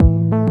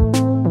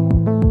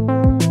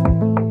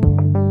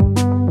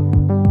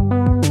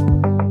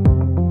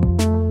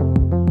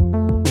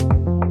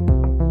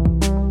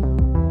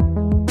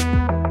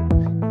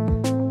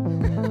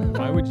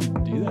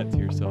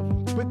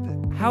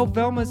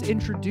Velma's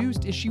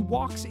introduced is she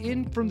walks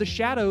in from the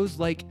shadows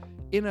like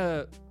in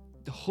a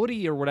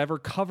hoodie or whatever,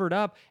 covered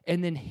up,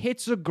 and then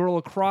hits a girl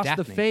across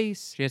the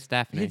face. She hits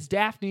Daphne. Hits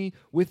Daphne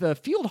with a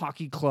field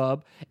hockey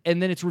club,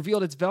 and then it's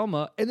revealed it's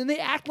Velma, and then they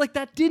act like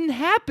that didn't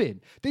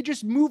happen. They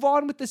just move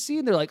on with the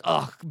scene. They're like,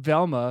 ugh,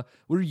 Velma,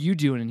 what are you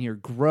doing in here?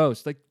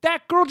 Gross. Like,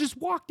 that girl just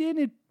walked in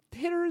and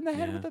hit her in the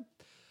head with a...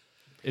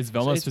 Is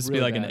Velma supposed to be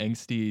like bad. an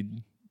angsty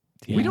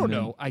teen? We don't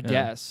know, I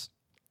guess.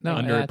 No,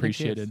 Yeah,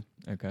 underappreciated.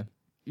 Okay.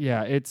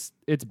 Yeah, it's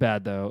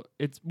bad though.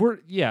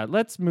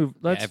 Let's move.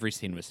 Every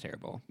scene was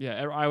terrible.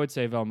 Yeah, I would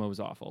say Velma was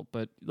awful,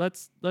 but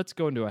let's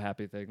go into a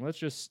happy thing. Let's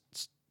just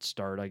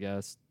start, I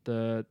guess.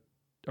 Are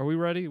we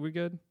ready? We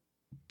good?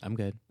 I'm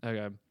good.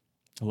 Okay.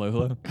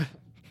 Hello.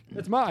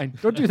 It's mine.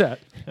 Don't do that.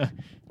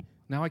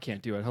 Now I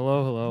can't do it.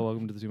 Hello.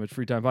 Welcome to the Too Much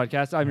Free Time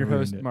podcast. I'm your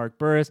host, Mark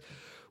Burris.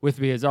 With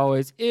me, as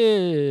always,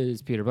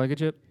 is Peter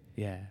Blankenship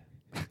Yeah.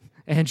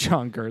 and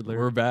Sean Girdler.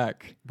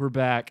 We're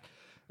back.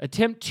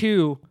 Attempt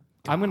 2.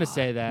 I'm going to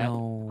say that.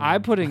 No.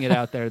 I'm putting it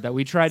out there that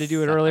we tried to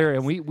do it earlier,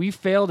 and we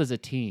failed as a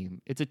team.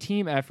 It's a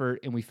team effort,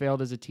 and we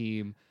failed as a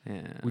team.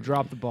 Yeah. We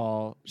dropped the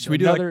ball. Should we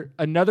do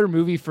another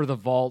movie for the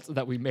vault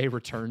that we may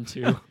return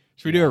to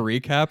Should we do a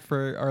recap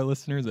for our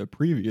listeners of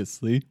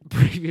previously?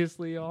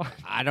 previously on?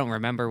 I don't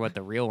remember what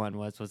the real one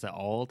was. Was it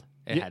old?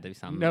 It had to be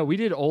something. No, we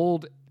did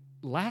old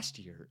last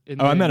year.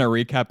 And I then- meant a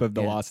recap of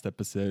the Yeah. last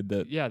episode.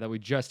 that we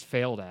just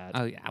failed at.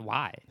 Oh, yeah.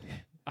 Why?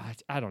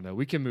 I don't know.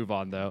 We can move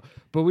on though.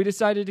 But we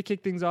decided to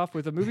kick things off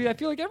with a movie I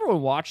feel like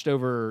everyone watched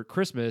over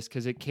Christmas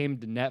because it came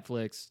to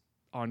Netflix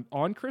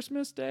on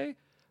Christmas Day.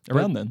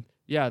 Around then.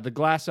 Yeah, The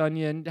Glass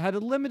Onion had a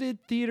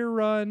limited theater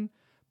run,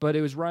 but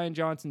it was Rian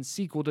Johnson's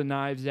sequel to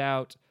Knives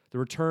Out, the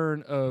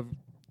return of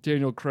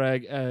Daniel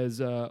Craig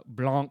as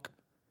Blanc,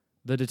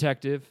 the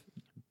detective.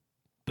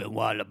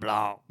 Benoit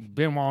LeBlanc.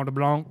 Benoit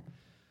LeBlanc,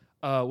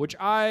 which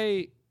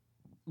I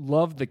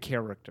love the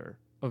character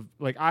of.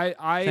 Like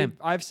Same.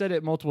 I've said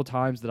it multiple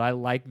times that I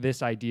like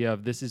this idea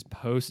of this is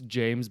post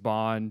James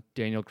Bond,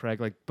 Daniel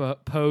Craig, like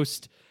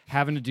post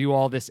having to do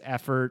all this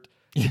effort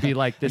to be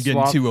like this. I'm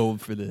getting too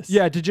old for this.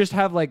 Yeah, to just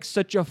have like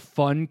such a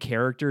fun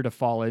character to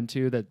fall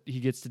into that he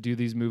gets to do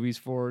these movies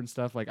for and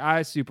stuff. Like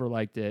I super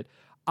liked it.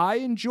 I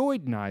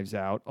enjoyed Knives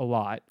Out a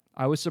lot.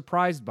 I was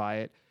surprised by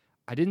it.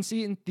 I didn't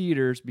see it in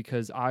theaters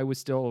because I was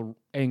still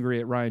angry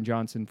at Rian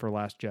Johnson for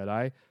Last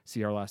Jedi.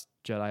 See our Last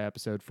Jedi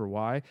episode for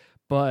why.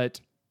 But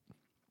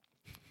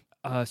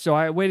so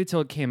I waited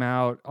till it came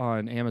out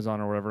on Amazon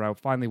or whatever. I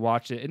finally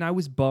watched it, and I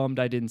was bummed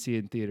I didn't see it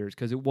in theaters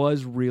because it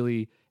was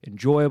really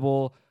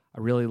enjoyable. I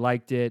really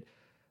liked it.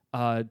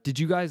 Did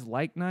you guys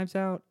like Knives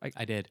Out?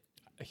 I did.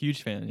 A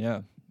huge fan,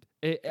 yeah.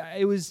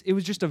 It was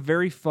just a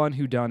very fun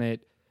whodunit.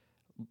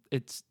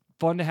 It's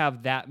fun to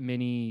have that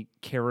many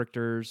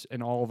characters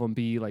and all of them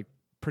be like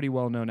pretty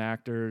well-known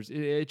actors.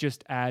 It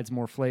just adds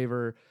more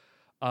flavor.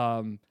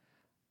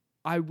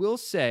 I will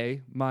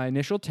say my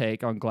initial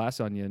take on Glass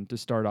Onion to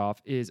start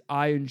off is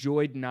I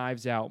enjoyed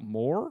Knives Out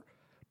more,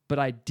 but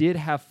I did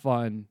have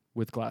fun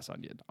with Glass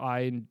Onion.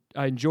 I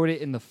enjoyed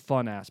it in the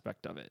fun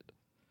aspect of it.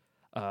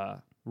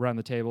 Around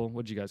the table,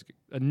 what did you guys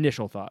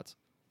initial thoughts?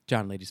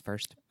 John, ladies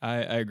first. I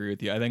agree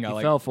with you. I think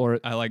You fell for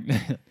it. I like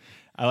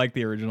I like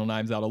the original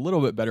Knives Out a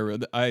little bit better.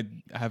 I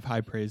have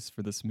high praise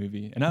for this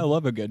movie, and I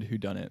love a good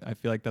whodunit. I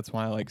feel like that's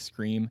why I like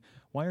Scream.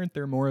 Why aren't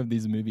there more of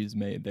these movies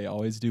made? They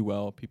always do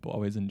well. People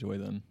always enjoy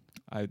them.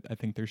 I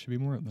think there should be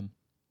more of them.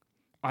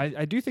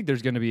 I do think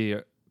there's going to be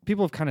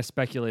people have kind of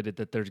speculated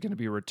that there's going to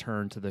be a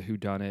return to the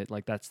whodunit.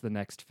 Like that's the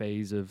next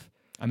phase of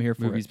I'm here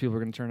for movies it. people are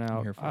going to turn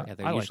out. here for it. Yeah,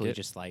 they're I usually liked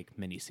it. just like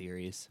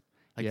miniseries.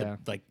 Like Yeah.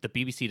 the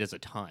BBC does a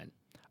ton.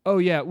 Oh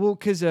yeah, well,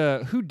 because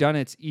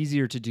whodunit's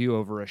easier to do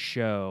over a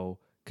show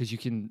because you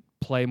can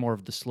play more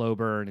of the slow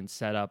burn and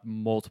set up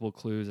multiple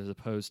clues as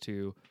opposed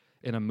to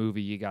in a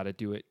movie you got to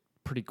do it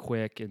pretty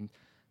quick, and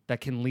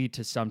that can lead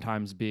to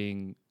sometimes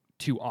being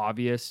too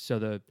obvious, so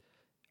the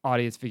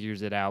audience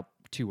figures it out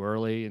too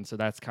early, and so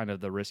that's kind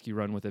of the risk you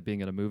run with it being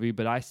in a movie.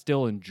 But I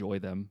still enjoy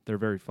them; they're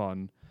very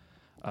fun.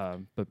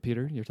 But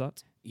Peter, your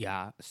thoughts?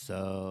 Yeah,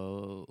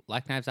 so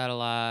like Knives Out a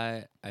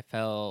lot. I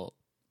felt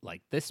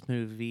like this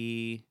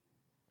movie.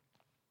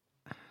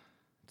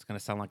 It's gonna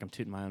sound like I'm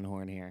tooting my own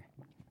horn here,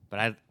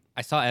 but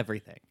I saw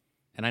everything,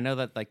 and I know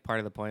that like part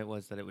of the point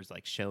was that it was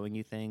like showing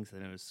you things,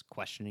 and it was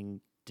questioning,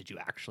 did you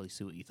actually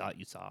see what you thought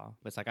you saw?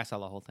 But it's like I saw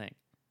the whole thing.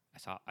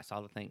 I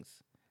saw the things.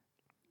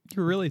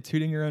 You're really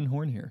tooting your own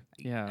horn here.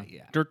 Yeah.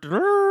 Yeah.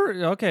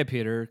 Okay,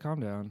 Peter, calm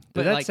down. Did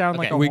But, that like, sound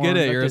like okay. a We horn? get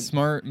it. That You're a did-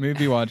 smart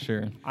movie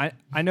watcher.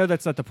 I know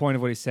that's not the point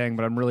of what he's saying,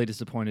 but I'm really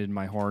disappointed in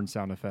my horn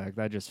sound effect.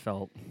 That just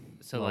felt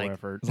So low like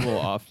effort. It's a little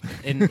off.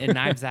 in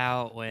Knives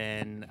Out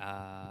when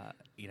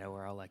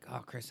we're all like, oh,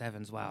 Chris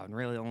Evans, wow, and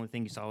really the only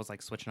thing you saw was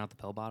like switching out the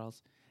pill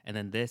bottles. And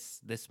then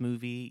this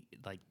movie,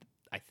 like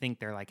I think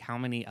they're like, how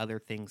many other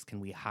things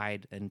can we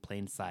hide in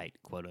plain sight,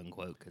 quote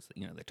unquote, because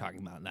they're talking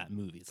about in that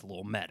movie. It's a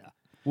little meta,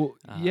 Well,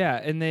 yeah,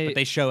 and but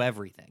they show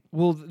everything.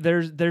 well,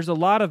 there's a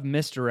lot of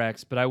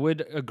misdirects, but I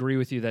would agree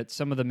with you that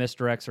some of the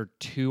misdirects are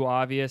too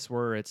obvious,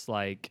 where it's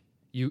like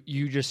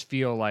you just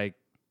feel like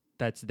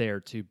that's there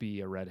to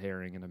be a red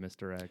herring and a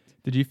misdirect.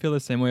 Did you feel the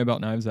same way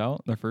about Knives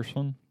Out, the first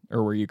one?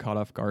 Or were you caught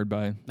off guard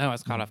by... No, I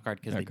was caught off guard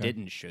because they Okay.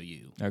 didn't show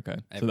you. Okay,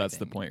 so that's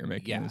the Everything. point you're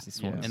making. Yeah. Is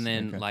this Yeah. one. And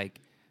then Okay. like,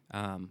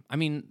 I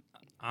mean,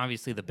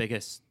 obviously the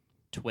biggest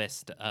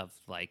twist of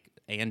like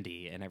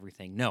Andy and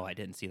everything. No, I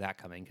didn't see that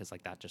coming because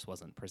like that just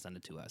wasn't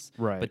presented to us.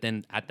 Right. But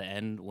then at the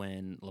end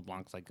when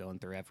LeBlanc's like going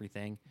through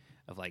everything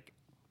of like,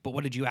 but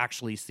what did you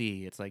actually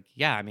see? It's like,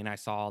 yeah, I mean, I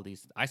saw all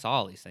these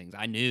things.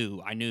 I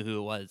knew who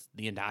it was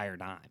the entire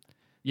time.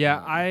 Yeah,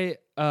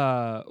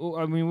 Um,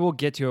 I mean, we'll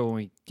get to it when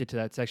we get to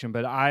that section,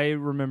 but I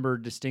remember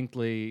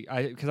distinctly,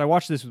 because I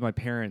watched this with my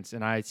parents,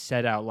 and I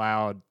said out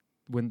loud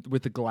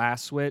with the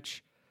glass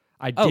switch,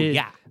 I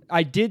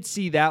did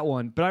see that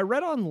one, but I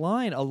read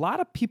online a lot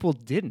of people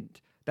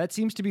didn't. That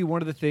seems to be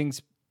one of the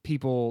things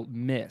people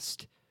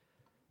missed,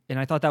 and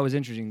I thought that was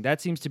interesting.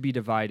 That seems to be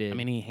divided. I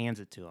mean, he hands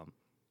it to him.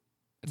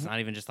 It's not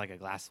even just like a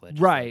glass switch. It's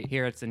Right. like,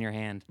 here, it's in your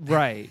hand.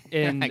 right,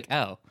 And and like,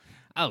 oh,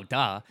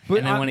 duh. But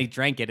And then I- when he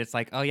drank it, it's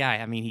like, oh yeah,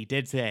 I mean, he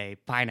did say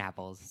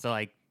pineapples, so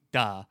like,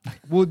 duh.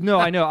 well, no,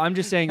 I know. I'm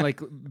just saying, like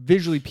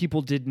visually,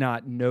 people did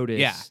not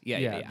notice.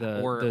 Yeah.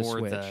 The, or the or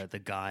switch. the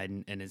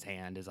gun in his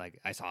hand is like,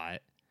 I saw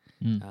it.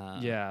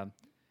 Mm. Yeah,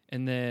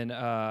 and then Oh,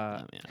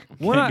 yeah.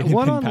 one Can't get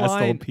one anything past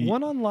old online Pete.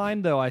 one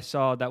online though I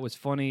saw that was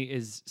funny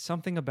is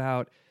something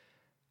about.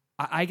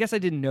 I guess I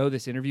didn't know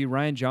this interview.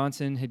 Ryan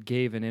Johnson had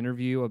gave an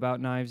interview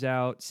about Knives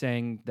Out,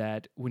 saying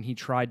that when he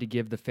tried to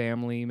give the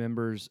family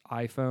members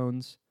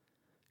iPhones,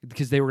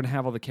 because they were going to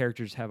have all the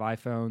characters have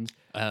iPhones,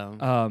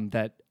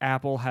 that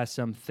Apple has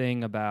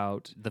something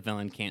about The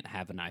villain can't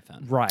have an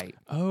iPhone. right.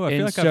 Oh, I feel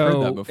And like I've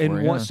heard that before.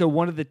 And yeah. so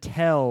one of the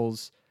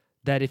tells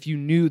that if you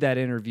knew that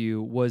interview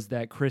was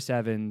that Chris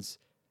Evans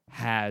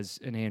has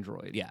an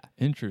Android. Yeah.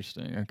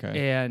 Interesting.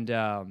 Okay.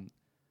 And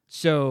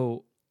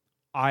so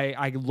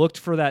I looked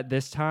for that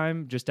this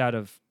time just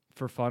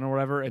for fun or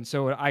whatever. And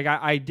so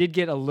I did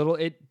get a little,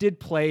 it did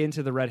play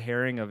into the red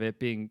herring of it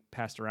being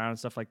passed around and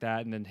stuff like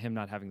that. And then him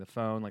not having the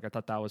phone. Like I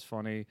thought that was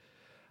funny.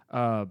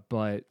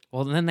 But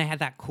Well, and then they had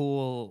that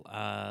cool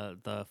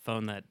the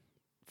phone that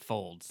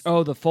folds.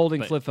 the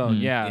folding But- flip phone.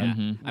 yeah.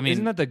 Mhm. I mean,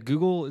 isn't that the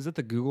Google? Is it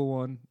the Google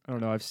one? I don't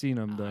know. I've seen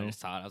them I though. just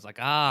saw it. I was like,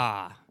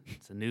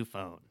 it's a new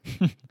phone.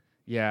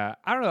 Yeah,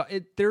 I don't know.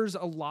 There's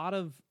a lot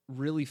of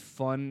really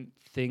fun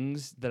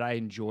things that I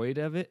enjoyed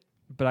of it,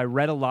 but I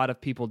read a lot of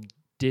people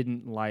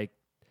didn't like.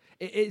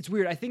 It's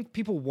weird. I think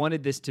people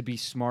wanted this to be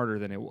smarter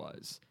than it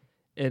was,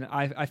 and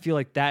I feel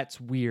like that's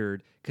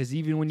weird because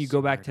even when you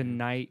go back to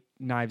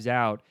Knives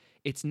Out,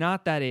 it's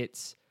not that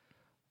it's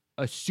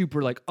a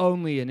super like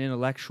only an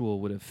intellectual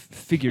would have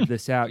figured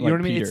this out. You Like know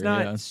what I mean? Peter, It's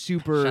not yeah.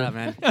 super. Shut up,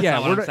 man. Yeah, That's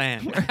not we're what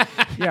I'm not-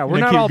 saying. Yeah, we're I'm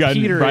not gonna all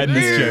keep Peter. riding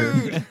this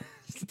chair.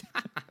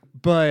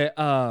 But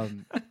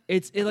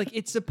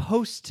it's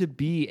supposed to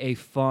be a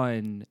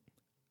fun,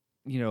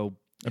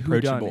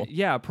 Approachable. whodunit.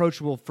 Yeah,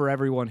 approachable for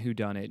everyone who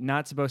done it.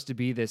 Not supposed to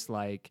be this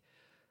like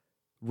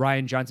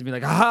Ryan Johnson being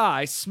like, "Aha!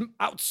 I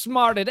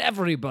outsmarted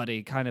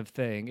everybody" kind of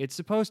thing. It's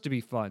supposed to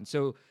be fun.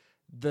 So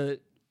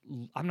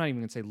I'm not even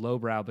gonna say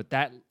lowbrow, but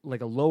that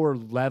like a lower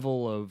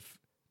level of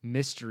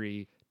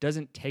mystery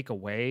doesn't take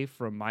away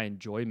from my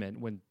enjoyment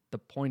when the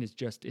point is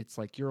just it's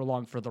like you're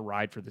along for the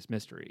ride for this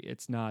mystery.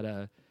 It's not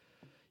a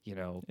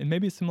And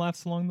maybe some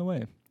laughs along the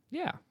way.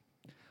 yeah.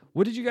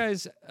 What did you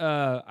guys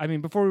I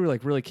mean before we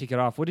like really kick it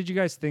off, what did you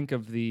guys think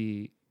of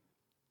the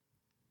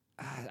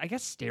I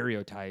guess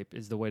stereotype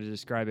is the way to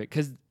describe it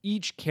cuz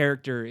each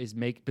character is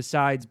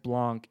besides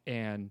Blanc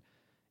and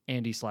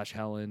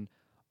Andy/Helen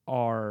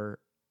are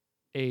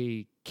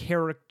a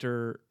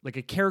character like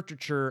a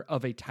caricature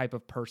of a type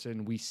of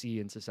person we see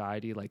in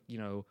society like,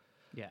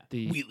 Yeah.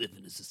 The- we live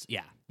in this.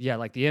 Yeah. yeah,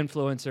 like the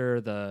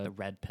influencer, The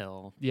red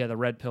pill. the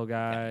red pill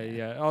guy,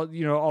 all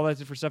that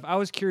different stuff. I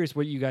was curious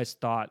what you guys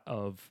thought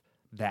of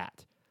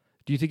that.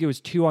 Do you think it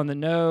was too on the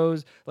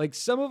nose? Like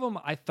some of them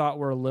I thought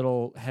were a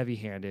little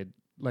heavy-handed.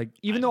 Like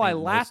even I though I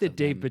think laughed most at of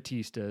Dave them-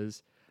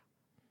 Bautista's,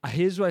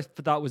 his I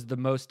thought was the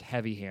most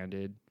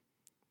heavy-handed.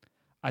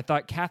 I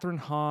thought Catherine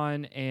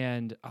Hahn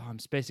and I'm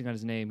spacing on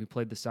his name, who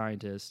played the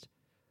scientist.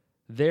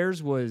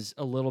 Theirs was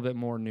a little bit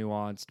more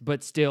nuanced,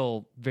 but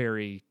still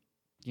very,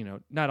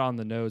 not on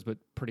the nose, but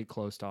pretty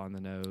close to on the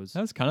nose.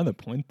 That was kind of the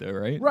point, though,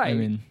 right? Right. I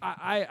mean,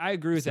 I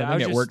agree with so that. I think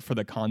was it just- worked for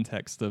the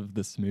context of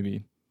this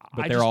movie,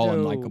 but I they're just all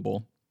know-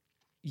 unlikable.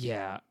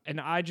 Yeah, and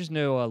I just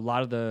know a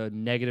lot of the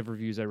negative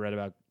reviews I read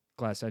about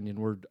Glass Onion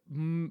were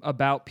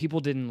about people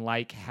didn't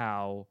like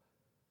how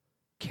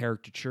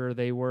caricature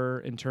they were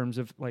in terms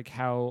of like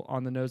how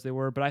on the nose they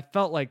were, but I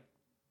felt like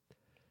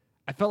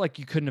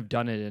you couldn't have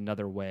done it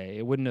another way.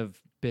 It wouldn't have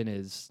been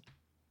as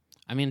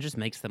I mean, it just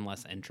makes them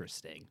less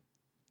interesting.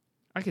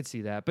 I could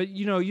see that, but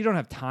you don't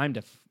have time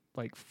to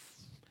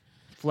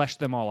flesh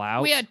them all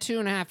out. We had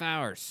 2.5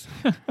 hours.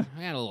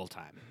 We had a little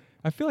time.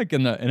 I feel like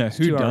in a 2 hours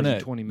and whodunit,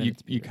 20 you,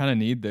 minutes, you Peter. kind of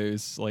need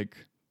those like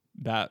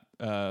that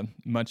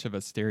much of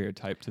a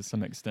stereotype to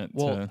some extent.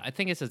 Well, to, I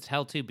think it's a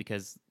tell too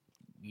because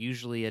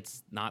usually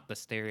it's not the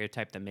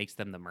stereotype that makes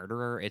them the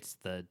murderer. It's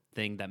the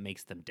thing that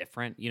makes them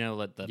different. You know,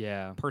 like the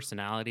Yeah.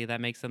 personality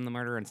that makes them the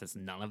murderer. And since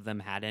none of them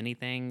had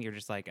anything, you're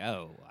just like,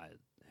 oh,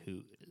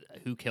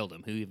 who killed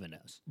him? Who even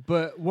knows?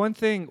 But one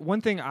thing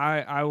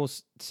I will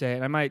say,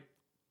 and I might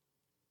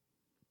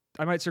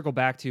circle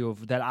back to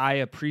that I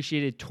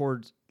appreciated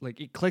towards, like,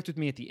 it clicked with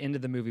me at the end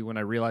of the movie when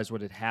I realized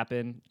what had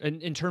happened,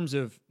 and in terms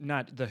of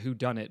not the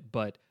whodunit,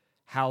 but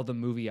how the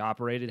movie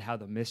operated, how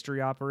the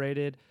mystery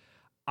operated.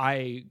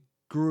 I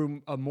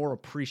grew a more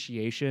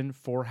appreciation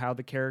for how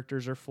the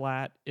characters are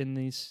flat in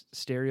these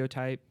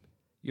stereotype.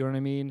 You know what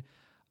I mean?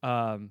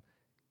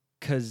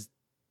 Because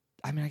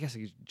I mean, I guess I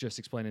could just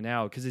explain it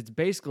now, because it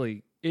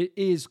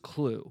is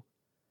Clue.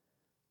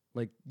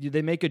 Like,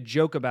 they make a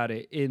joke about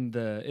it in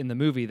the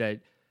movie that,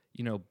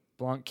 you know,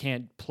 Blanc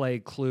can't play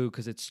Clue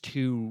because it's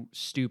too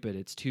stupid.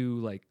 It's too,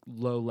 like,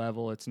 low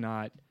level. It's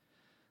not,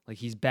 like,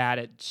 he's bad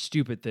at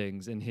stupid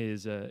things in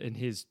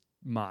his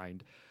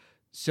mind.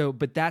 So,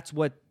 but that's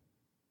what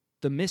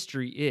the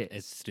mystery is.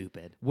 It's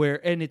stupid.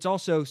 And it's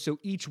also, so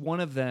each one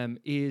of them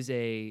is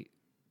a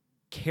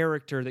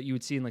character that you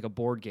would see in, like, a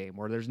board game,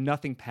 where there's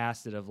nothing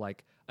past it of,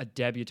 like, a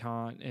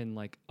debutante and,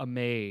 like, a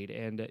maid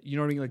and you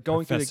know what I mean, like,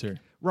 going Professor.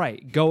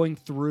 going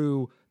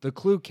through the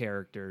Clue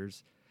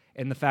characters,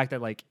 and the fact that,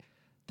 like,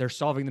 they're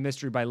solving the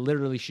mystery by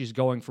literally she's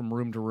going from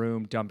room to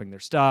room dumping their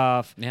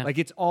stuff. Yeah. Like,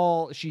 it's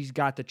all, she's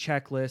got the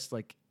checklist,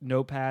 like,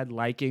 notepad,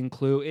 liking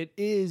Clue. It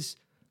is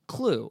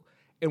Clue.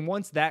 And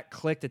once that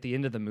clicked at the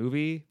end of the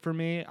movie for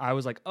me, I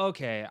was like,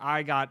 okay,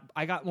 I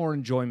got more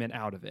enjoyment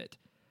out of it.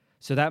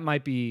 So that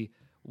might be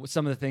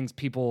some of the things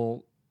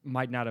people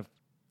might not have,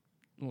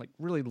 like,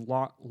 really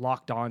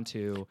locked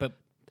onto.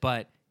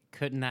 But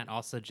couldn't that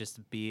also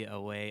just be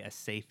a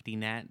safety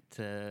net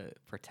to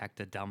protect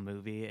a dumb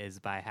movie, is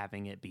by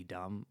having it be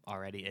dumb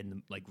already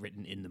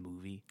written in the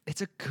movie?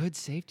 It's a good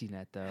safety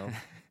net, though.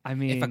 I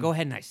mean, if I go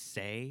ahead and I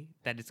say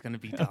that it's going to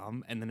be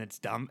dumb and then it's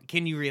dumb,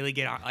 can you really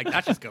get on? Like,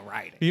 that's just good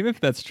writing. Even if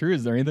that's true,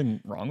 is there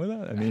anything wrong with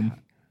that? I mean,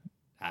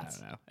 I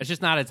don't know. It's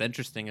just not as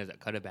interesting as it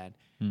could have been.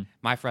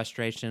 My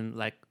frustration,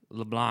 like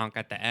LeBlanc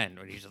at the end,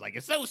 when he's just like,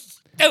 it's so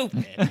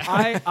stupid.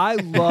 I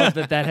love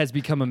that has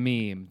become a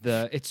meme.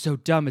 It's so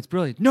dumb, it's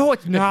brilliant. No,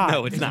 it's not.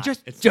 No, it's not.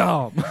 Just It's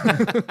dumb.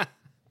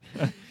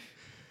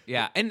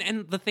 Yeah,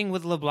 and the thing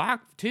with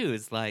LeBlanc too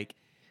is, like,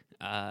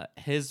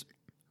 his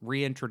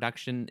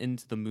reintroduction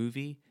into the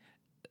movie,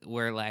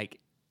 where,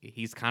 like,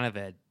 he's kind of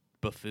a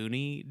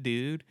buffoony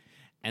dude,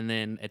 and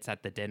then it's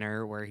at the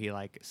dinner where he,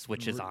 like,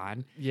 switches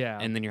on. Yeah.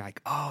 And then you're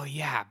like, oh,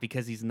 yeah,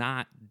 because he's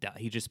not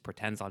he just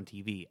pretends on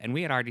TV. And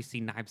we had already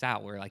seen Knives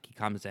Out, where, like, he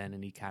comes in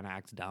and he kind of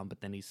acts dumb,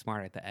 but then he's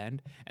smart at the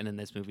end. And then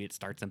this movie, it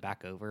starts him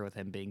back over with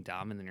him being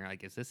dumb. And then you're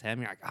like, is this him?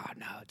 And you're like, oh,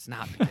 no, it's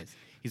not, because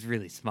he's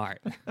really smart.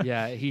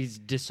 Yeah, he's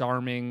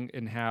disarming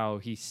in how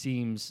he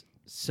seems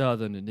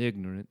southern and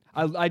ignorant.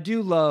 I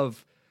do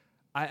love,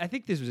 I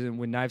think this was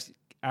when Knives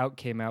Out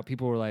came out,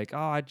 people were like, oh,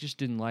 I just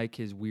didn't like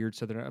his weird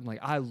southern. I'm like,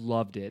 I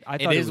loved it. I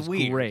thought it was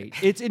weird. Great.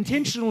 It's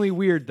intentionally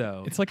weird,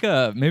 though. it's like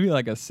maybe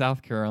like a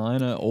South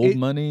Carolina old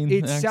money.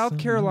 It's accent, South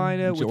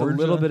Carolina with a Georgia.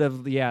 little bit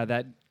of,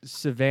 that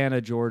Savannah,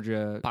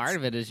 Georgia. Part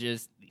of it is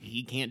just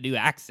he can't do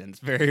accents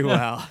very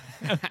well.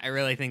 I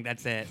really think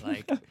that's it.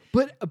 Like,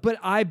 But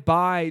I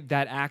buy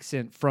that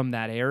accent from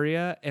that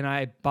area, and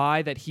I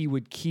buy that he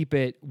would keep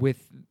it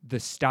with the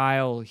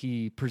style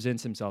he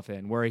presents himself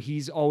in, where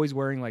he's always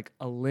wearing, like,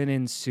 a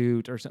linen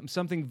suit or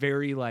something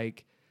very,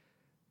 like,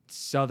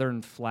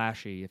 southern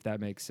flashy, if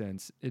that makes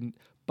sense. And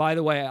by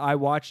the way, I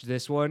watched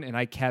this one and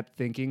I kept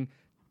thinking,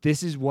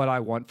 this is what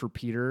I want for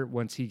Peter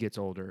once he gets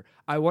older.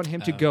 I want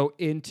him to go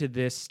into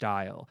this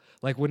style.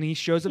 Like, when he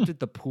shows up at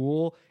the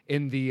pool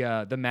in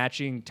the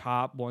matching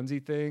top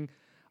onesie thing,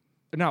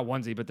 not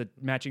onesie, but the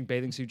matching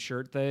bathing suit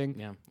shirt thing.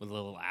 yeah, with a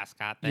little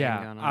ascot thing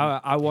Yeah, going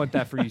on. I want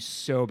that for you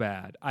so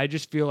bad. I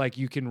just feel like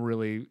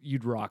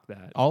you'd rock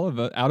that.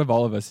 Out of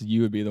all of us,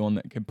 you would be the one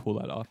that could pull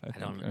that off. I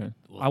think. don't right? know.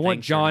 Well, I want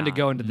thanks or John to not.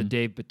 go into the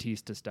Dave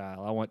Bautista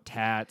style. I want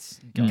tats,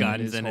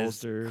 Guns in his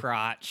holster.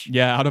 crotch.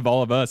 Yeah, out of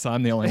all of us,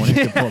 I'm the only one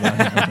who could pull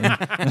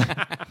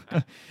that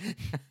off.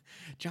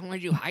 John,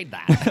 where'd you hide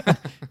that?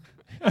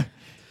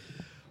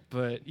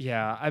 But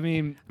yeah, I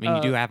mean,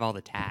 you do have all the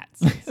tats.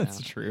 That's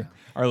so. true.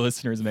 Our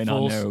listeners may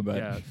not know, but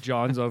yeah,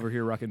 John's over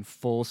here rocking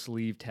full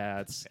sleeve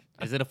tats.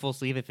 Is it a full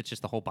sleeve if it's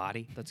just the whole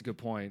body? That's a good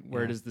point.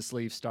 Where Yeah. does the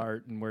sleeve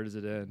start and where does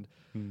it end?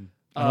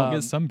 I don't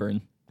get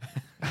sunburn.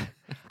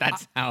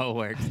 That's how it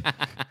works.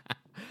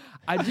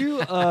 I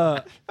do.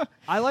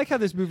 I like how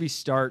this movie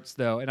starts,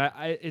 though, and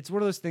it's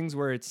one of those things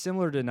where it's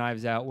similar to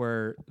Knives Out,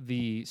 where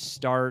the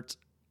start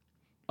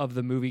of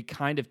the movie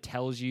kind of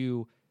tells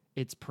you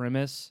its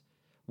premise,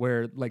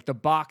 where, like, the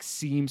box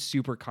seems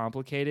super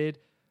complicated,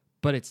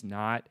 but it's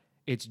not.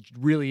 It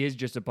really is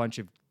just a bunch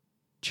of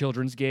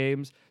children's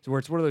games. So where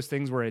it's one of those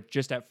things where it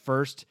just at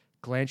first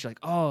glance, you're like,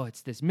 oh,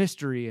 it's this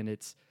mystery and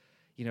it's,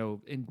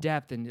 in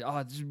depth, and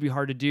this would be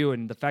hard to do.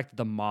 And the fact that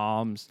the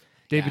moms,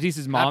 Dave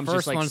Bautista's mom's That first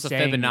just like one's the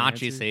saying the Fibonacci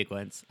answers.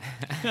 sequence.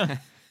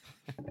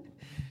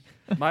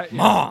 My,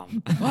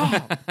 Mom,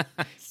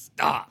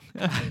 stop.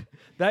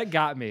 That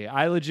got me.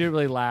 I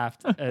legitimately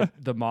laughed at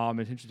the mom,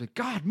 and she's like,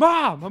 "God,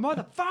 Mom, I'm on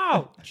the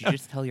phone." Did you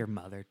just tell your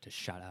mother to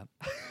shut up?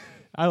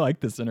 I like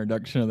this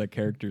introduction of the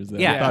characters. Though.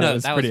 Yeah, I thought no, it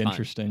was that was pretty fun.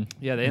 interesting.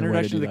 Yeah, the in a way to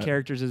introduction do of the that.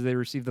 characters as they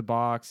receive the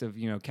box of,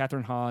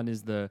 Catherine Hahn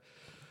is the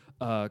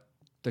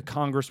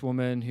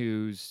congresswoman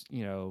who's,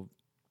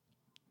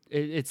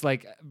 it's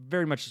like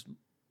very much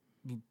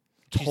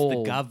She's the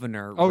told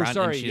governor. Oh, and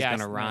sorry, she's yes,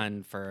 gonna no.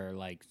 run for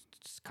like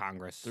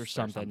Congress or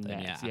something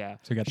next. Yeah. Yeah.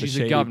 So we got the She's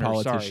shady the governor.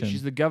 politician. Sorry,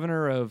 she's the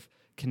governor of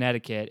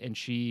Connecticut, and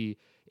she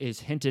is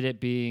hinted at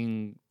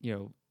being,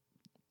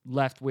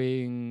 left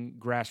wing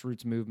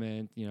grassroots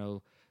movement.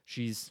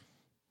 She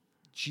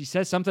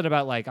says something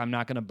about like, I'm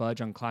not going to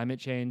budge on climate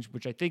change,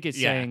 which I think is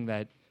Yeah. saying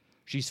that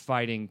she's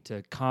fighting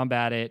to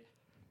combat it.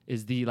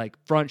 Is the like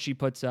front she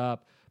puts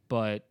up,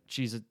 but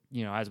she's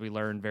as we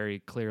learn very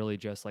clearly,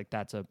 just like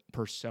that's a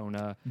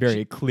persona.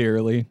 Very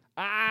clearly.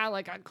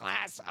 Like a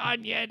glass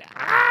onion.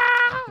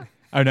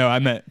 Oh no, I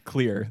meant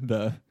clear.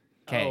 The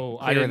K. Oh,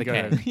 Clear I didn't with a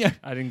go. K. yeah,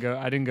 I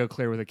didn't go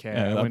clear with a K.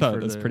 yeah. I went thought for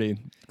it was the pretty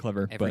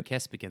clever. Every But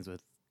kiss begins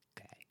with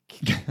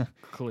K.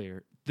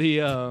 clear.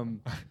 The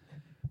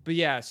but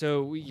yeah,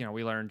 so we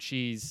learned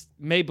she's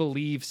may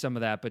believe some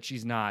of that, but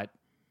she's not.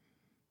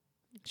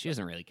 She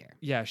doesn't really care.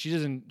 Yeah, she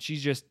doesn't.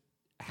 She's just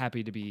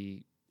happy to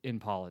be in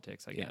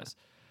politics, I Yeah. guess.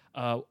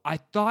 I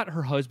thought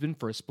her husband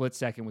for a split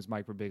second was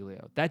Mike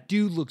Birbiglia. That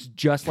dude looks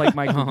just like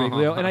Mike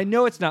Birbiglia, and I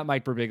know it's not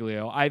Mike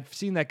Birbiglia. I've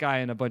seen that guy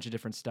in a bunch of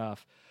different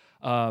stuff.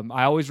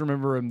 I always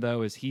remember him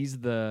though as he's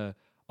the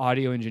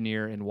audio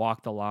engineer in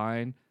Walk the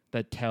Line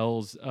that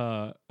tells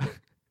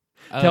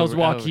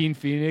Joaquin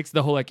Phoenix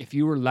the whole like, if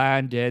you were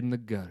lying dead in the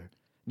gutter,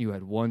 you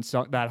had one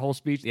song. That whole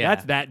speech. Yeah.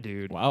 That's that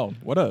dude. wow,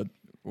 what a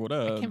can't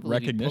believe you pulled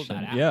recognition.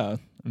 that out. Yeah,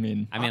 I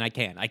mean, I mean, I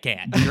can't.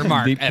 Your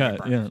mark. deep Evan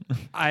cut. Burke.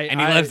 Yeah, And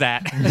he lives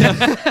that.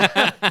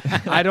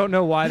 I don't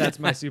know why that's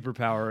my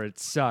superpower. It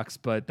sucks,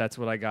 but that's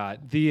what I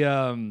got. The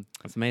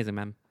That's amazing,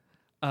 man.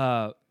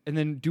 and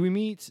then do we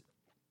meet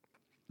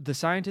the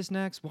scientist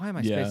next? Why am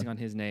I Yeah. spacing on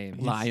his name?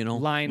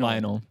 Lionel.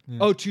 Lionel. Yeah.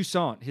 Oh,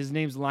 Toussaint. His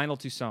name's Lionel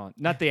Toussaint.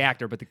 Not the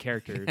actor, but the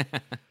character.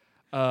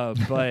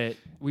 But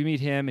we meet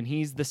him, and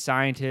he's the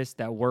scientist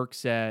that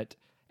works at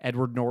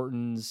Edward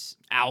Norton's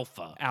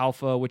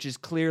Alpha, which is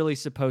clearly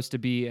supposed to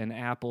be an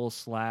Apple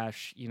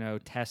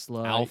 /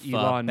 Tesla,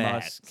 Elon Alphabet.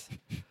 Musk,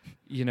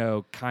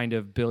 kind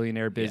of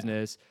billionaire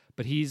business.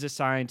 But he's a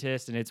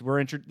scientist, and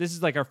this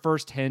is like our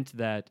first hint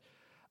that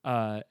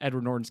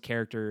Edward Norton's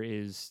character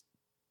is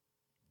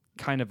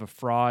kind of a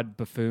fraud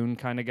buffoon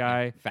kind of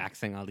guy.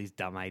 faxing all these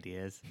dumb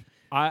ideas.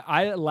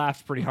 I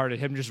laughed pretty hard at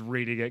him just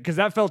reading it because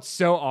that felt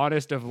so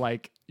honest of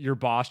like your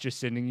boss just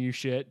sending you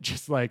shit.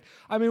 Just like,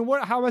 I mean,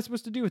 how am I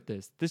supposed to do with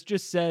this? This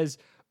just says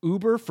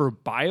Uber for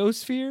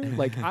Biosphere.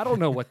 Like, I don't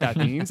know what that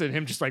means. And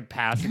him just like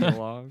passing it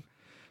along.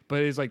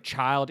 But it's like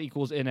child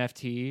equals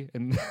NFT.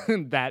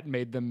 And that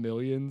made them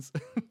millions.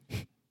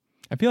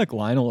 I feel like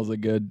Lionel is a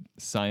good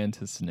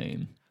scientist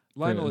name.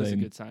 Lionel is a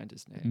They- good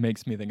scientist It name.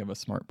 makes me think of a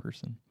smart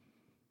person.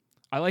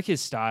 I like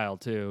his style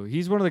too.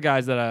 He's one of the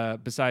guys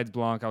that, besides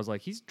Blanc, I was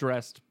like, he's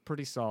dressed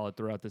pretty solid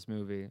throughout this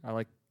movie. I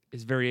like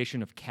his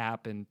variation of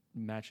cap and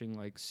matching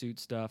like suit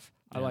stuff.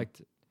 I Yeah.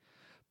 liked it.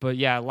 But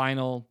yeah,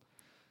 Lionel,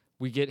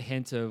 we get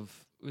hint of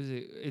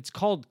it's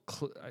called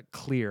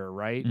clear,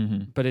 right?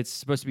 Mhm. But it's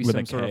supposed to be With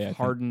some a sort K, I of think.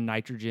 hardened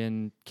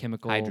nitrogen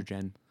chemical.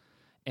 Hydrogen.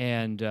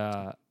 And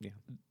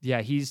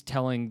yeah, he's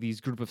telling these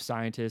group of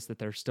scientists that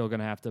they're still going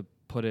to have to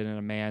put it in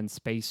a manned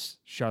space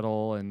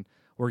shuttle, and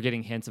we're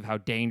getting hints of how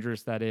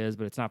dangerous that is,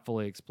 but it's not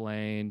fully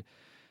explained.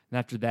 And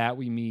after that,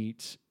 we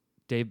meet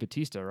Dave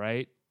Bautista,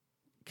 right?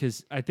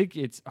 Because I think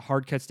it's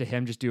hard cuts to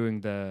him just doing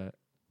the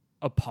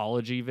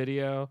apology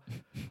video,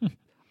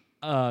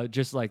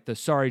 just like the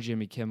sorry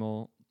Jimmy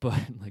Kimmel, but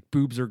like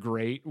boobs are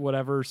great,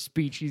 whatever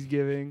speech he's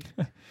giving.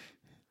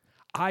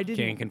 I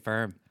didn't Can't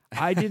confirm.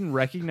 I didn't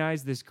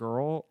recognize this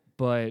girl,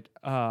 but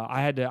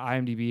I had to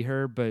IMDb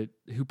her. But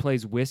who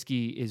plays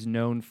Whiskey is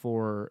known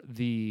for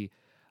the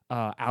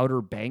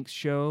Outer Banks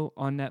show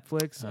on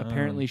Netflix. Oh,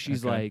 Apparently,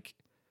 she's okay.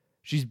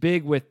 she's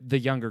big with the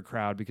younger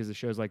crowd because of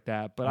shows like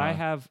that. But I Uh.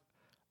 have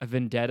a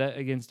vendetta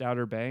against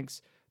Outer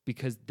Banks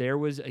because there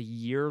was a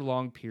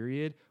year-long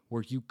period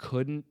where you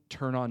couldn't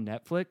turn on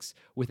Netflix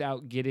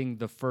without getting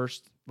the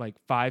first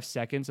 5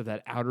 seconds of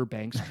that Outer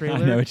Banks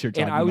trailer. know what you're and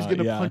talking I was about,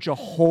 gonna yeah. punch a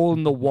hole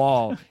in the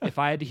wall if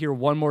I had to hear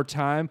one more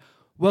time.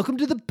 Welcome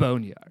to the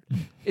Boneyard.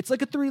 It's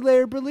like a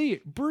 3-layer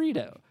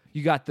burrito.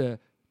 You got the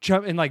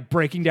chump and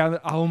breaking down.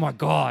 Oh my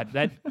god,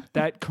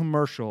 that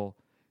commercial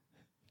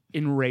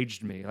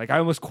enraged me. I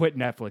almost quit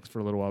Netflix for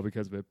a little while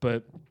because of it.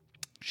 But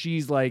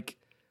she's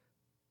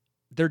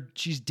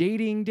she's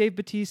dating Dave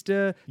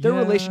Bautista. Their Yeah,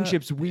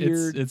 relationship's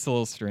weird. It's a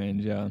little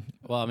strange, yeah.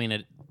 Well, I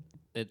mean,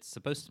 it's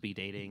supposed to be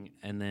dating,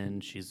 and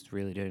then she's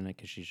really doing it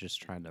because she's just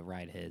trying to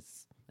ride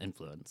his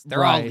influence.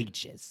 They're all Right.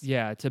 leeches.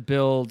 Yeah, to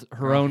build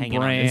her Or own hanging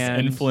on his Is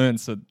brand.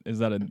 influence, is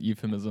that a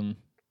euphemism?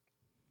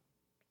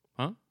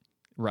 Huh?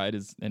 Right,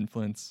 is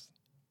influence.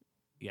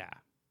 Yeah.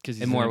 Because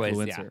In more ways,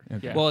 yeah.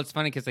 Okay. Well, it's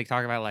funny because they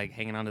talk about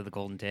hanging onto the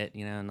golden tit,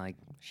 and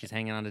she's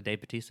hanging on to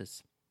Dave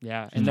Bautista's.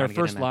 Yeah, She's and their trying to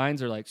get first in it.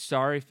 lines are like,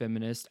 "Sorry,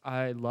 feminist,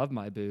 I love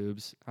my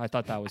boobs." I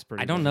thought that was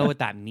pretty. I don't good. know what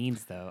that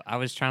means though. I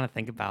was trying to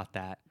think about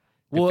that.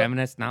 Well- Do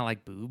feminists not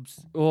like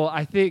boobs? Well,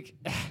 I think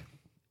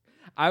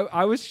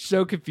I was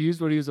so confused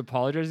what he was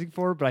apologizing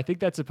for, but I think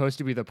that's supposed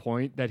to be the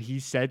point that he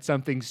said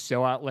something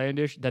so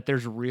outlandish that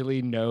there's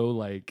really no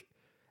like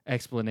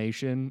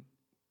explanation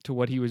to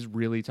what he was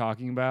really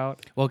talking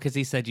about. Well, because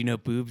he said,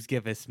 boobs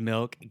give us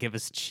milk, give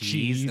us cheese.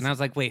 Cheese. And I was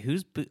like, wait,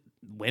 who's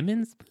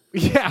women's?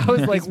 Yeah, I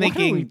was like, He's what are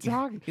we making-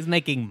 talking? He's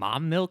making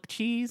mom milk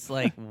cheese?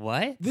 Like,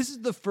 what? This is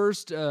the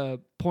first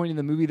point in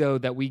the movie though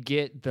that we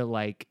get the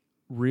like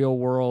real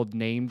world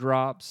name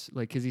drops,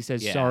 like because he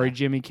says, Yeah. "Sorry,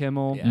 Jimmy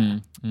Kimmel." Yeah.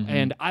 Mhm.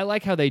 And I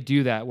like how they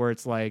do that, where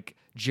it's like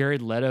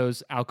Jared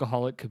Leto's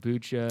alcoholic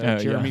kombucha, Oh,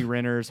 Jeremy yeah.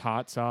 Renner's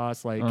hot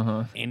sauce, like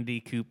Uh-huh. Andy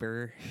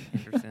Cooper.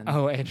 Anderson.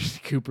 oh,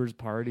 Anderson Cooper's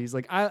parties.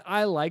 Like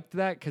I liked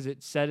that because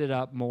it set it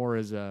up more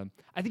as a.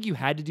 I think you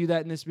had to do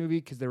that in this movie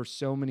because there were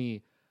so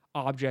many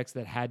objects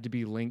that had to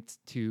be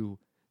linked to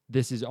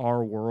 "this is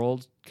our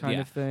world" kind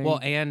Yeah. of thing. Well,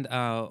 and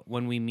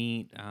when we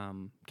meet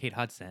Kate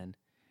Hudson.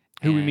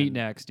 who we meet and-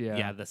 next?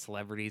 Yeah, the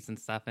celebrities and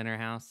stuff in her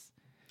house.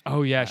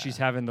 Oh yeah, she's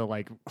having the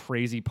like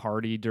crazy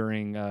party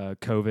during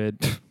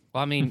COVID.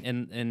 Well, I mean,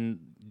 and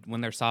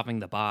when they're solving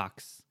the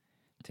box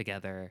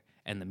together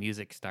and the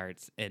music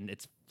starts and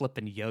it's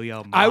flipping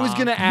Yo-Yo Ma. I was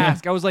gonna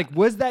ask. I was like,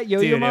 was that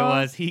Yo-Yo Dude, Ma?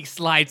 it was. He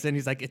slides in.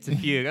 He's like, it's a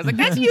fugue. I was like,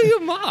 that's Yo-Yo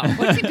Ma.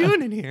 What's he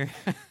doing in here?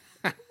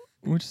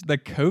 Which the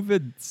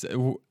COVID,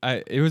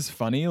 it was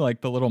funny,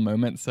 like the little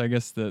moments, I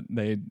guess, that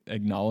they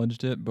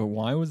acknowledged it. But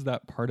why was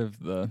that part of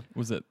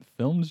was it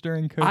filmed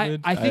during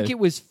COVID? I think it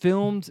was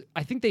filmed.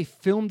 I think they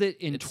filmed it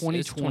in It's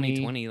 2020.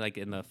 2020, like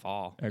in the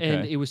fall. Okay.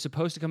 And it was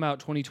supposed to come out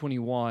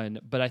 2021,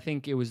 but I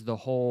think it was the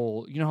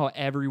whole, you know how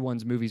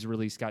everyone's movies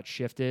release got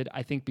shifted?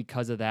 I think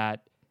because of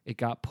that, it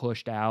got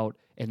pushed out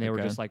and they were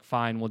Okay. just like,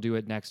 fine, we'll do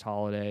it next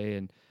holiday.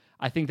 And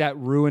I think that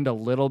ruined a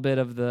little bit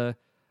of the,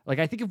 like,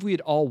 I think if we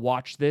had all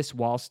watched this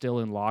while still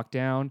in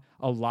lockdown,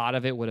 a lot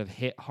of it would have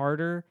hit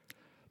harder.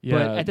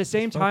 But at the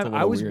same it felt a time, I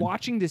little was weird.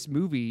 watching this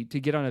movie to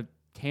get on a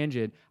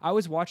tangent. I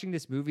was watching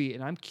this movie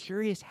and I'm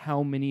curious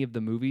how many of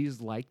the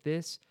movies like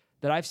this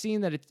that I've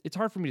seen that it's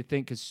hard for me to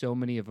think because so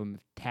many of them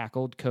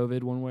tackled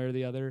COVID one way or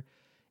the other.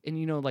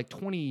 And, like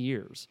 20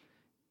 years,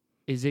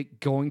 is it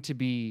going to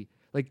be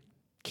like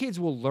kids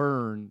will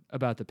learn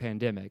about the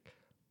pandemic,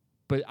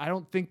 but I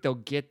don't think they'll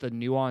get the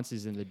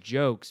nuances and the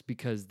jokes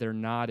because they're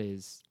not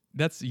as.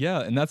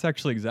 And that's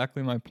actually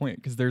exactly my point,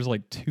 because there's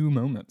like two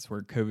moments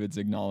where COVID's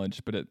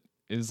acknowledged, but it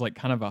is like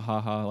kind of a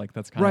haha, like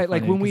that's kind Right, of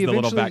like funny, when we 'cause the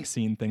little eventually-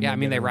 vaccine thing. Yeah, I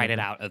mean, get they or write it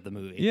whatever. out of the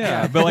movie.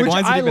 Yeah, but like, Which why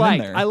is it I even like.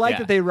 in there? I like Yeah.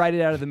 that they write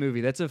it out of the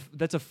movie. That's a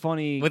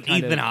funny With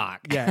kind Ethan of-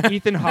 Hawke. Yeah,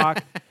 Ethan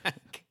Hawke.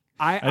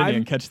 I didn't even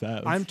I'm catch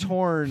that. I'm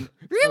torn.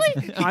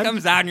 Really? He I'm-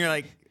 comes out and you're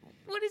like,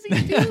 what is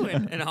he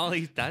doing? And all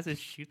he does is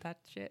shoot that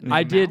shit. in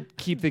I the did mouth?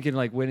 keep thinking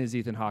like, when is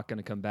Ethan Hawke going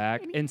to come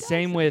back? And he And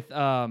same with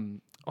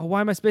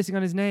why am I spacing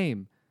on his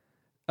name?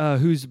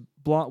 Who's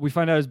Blanc? We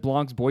find out is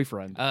Blanc's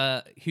boyfriend.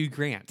 Hugh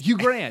Grant. Hugh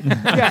Grant.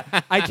 Yeah,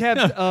 I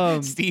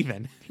kept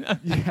Steven.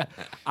 yeah,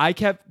 I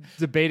kept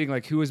debating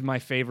like who was my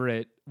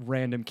favorite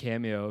random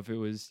cameo, if it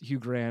was Hugh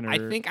Grant or I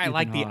think I Ethan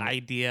like the Hawke.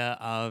 idea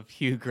of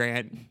Hugh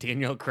Grant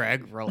Daniel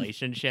Craig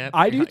relationship.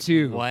 I You're do like,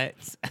 too. What?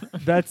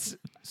 That's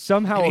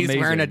somehow And he's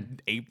amazing. wearing an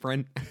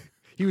apron.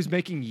 He was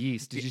making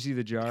yeast. Did you see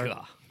the jar?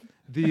 Ugh.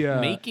 The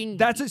Making-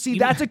 that's a you-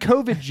 that's a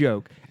COVID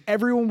joke.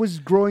 Everyone was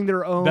growing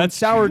their own That's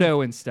true.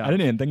 sourdough and stuff. I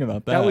didn't even think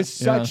about that. That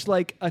was Yeah. such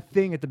like a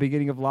thing at the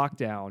beginning of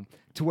lockdown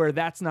to where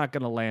that's not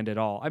going to land at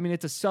all. I mean,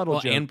 it's a subtle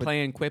Well, joke, and but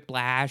playing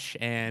Quiplash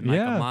and like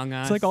Yeah, Among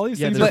Us. it's like all these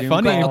Yeah, things the are Zoom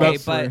funny, call. but Okay,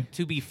 for but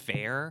to be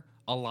fair,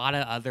 a lot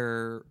of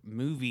other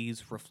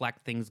movies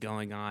reflect things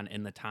going on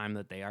in the time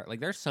that they are. Like,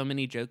 there's so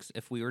many jokes.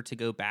 If we were to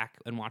go back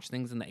and watch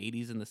things in the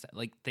 80s and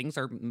like things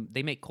are,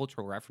 they make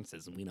cultural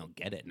references and we don't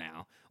get it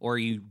now, or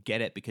you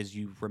get it because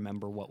you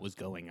remember what was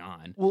going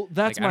on. well,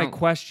 that's like, I my don't-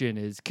 question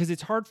is because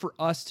it's hard for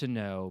us to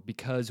know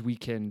because we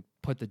can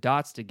put the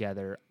dots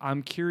together.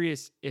 I'm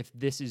curious if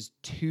this is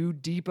too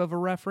deep of a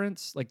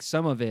reference, like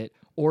some of it,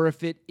 or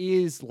if it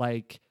is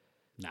like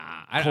Nah,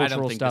 I cultural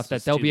don't think stuff this that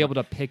was they'll too be much.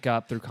 able to pick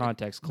up through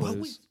context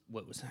clues.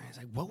 What was I was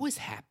like? What was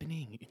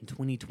happening in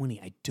 2020?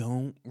 I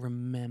don't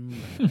remember.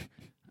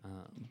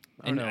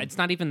 And know. it's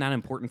not even that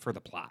important for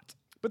the plot.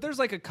 But there's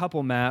like a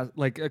couple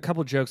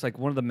jokes. Like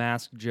one of the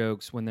mask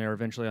jokes when they're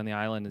eventually on the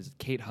island is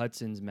Kate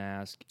Hudson's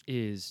mask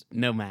is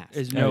No mask.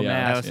 Is no yeah,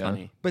 That mask. was yeah.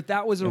 funny. But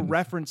that was a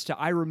reference to,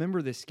 I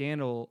remember this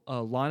scandal.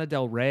 Lana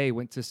Del Rey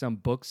went to some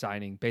book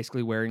signing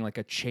basically wearing like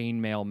a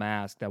chainmail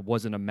mask that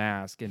wasn't a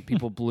mask, and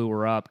people blew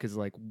her up because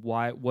like,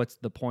 why? What's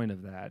the point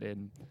of that?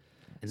 And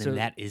And then so-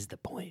 that is the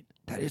point.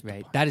 That is the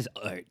right. point. That is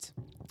art.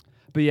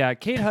 but yeah,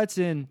 Kate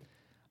Hudson,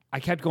 I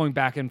kept going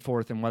back and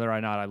forth and whether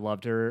or not I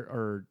loved her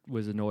or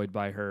was annoyed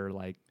by her.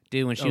 Like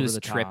Dude, when she Over was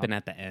the top. tripping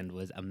at the end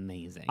was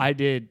amazing. I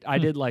did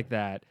like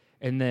that,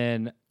 and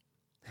then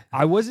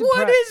I wasn't.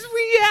 What is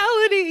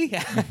reality?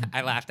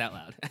 I laughed out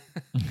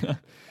loud.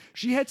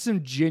 She had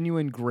some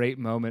genuine great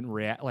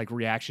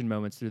reaction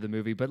moments through the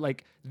movie, but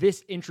like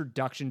this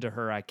introduction to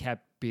her, I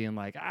kept being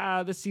like,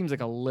 this seems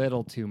like a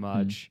little too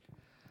much.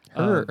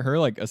 Her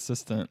like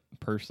assistant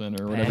person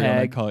or whatever you want to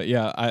Peg. call it.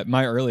 Yeah,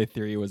 my early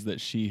theory was that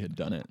she had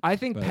done it. I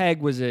think but-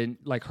 Peg was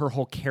her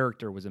whole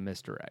character was a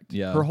misdirect.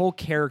 Yeah. Her whole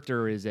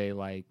character is a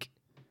like,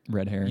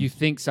 Red hair. you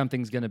think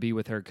something's going to be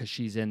with her because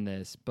she's in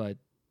this, but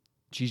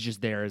she's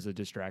just there as a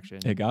distraction.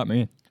 It got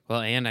me.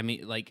 Well, and I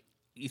mean, like,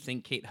 you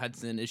think Kate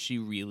Hudson, is she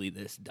really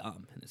this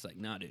dumb? And it's like,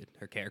 no, dude,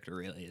 her character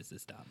really is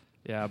this dumb.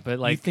 Yeah, but You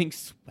like think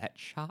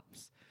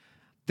sweatshops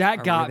that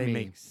are got where they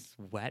me. make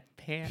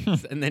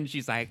sweatpants? And then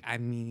she's like, I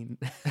mean,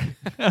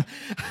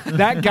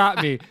 That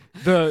got me.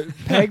 The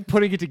Peg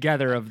putting it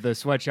together of the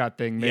sweatshop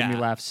thing made me Yeah.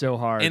 laugh so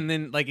hard. and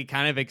then like it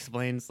kind of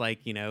explains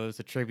like, you know, it was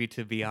a tribute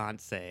to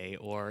Beyonce,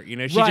 or you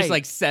know, she Right. just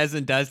like says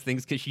and does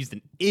things because she's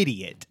an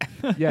idiot.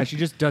 yeah, she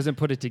just doesn't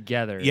put it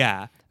together.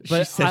 Yeah. But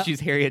she says I- she's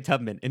Harriet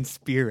Tubman in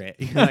spirit.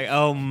 You're like,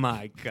 oh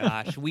my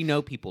gosh. We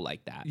know people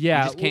like that. Yeah,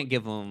 You just well- can't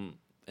give them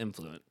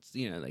influence.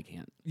 You know, they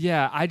can't.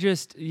 Yeah,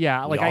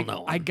 like all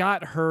know I him.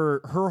 got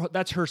her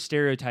that's her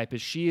stereotype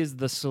is she is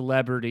the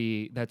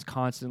celebrity that's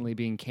constantly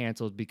being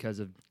canceled because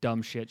of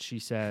dumb shit she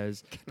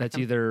says that's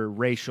either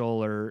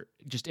racial or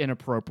just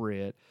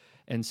inappropriate.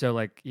 And so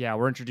like, yeah,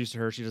 we're introduced to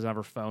her. She doesn't have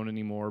her phone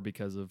anymore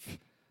because of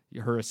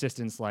her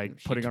assistant's like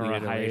She putting her on a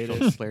tweeted racial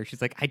hiatus. slur.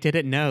 She's like, I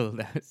didn't know.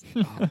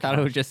 I thought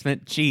it was just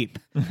meant cheap.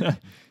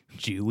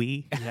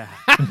 Jewy. Yeah,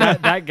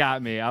 that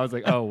got me. I was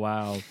like, oh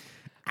wow.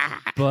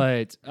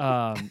 But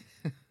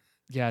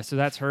yeah, so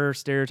that's her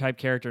stereotype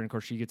character, and of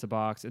course she gets a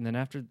box, and then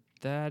after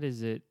that,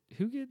 is it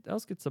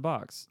else gets the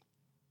box?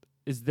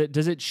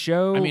 Does it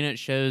show? I mean, it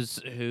shows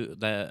who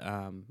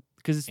the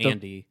because it's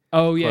Andy.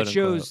 oh yeah, it quote,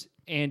 shows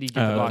Andy get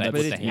the Oh, box, that's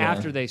but the it's hand.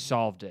 after they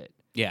solved it.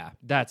 Yeah.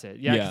 That's it.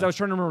 Yeah, because Yeah. I was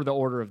trying to remember the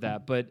order of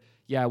that, but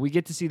yeah, we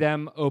get to see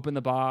them open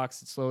the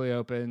box. It slowly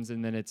opens,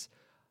 and then it's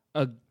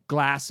a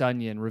glass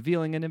onion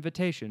revealing an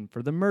invitation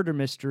for the murder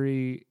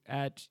mystery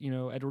at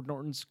Edward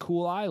Norton's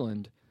Cool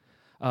Island.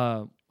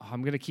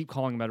 I'm gonna keep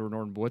calling him Edward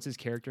Norton, but what's his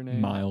character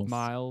name?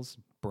 Miles.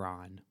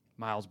 Braun.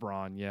 Miles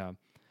Braun. Yeah.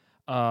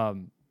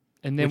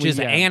 And then Which is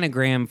an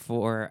anagram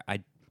for, I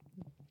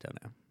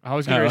don't know, I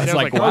was Oh, gonna I say, was I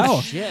was like, like, wow.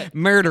 oh shit.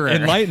 murderer.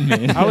 Enlighten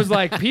me. I was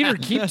like, Peter,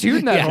 keep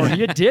tuning that Yeah. horn.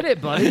 You did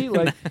it, buddy.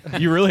 Like,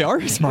 You really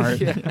are smart.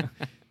 yeah.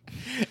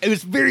 It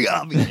was very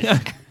obvious.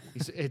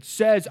 It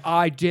says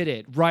I did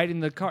it right in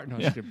the card. No,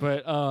 just kidding.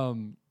 But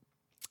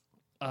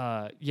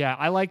yeah,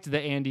 I liked the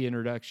Andy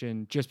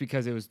introduction just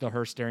because it was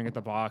her staring at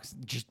the box,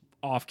 just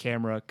off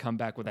camera, come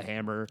back with a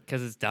hammer,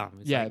 Because it's dumb.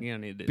 It's Yeah, like, you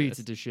don't need to do beats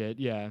this. it to shit.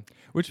 Yeah,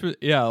 Which was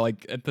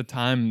like at the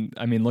time.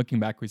 I mean, looking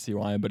back, we see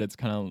why, but it's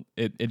kind of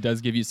it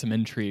does give you some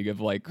intrigue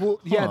of like, well,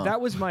 yeah, huh,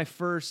 that was my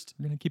first.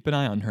 I'm gonna keep an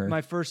eye on her.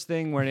 My first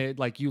thing when it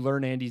like you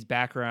learn Andy's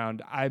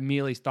background, I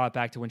immediately thought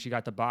back to when she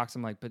got the box.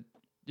 I'm like, but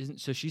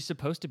so she's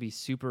supposed to be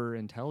super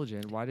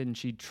intelligent. Why didn't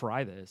she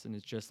try this? And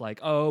it's just like,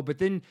 oh, but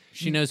then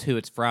She knows who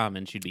it's from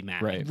and she'd be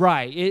mad. Right.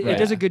 right. It Right.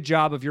 does a good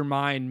job of your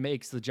mind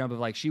makes the jump of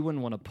like she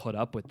wouldn't want to put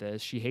up with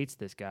this. She hates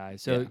this guy.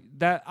 So Yeah.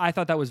 that I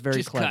thought that was very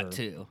Just clever. cut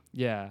to.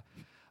 Yeah.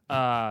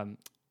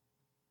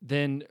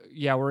 Then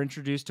yeah, we're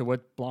introduced to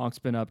what Blanc's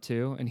been up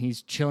to, and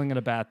he's chilling in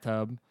a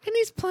bathtub. And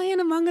he's playing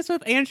Among Us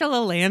with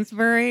Angela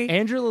Lansbury.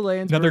 Angela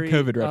Lansbury,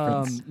 Another COVID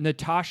reference.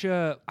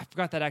 Natasha, I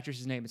forgot that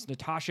actress's name. It's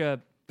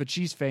Natasha, but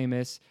she's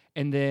famous.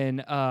 And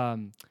then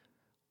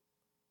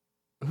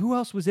who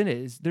else was in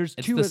it? There's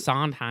it's two. the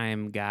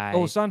Sondheim guy.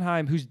 Oh,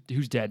 Sondheim, who's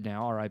dead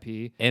now,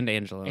 R.I.P. and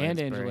Angela And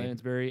Lansbury. Angela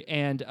Lansbury,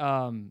 and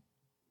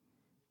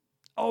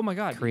oh my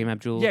God, Kareem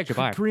Abdul-Jabbar. yeah,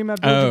 Kareem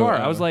Abdul-Jabbar.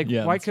 I was like,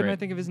 yeah, why that's couldn't I right.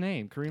 think of his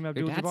name? Kareem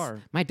Abdul-Jabbar.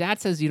 My dad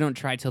says you don't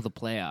try till the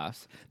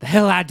playoffs. The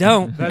hell I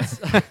don't.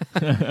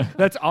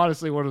 That's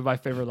honestly one of my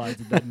favorite lines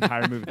of that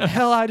entire movie. The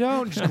hell I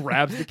don't. Just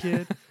grabs the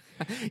kid.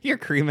 You're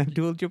Kareem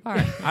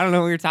Abdul-Jabbar. I don't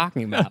know what you're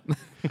talking about.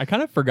 I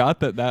kind of forgot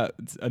that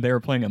they were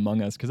playing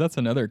Among Us because that's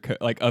another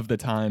like of the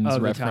times Of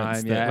the reference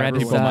time, that yeah, Red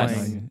people everyone's might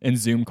playing. in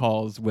Zoom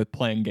calls with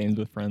playing games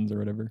with friends or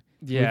whatever.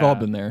 Yeah, We've all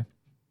been there.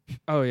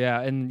 Oh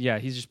yeah, and yeah,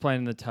 he's just playing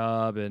in the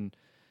tub, and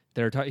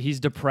he's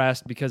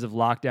depressed because of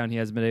lockdown. He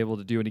hasn't been able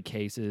to do any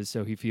cases,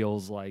 so he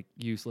feels like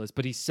useless.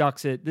 But he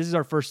sucks at. This is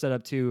our first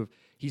setup too.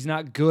 He's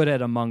not good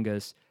at Among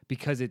Us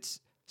because it's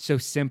so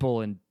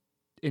simple and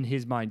in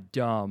his mind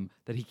dumb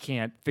that he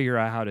can't figure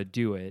out how to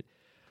do it.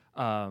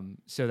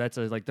 So that's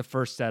like the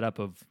first setup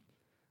of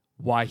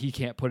why he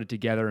can't put it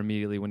together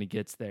immediately when he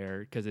gets there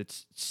because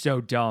it's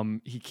so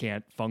dumb he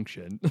can't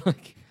function.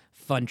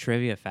 Fun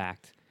trivia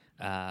fact.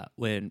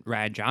 When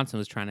Ryan Johnson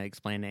was trying to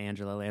explain to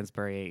Angela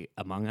Lansbury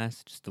Among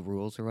Us, just the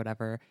rules or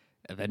whatever,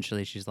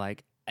 eventually she's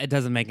like, it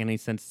doesn't make any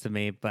sense to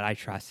me, but I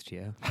trust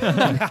you.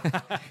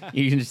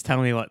 You can just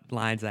tell me what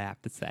lines I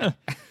have to say.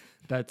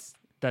 That's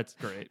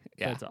great.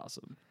 Yeah. That's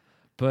awesome.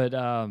 But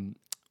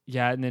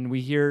yeah, and then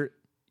we hear,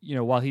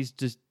 while he's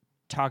just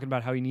talking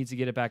about how he needs to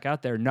get it back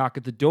out there, knock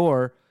at the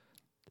door.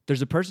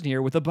 There's a person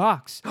here with a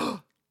box.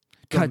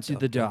 Cut to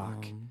the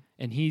dock,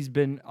 and he's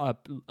been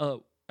up.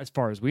 as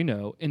far as we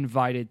know,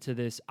 invited to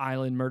this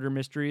island murder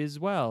mystery as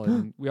well.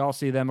 And we all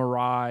see them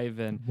arrive.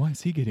 And Why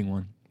is he getting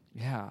one?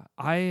 yeah,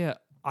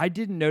 I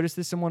didn't notice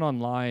this. Someone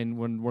online,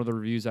 when one of the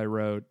reviews I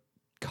wrote,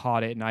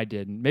 caught it, and I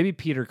didn't. Maybe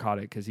Peter caught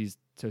it because he's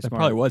so That smart.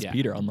 probably was Yeah.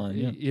 Peter online.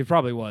 Yeah. It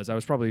probably was. I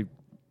was probably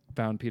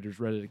found Peter's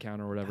Reddit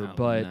account or whatever. Oh,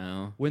 but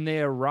no. when they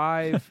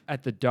arrive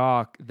at the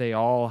dock, they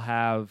all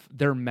have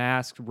their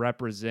masks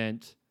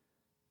represent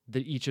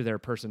each of their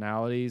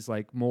personalities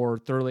like more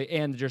thoroughly,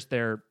 and just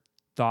their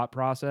thought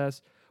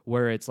process.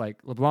 Where it's like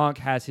LeBlanc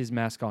has his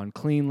mask on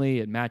cleanly,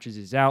 it matches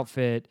his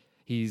outfit,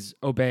 he's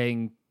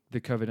obeying the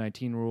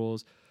COVID-19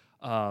 rules.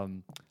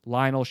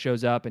 Lionel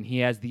shows up and he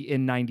has the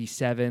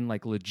N97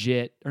 like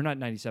legit, or not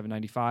 97,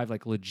 95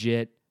 like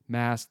legit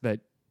mask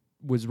that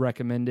was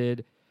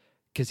recommended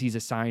because he's a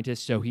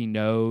scientist, so he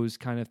knows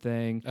kind of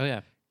thing. Oh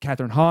yeah.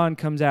 Catherine Hahn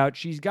comes out.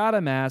 She's got a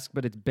mask,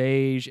 but it's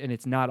beige and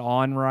it's not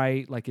on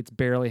right. Like it's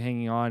barely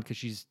hanging on because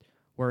she's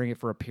wearing it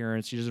for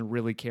appearance. She doesn't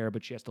really care,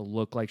 but she has to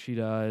look like she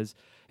does.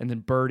 And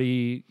then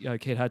Birdie,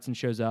 Kate Hudson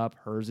shows up.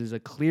 Hers is a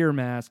clear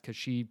mask because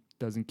she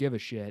doesn't give a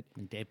shit.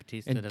 And Dave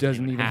Bautista And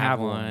doesn't even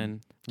have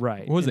one.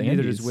 Right. What was and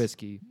neither does Andy's?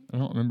 Whiskey. I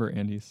don't remember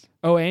Andy's.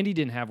 Oh, Andy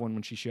didn't have one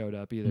when she showed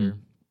up either.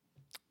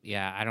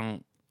 Yeah, I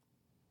don't.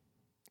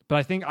 But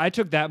I think I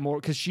took that more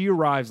because she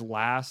arrives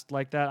last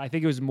like that. I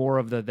think it was more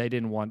of they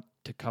didn't want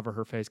to cover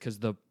her face because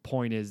the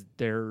point is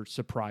they're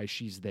surprised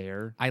she's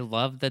there. I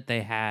love that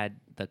they had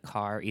the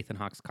car, Ethan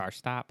Hawke's car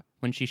stop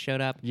when she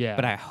showed up. Yeah.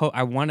 But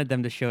I wanted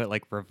them to show it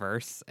like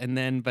reverse,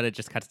 but it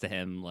just cuts to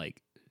him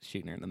like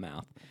shooting her in the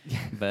mouth.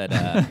 But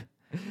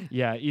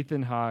Yeah,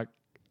 Ethan Hawke.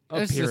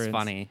 it's appearance. just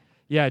funny.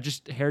 Yeah,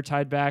 just hair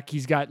tied back.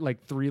 He's got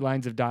like 3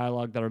 lines of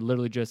dialogue that are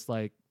literally just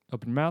like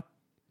open your mouth.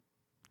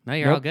 No,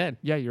 you're Nope. all good.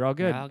 Yeah, you're all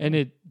good. all And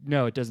it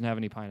doesn't have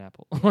any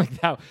pineapple. Like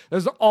that.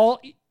 Those are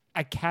all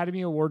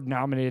Academy Award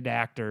nominated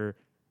actor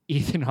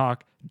Ethan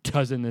Hawke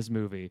does in this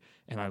movie,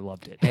 and I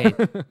loved it. Hey,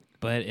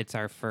 but it's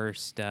our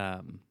first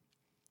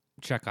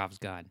Chekhov's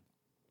gun.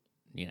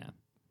 You know.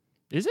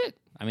 Is it?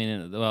 I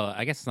mean, well,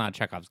 I guess it's not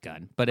Chekhov's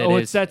gun, but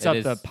It sets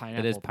up the It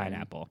pineapple is thing.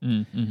 pineapple,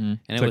 Mm-hmm.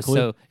 and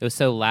it was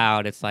so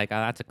loud. It's like, oh,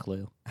 that's a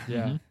clue.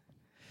 Yeah.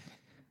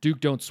 Duke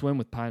don't swim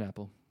with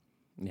pineapple.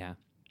 Yeah,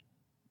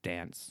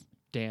 dance.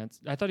 Dance.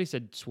 I thought he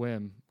said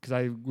swim because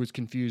I was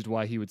confused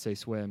why he would say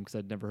swim because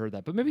I'd never heard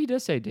that. But maybe he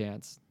does say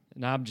dance.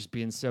 Now I'm just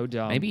being so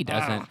dumb. Maybe he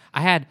doesn't.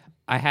 Ah.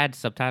 I had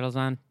subtitles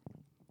on.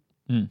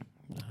 Mm.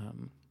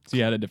 Um, So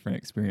you had a different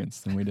experience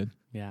than we did.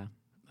 yeah,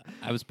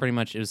 it was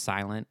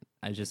silent.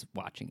 I was just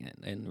watching it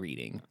and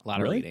reading a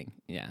lot Really? of reading.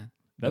 Yeah, it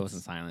That's-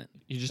 wasn't silent.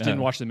 You just Yeah.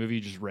 didn't watch the movie.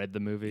 You just read the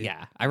movie.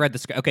 Yeah, I read the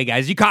script. Okay,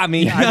 guys, you caught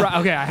me. Okay,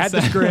 I had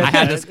the script. I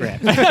had the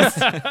script.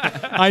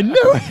 I knew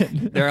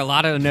it. There are a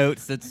lot of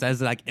notes that says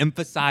like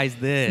emphasize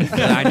this.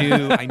 And I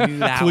knew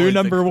that. Clue was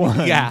number the,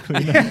 1.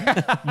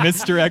 Yeah.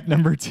 Misdirect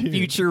number 2.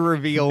 Future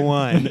reveal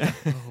 1.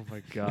 Oh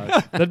my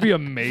god, that'd be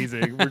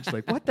amazing. We're just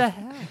like, what the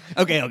hell?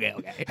 Okay.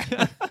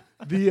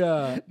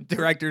 The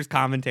Director's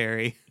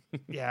commentary.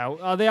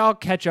 yeah, they all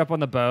catch up on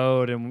the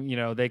boat, and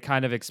they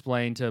kind of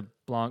explain to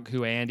Blanc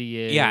who Andy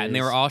is. Yeah, and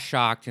they were all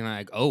shocked and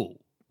like, oh,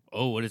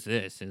 what is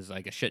this? It's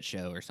like a shit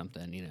show or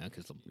something,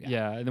 Because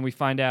Yeah, and then we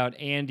find out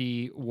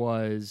Andy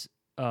was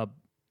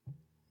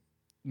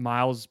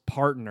Miles'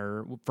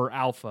 partner for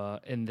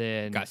Alpha, and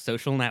then got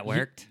social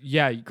networked.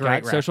 Yeah,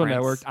 Great got social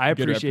reference. networked. I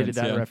Good appreciated reference,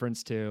 that yeah.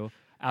 reference too,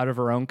 out of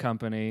her own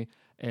company.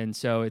 And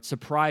so it's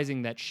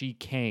surprising that she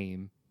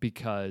came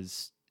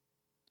because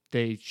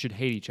they should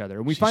hate each other.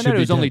 And we She find should out it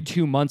be was only dead.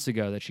 2 months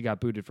ago that she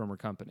got booted from her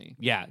company.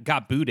 Yeah,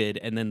 got booted,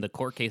 and then the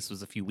court case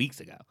was a few weeks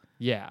ago.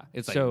 Yeah.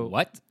 It's like, so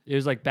what? It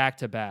was like back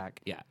to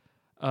back.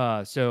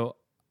 Yeah. So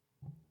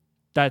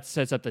that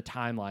sets up the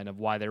timeline of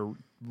why they're.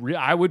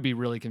 I would be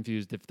really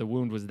confused if the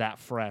wound was that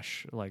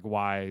fresh, like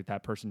why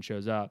that person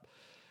shows up.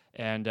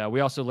 And we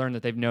also learned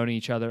that they've known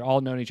each other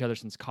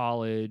since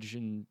college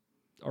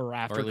or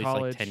after Or at least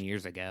college. like 10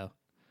 years ago.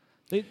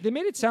 They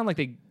made it sound like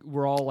they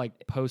were all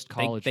like post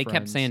college. They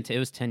kept saying it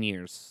was 10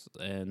 years,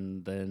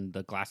 and then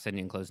the Glass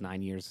Onion closed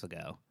 9 years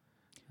ago.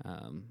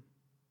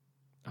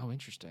 Oh,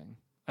 interesting.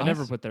 I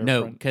never put their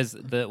No, front- because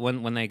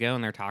when they go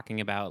and they're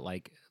talking about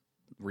like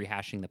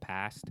rehashing the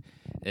past,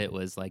 it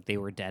was like they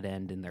were dead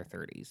end in their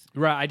 30s.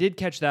 Right, I did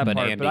catch that But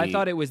part, but I Andy-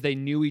 thought it was they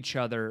knew each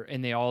other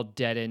and they all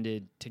dead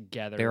ended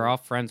together. They were all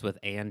friends with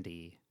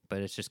Andy,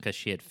 but it's just because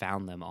she had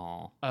found them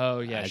all. Oh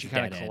yeah, as she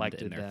kind dead of end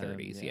collected in their them.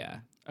 30s. Yeah.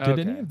 Did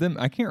Okay. any of them?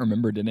 I can't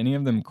remember. Did any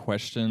of them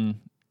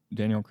question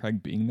Daniel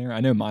Craig being there?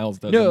 I know Miles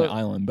does No. on the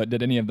island, but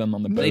did any of them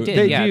on the boat? They did,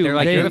 They yeah. do. They're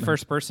like, They- you're the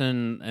first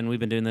person, and we've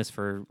been doing this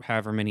for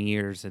however many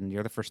years, and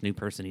you're the first new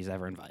person he's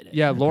ever invited.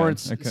 Yeah,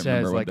 Lawrence I can't says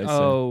remember what like, they said.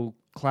 "Oh,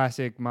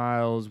 classic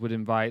Miles would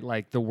invite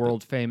like the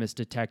world famous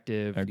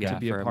detective Okay. to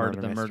be for a a part of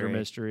murder the murder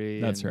mystery.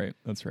 mystery." That's and, right.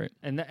 That's right.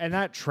 And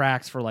that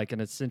tracks for like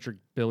an eccentric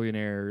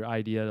billionaire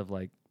idea of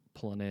like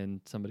pulling in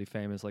somebody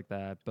famous like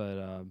that.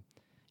 But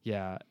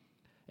yeah,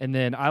 and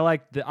then I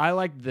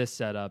like this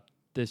setup.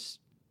 This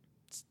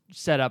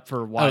setup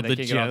for why Oh, they the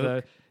can't get off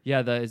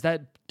joke? is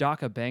that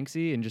Daka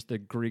Banksy and just the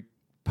Greek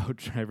boat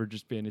driver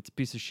just being, it's a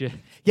piece of shit.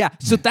 Yeah.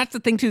 So that's the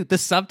thing too. The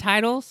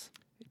subtitles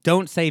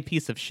don't say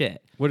piece of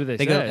shit. What do they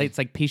They say? go. It's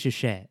like piece of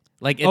shit.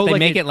 Like if Oh, they like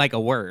make it- it like a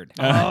word.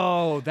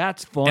 Oh,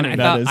 that's funny. And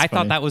That is I funny.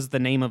 thought that was the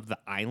name of the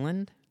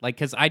island. Like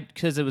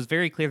because it was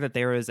very clear that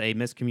there was a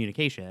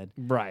miscommunication.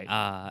 right.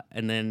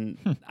 And then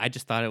I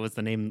just thought it was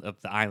the name of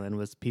the island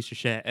was piece of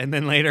shit. And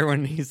then later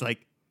when he's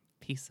like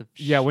piece of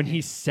shit. Yeah, when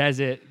he says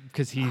it,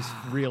 because he's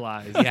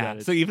realized. Yeah.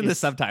 that So even the it's-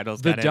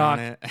 subtitles the got in on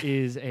doc it.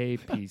 is a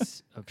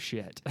piece of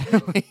shit.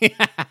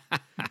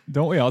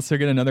 Don't we also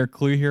get another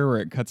clue here where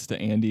it cuts to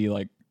Andy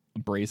like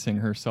bracing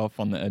herself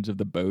on the edge of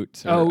the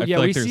boat? Or I Oh feel yeah,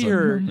 like we there's see a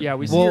her. moment- Yeah,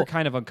 we see Well, her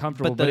kind of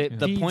uncomfortable. But But,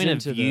 the it point of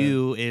into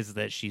view is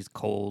that she's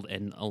cold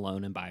and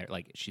alone and by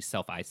like she's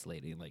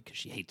self-isolating, like 'cause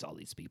she hates all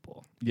these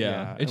people. Yeah,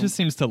 Yeah, it just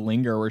seems to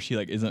linger where she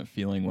like isn't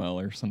feeling well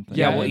or something.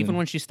 Yeah, Yeah, well, and- even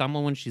when she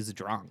stumbled when she's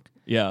drunk.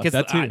 yeah, 'Cause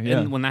that too. Yeah,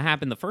 And when that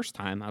happened the first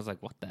time, I was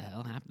like, "What the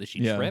hell happened? Did she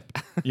Yeah. trip?"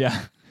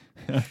 yeah,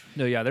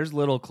 No, yeah, there's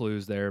little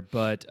clues there,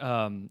 but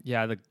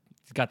yeah,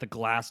 he's got the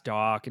glass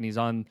dock, and he's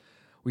on.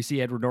 We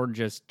see Edward Norton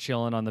just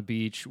chilling on the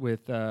beach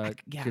with yeah.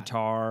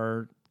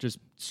 guitar, just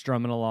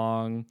strumming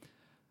along.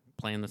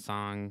 Playing the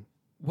song.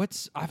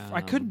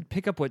 I couldn't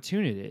pick up what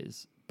tune it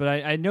is, but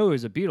I know it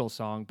was a Beatles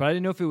song, but I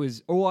didn't know if it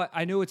was. Oh,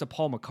 I know it's a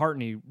Paul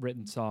McCartney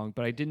written song,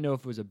 but I didn't know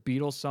if it was a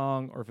Beatles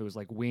song or if it was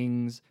like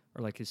Wings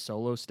or like his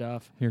solo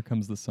stuff. Here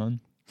Comes the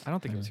Sun. I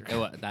don't think it was.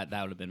 That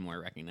would have been more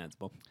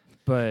recognizable.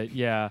 But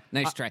yeah,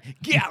 Nice try.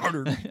 Get out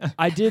of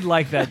I did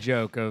like that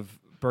joke of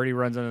Birdie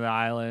runs onto the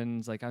island.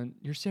 It's like,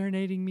 you're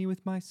serenading me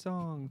with my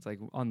song. It's like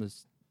on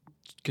this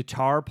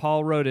guitar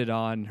Paul wrote it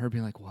on. Her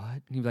being like, what?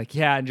 And he'd be like,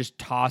 yeah, and just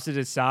toss it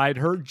aside.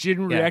 Her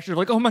genuine Yeah. reaction,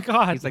 like, oh my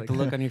God. He's like, the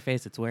look on your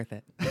face, it's worth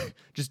it.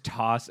 just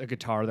toss a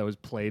guitar that was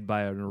played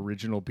by an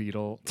original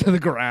Beatle to the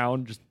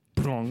ground. Just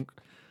plunk.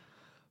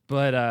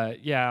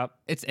 But yeah,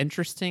 It's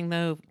interesting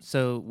though.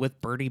 So with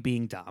Birdie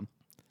being dumb,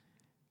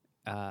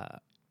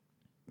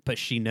 but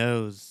she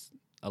knows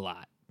a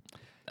lot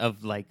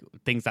of like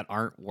things that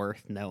aren't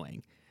worth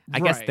knowing. I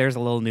guess Right. there's a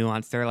little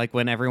nuance there, like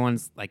when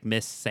everyone's like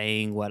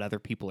saying what other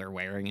people are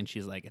wearing, and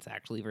she's like, "It's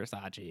actually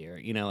Versace," or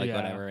like Yeah,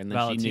 whatever. And then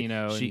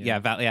Valentino she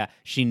and, knew,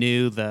 she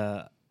knew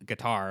the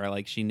guitar,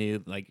 like she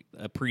knew, like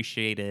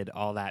appreciated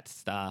all that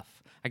stuff.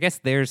 I guess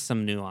there's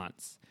some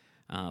nuance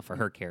for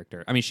her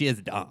character. I mean, she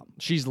is dumb.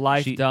 she's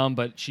life dumb,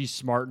 but she's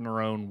smart in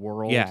her own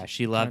world. Yeah,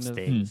 she loves kind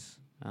of. things.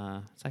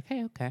 It's like,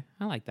 hey, okay,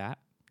 I like that.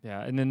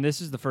 Yeah, and then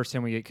this is the first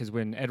time we get, because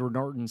when Edward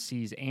Norton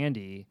sees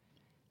Andy,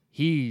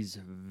 he's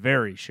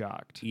very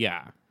shocked.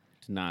 Yeah,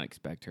 did not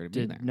expect her to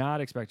be there. Did not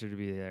expect her to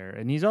be there,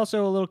 and he's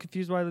also a little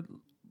confused why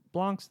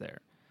Blanc's there.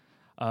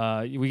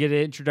 We get an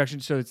introduction,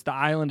 so it's the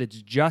island.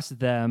 It's just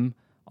them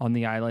on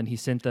the island. He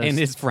sent us And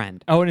his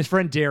friend. and his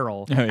friend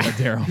Daryl, Oh yeah,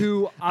 Daryl.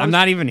 who I'm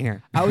not even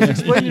here. I was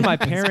explaining to my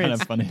It's kinda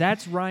parents funny.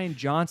 that's Ryan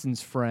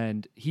Johnson's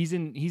friend. He's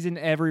in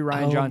every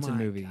Ryan Oh Johnson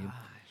my movie. gosh.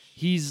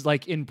 He's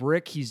like in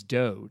Brick. He's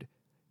Dode,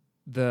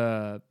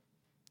 the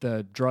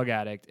drug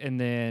addict, and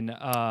then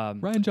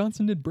Ryan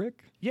Johnson did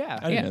Brick. yeah,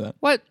 I didn't know that.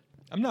 What?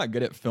 I'm not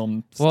good at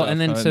film. Well, stuff. and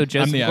then I'm so the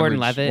Joseph average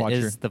Gordon-Levitt watcher.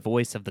 is the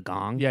voice of the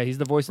Gong. yeah, he's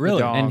the voice of Really?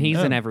 the dog. And he's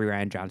in Oh. every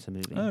Ryan Johnson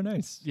movie. Oh,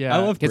 nice. Yeah. I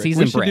love 'Cause Brick. he's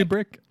we in should do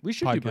Brick. Brick. We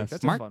should do Brick. podcast.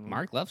 That's a Mark fun one.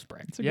 Mark loves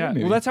Brick. It's a Yeah, great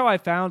movie. well, that's how I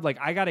found. Like,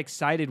 I got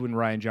excited when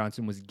Ryan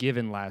Johnson was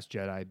given Last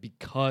Jedi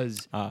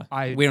because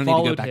I We don't need to go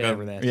followed back him.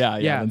 over this. yeah.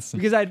 Yeah, that's-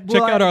 because I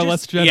check out our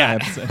Let's Jedi Yeah.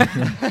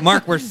 episode.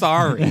 Mark, we're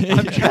sorry.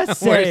 I'm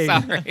just We're saying.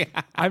 sorry.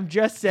 I'm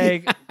just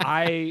saying.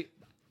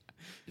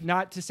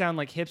 Not to sound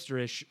like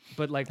hipsterish,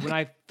 but like when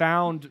I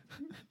found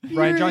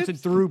Ryan Johnson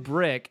through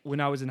Brick when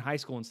I was in high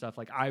school and stuff,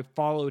 like I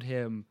followed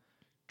him,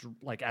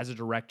 like as a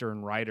director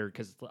and writer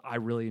because I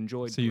really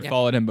enjoyed. So you Brick.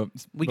 followed him, but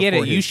We get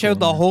it. You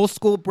showed the whole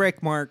school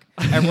Brick, Mark.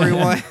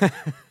 Everyone.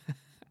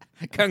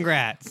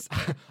 Congrats.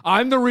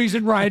 I'm the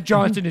reason Ryan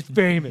Johnson is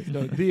famous.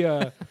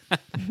 No,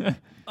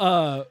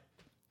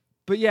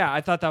 but yeah,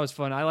 I thought that was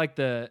fun. I like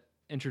the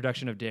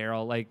introduction of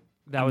Daryl. Like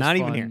that was Not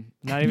even fun. here.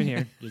 Not even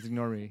here. Just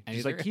ignore me.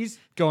 He's like he's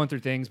going through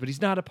things, but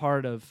he's not a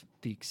part of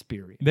the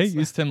experience. They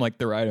used him like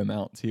the right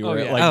amount too, Oh, where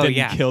yeah. it like Oh, didn't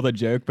yeah. kill the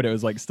joke, but it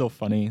was like still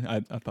funny. I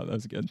thought that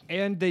was good.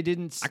 and they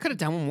didn't. I could have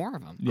done more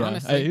of them. Yeah,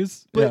 Honestly. it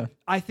was, But yeah.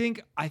 I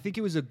think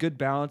it was a good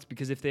balance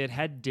because if they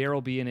had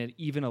Daryl be in it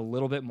even a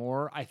little bit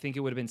more, I think it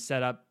would have been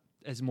set up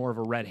as more of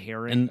a red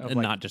herring and, of and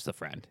like, not just a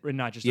friend. and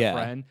not just Yeah. a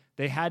friend.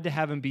 They had to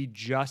have him be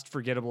just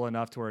forgettable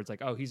enough to where it's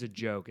like, oh, he's a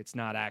joke. It's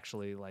not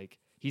actually like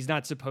he's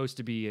not supposed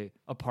to be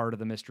a part of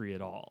the mystery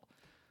at all.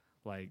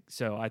 Like,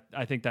 so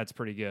I think that's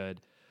pretty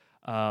good.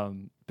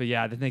 But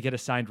yeah, then they get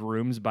assigned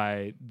rooms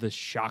by the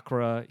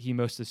chakra he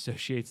most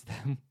associates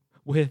them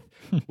with,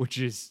 which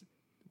is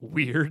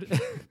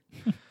weird.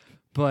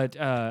 But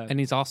And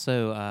he's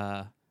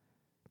also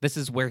this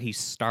is where he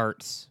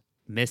starts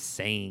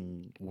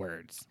missaying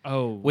words.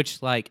 oh,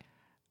 Which like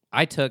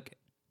I took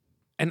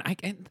and I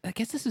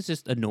guess this is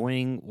just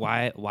annoying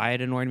why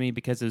it annoyed me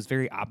because it was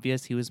very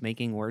obvious he was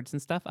making words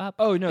and stuff up.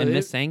 Oh, no, and it-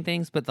 missaying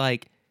things, but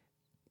like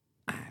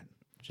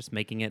just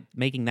making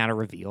that a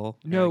reveal.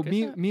 no, Like,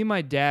 is that- me and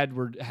my dad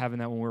were having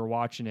that when we were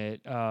watching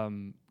it.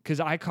 because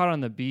I caught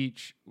on the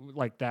beach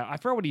like that. I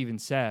forgot what he even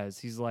says.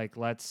 He's like,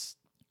 let's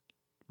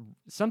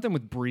something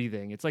with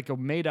breathing. It's like a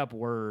made up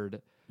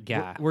word.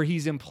 Yeah. Where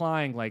he's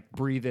implying like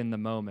breathe in the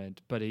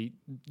moment, but he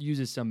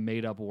uses some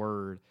made up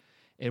word.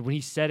 And when he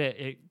said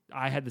it,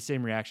 I had the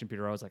same reaction,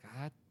 Peter. I was like,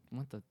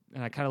 what the?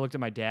 And I kind of looked at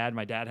my dad.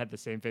 My dad had the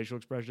same facial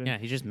expression. Yeah,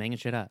 he's just making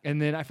shit up.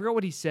 And then I forgot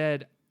what he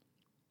said.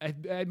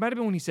 It might have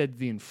been when he said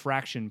the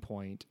infraction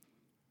point,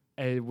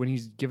 when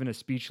he's given a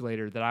speech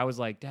later, that I was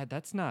like, Dad,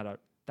 that's not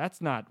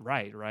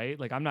right?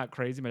 Like, I'm not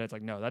crazy. My dad's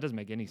like, no, that doesn't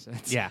make any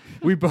sense. Yeah.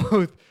 We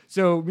both.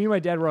 So me and my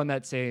dad were on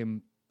that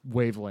same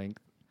wavelength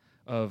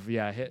of,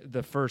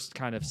 the first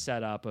kind of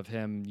setup of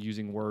him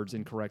using words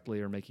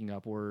incorrectly or making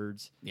up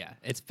words. Yeah,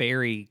 it's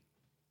very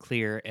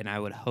clear, and I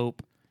would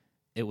hope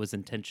it was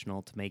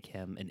intentional to make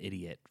him an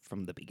idiot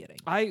from the beginning.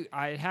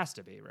 It has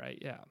to be, right?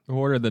 Yeah.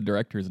 What are the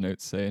director's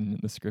notes saying in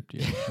the script?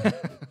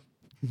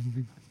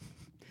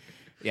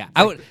 Yeah,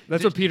 I would.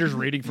 That's what Peter's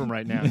reading from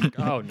right now. Like,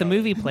 oh, no. The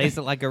movie plays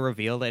it like a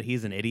reveal that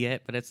he's an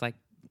idiot, but it's like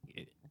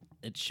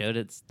it showed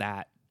it's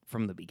that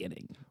from the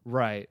beginning.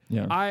 Right.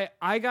 Yeah.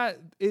 I got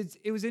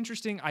it was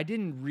interesting. I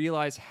didn't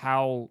realize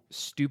how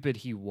stupid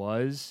he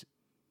was.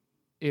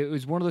 It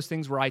was one of those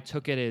things where I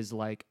took it as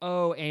like,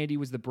 oh, Andy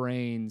was the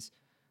brains,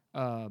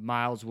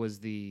 Miles was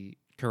the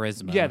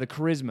Charisma. Yeah, the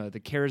charisma, the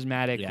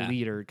charismatic Yeah.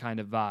 leader kind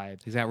of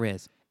vibe. He's got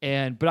Riz.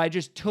 But I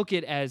just took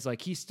it as like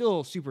he's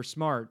still super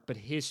smart, but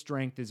his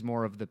strength is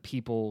more of the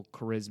people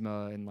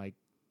charisma and like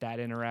that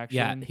interaction.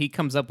 Yeah, he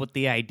comes up with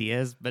the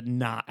ideas, but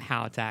not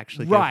how to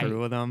actually Right. go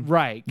through with them.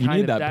 Right. You kind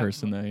need of that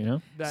person, though, you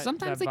know?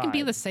 Sometimes that they can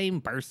be vibe. the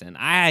same person.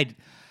 A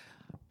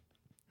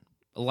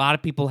lot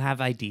of people have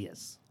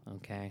ideas.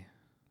 Okay,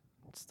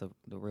 it's the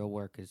real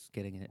work is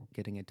getting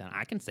it done.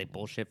 I can say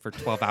bullshit for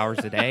 12 hours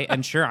a day,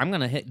 and sure, I'm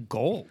gonna hit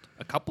gold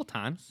a couple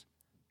times.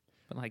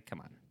 But like, come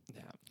on,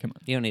 Come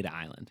on. you don't need an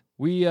island.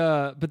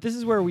 But this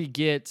is where we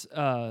get,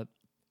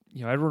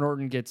 Edward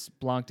Norton gets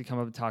Blanc to come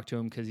up and talk to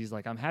him because he's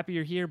like, I'm happy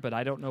you're here, but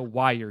I don't know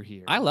why you're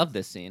here. I love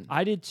this scene.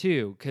 I did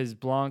too, because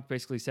Blanc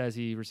basically says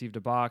he received a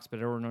box, but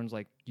Edward Norton's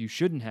like, you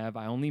shouldn't have.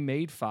 I only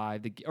made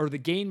 5. The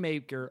game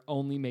maker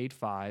only made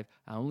 5.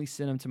 I only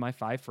sent them to my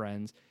 5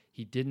 friends.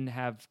 He didn't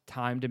have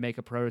time to make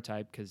a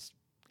prototype because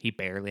He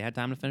barely had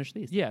time to finish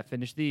these.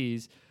 finish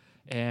these.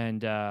 And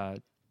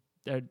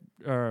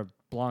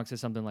Blanc says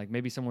something like,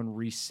 maybe someone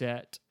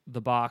reset the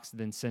box,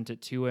 then sent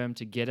it to him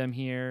to get him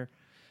here.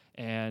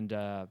 And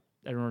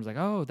everyone's like,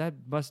 oh,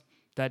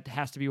 that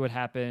has to be what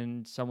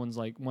happened. Someone's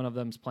like, one of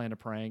them's playing a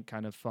prank,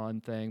 kind of fun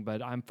thing,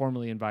 but I'm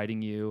formally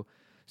inviting you.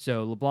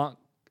 So LeBlanc,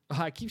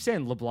 I keep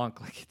saying LeBlanc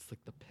like it's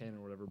like the pen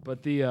or whatever,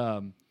 but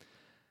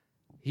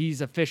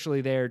he's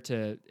officially there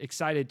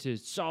excited to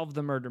solve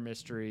the murder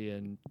mystery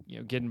and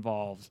get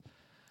involved.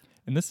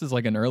 And this is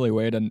like an early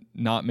way to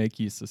not make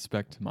you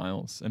suspect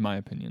Miles, in my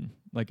opinion.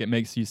 Like, it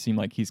makes you seem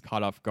like he's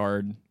caught off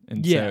guard.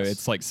 And Yes. so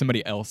it's like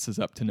somebody else is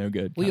up to no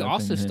good. We kind of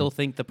also thing here. still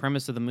think the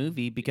premise of the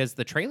movie, because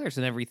the trailers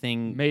and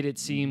everything Made it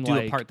seem do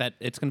like a part that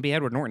it's going to be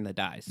Edward Norton that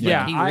dies.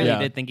 Yeah, Like, he I- really Yeah.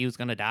 did think he was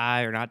going to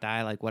die or not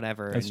die, like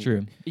whatever. That's and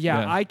true.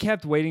 Yeah, I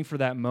kept waiting for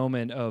that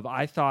moment of,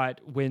 I thought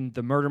when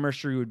the murder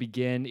mystery would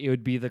begin, it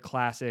would be the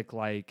classic,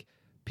 like,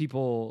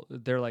 people,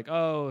 they're like,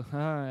 oh,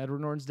 Edward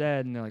Norton's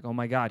dead. And they're like, oh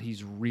my God,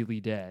 he's really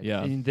dead.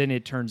 Yeah. And then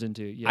it turns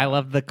into, I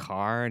love the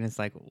car, and it's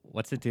like,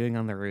 what's it doing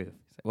on the roof?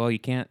 It's like, well, you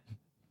can't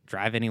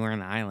drive anywhere on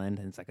the island.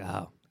 And it's like,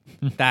 oh,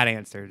 that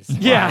answers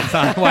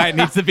why it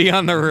needs to be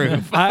on the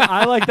roof.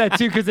 I like that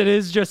too, because it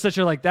is just such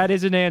a, like, that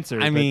is an answer.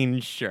 I but,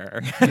 mean, sure.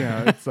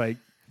 it's like,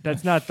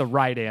 that's not the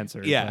right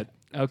answer. Yeah.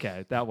 But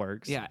okay, that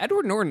works. Yeah,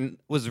 Edward Norton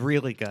was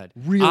really good.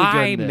 Really good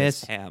I in this.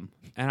 miss him,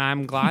 and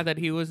I'm glad that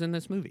he was in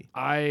this movie.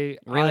 I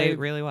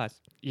Really was.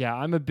 Yeah,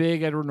 I'm a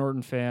big Edward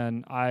Norton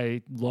fan.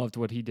 I loved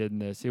what he did in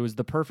this. It was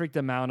the perfect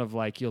amount of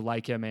like, you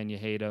like him and you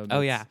hate him.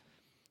 Oh, It's- yeah.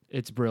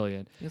 It's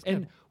brilliant. It's And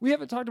good. we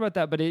haven't talked about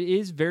that, but it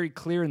is very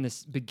clear in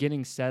this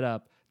beginning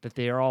setup that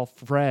they are all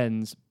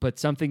friends, but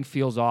something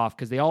feels off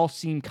because they all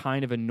seem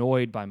kind of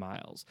annoyed by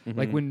Miles.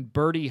 Like when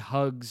Birdie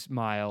hugs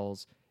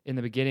Miles in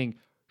the beginning,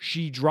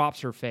 she drops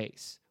her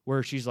face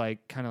where she's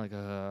like, kind of like,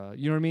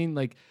 you know what I mean?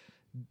 Like,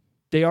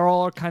 they are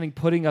all kind of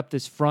putting up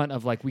this front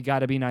of like, we got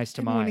to be nice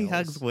to And Miles. when he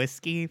hugs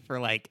Whiskey for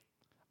like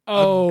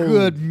oh, a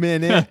good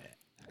minute,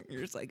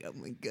 you're just like, oh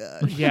my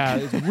God. Yeah,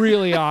 it's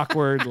really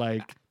awkward.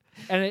 Like,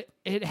 and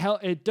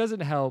it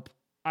doesn't help.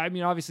 I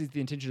mean, obviously, it's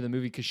the intention of the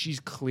movie because she's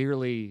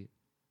clearly,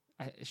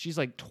 she's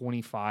like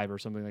 25 or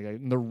something like that,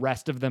 and the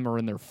rest of them are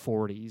in their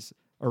 40s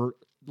or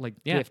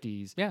like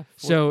 50s. Yeah.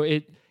 So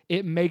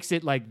it makes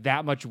it like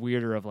that much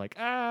weirder. Of like,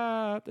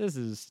 this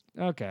is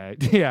okay.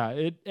 Yeah,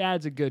 it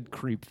adds a good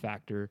creep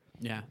factor.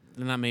 Yeah.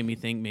 And that made me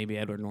think maybe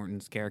Edward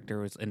Norton's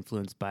character was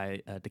influenced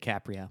by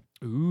DiCaprio.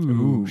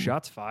 Ooh,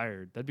 shots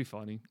fired. That'd be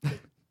funny.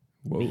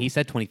 Whoa. He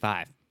said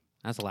 25.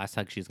 That's the last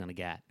hug she's going to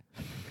get.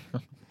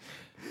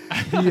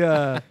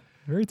 Yeah.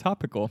 Very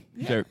topical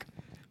joke.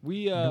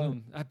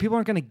 People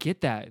aren't gonna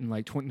get that in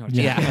like 20. No,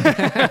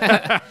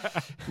 Yeah.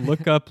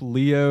 Look up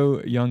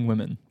Leo young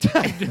women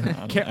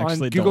on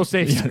Google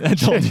Safe Yeah,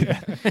 don't do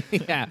that.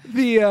 yeah.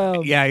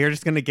 the Yeah, you're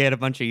just gonna get a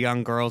bunch of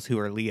young girls who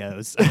are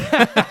Leos.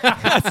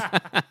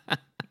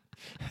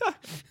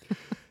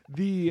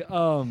 the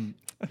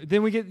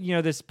then we get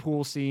this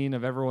pool scene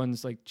of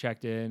everyone's like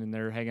checked in and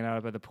they're hanging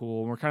out by the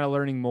pool, and we're kind of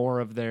learning more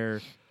of their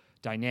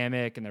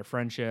dynamic and their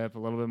friendship, a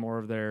little bit more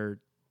of their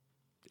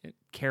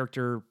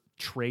character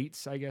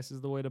traits, I guess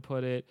is the way to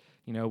put it.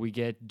 We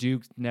get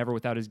Duke never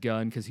without his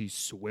gun because he's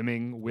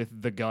swimming with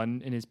the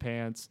gun in his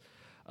pants.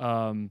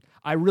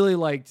 I really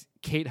liked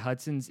Kate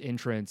Hudson's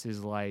entrance.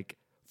 Is like,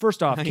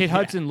 first off, Kate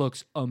Hudson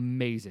looks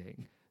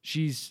amazing.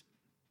 She's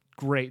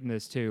great in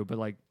this too, but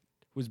like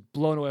was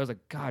blown away. I was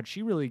like, God,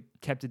 she really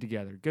kept it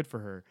together. Good for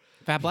her.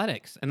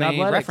 Fabletics. And they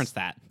Fabletics. reference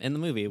that in the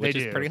movie, which They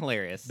is do. pretty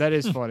hilarious. That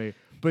is funny.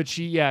 But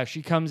she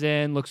comes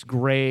in, looks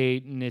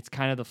great, and it's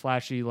kind of the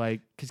flashy,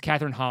 like, because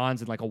Catherine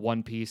Hahn's in like a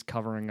one piece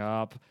covering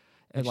up,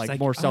 and She's like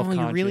more self-conscious.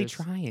 Oh, you're really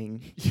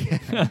trying.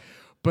 Yeah.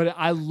 But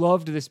I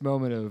loved this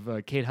moment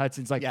of Kate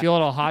Hudson's like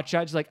feeling all hot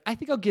shot. She's like, I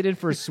think I'll get in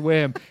for a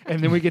swim.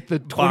 And then we get the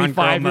Bond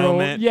girl 25-year-old,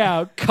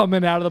 moment.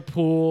 coming out of the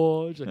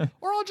pool. She's like,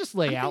 or I'll just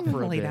lay out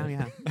for a lay bit. down,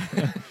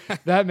 yeah.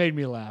 That made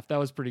me laugh. That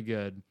was pretty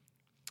good.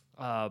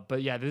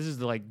 But yeah, this is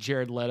the like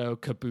Jared Leto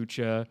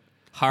kombucha,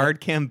 Hard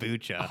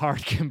kombucha. hard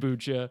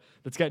kombucha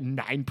that's got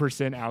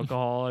 9%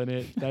 alcohol in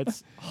it.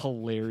 That's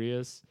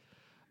hilarious.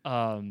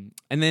 And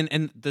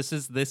this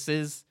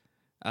is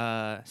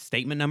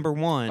statement number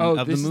one Oh,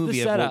 of the this is the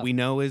movie of what setup. we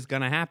know is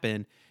gonna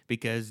happen,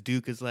 because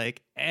Duke is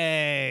like,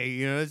 hey,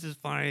 this is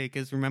funny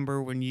because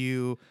remember when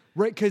you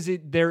Right, because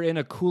they're in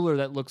a cooler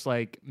that looks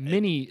like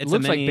mini. It It's a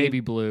looks like mini Baby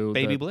Blue.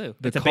 baby the- blue.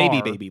 the It's a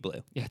car. baby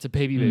blue. Yeah, it's a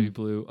baby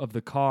blue of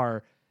the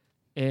car.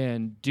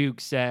 And Duke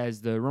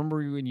says, remember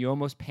when you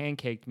almost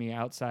pancaked me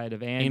outside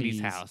of Andy's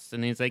Andy's house,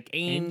 and he's like,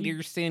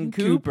 Anderson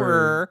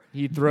Cooper. Cooper.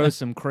 He throws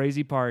some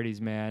crazy parties,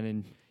 man.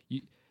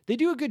 And they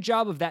do a good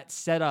job of that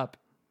setup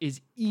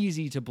is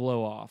easy to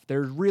blow off.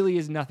 There really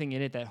is nothing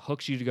in it that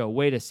hooks you to go,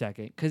 wait a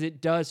second. Because it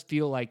does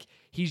feel like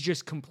he's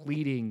just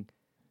completing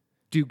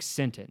Duke's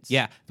sentence.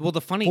 Yeah. Well,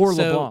 the funny For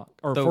so LeBlanc,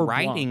 or the for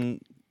writing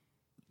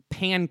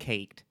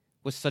pancaked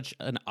was such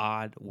an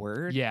odd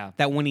word. Yeah.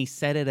 That when he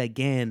said it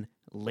again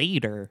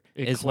later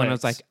It is when I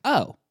was clicks. like,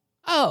 oh.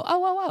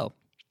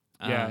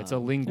 Yeah, it's a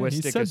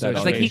linguistic said that It's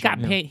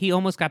association. like Yeah. he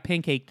almost got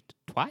pancaked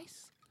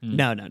twice. Mm.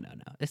 No.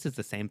 This is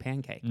the same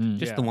pancake. Mm.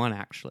 Just Yeah. the one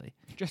actually.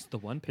 Just the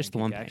one pancake, Just the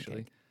one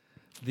actually.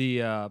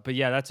 pancake. But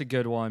yeah, that's a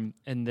good one.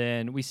 And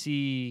then we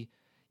see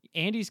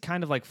Andy's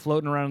kind of like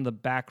floating around in the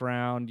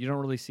background. You don't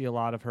really see a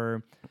lot of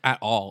her. At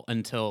all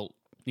until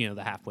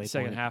the halfway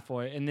Second point.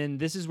 halfway. And then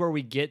this is where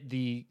we get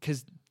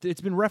because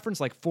it's been referenced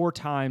like 4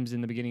 times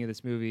in the beginning of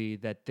this movie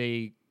that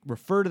they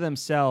refer to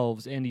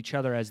themselves and each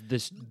other as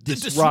this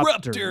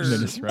disruptors. The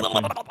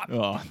disruptor.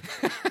 Oh.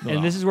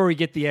 And this is where we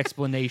get the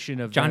explanation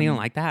of Johnny, you them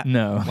don't like that?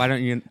 No. Why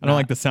don't you? I don't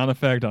like the sound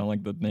effect. I don't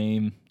like the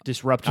name.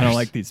 disruptors. I don't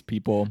like these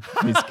people,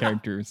 these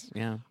characters.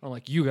 Yeah. I don't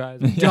like you guys.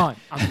 I'm done.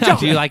 I'm done.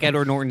 Do you like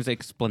Edward Norton's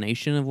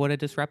explanation of what a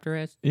disruptor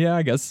is? Yeah,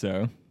 I guess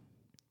so.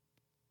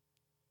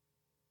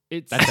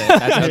 It's That's it.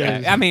 That's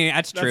okay. Yeah. I mean,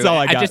 that's true. That's all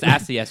I got. just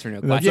asked the yes or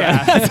no question.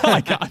 Yeah. That's all I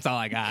got. That's all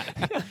I got.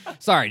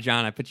 Sorry,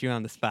 John. I put you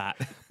on the spot.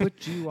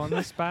 Put you on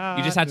the spot.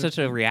 You just had such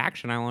a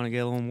reaction. I want to get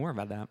a little more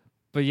about that.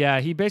 But yeah,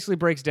 he basically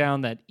breaks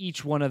down that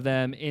each one of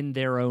them in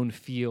their own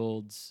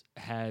fields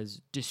has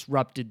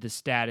disrupted the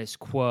status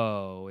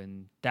quo.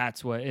 And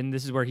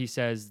this is where he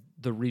says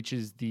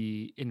reaches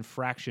the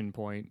infraction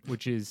point,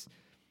 which is,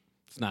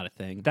 It's not a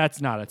thing.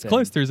 that's not a thing.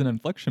 Close. There's an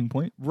inflection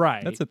point.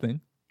 Right. That's a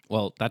thing.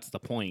 Well, that's the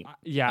point.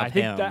 Yeah, I of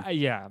think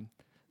him.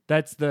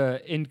 that's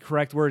the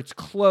incorrect word. It's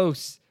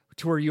close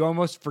to where you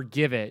almost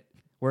forgive it,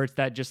 where it's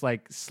that just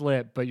like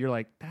slip, but you're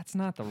like, that's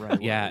not the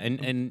right Yeah, word.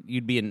 and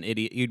you'd be an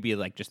idiot. You'd be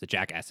like just a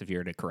jackass if you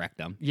were to correct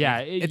them. Yeah,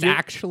 It's you-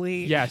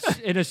 actually Yes,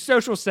 in a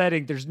social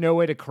setting, there's no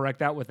way to correct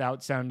that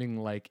without sounding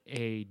like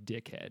a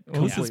dickhead.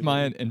 Well, this is completely.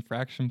 my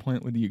infraction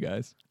point with you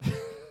guys.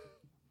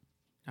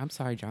 I'm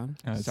sorry, John.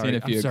 Sorry- I'm sorry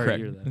to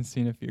hear that.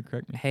 Seeing if you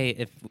correct me. Hey,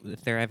 if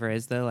there ever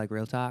is though, like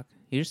real talk,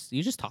 you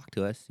just talk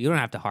to us. You don't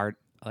have to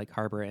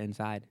harbor it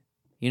inside.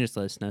 You can just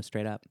let us know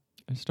straight up.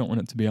 I just don't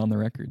want it to be on the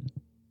record.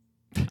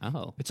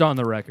 Oh, It's on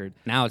the record.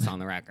 now it's on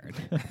the record.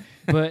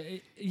 But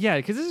yeah,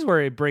 because this is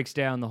where it breaks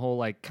down the whole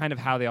like kind of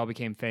how they all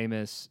became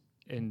famous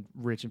and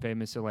rich and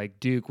famous. So like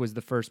Duke was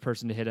the first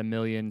person to hit 1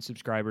 million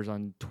subscribers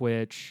on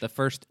Twitch The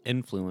first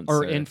influencer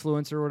or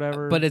influencer or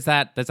whatever. But does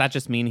that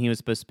just mean he was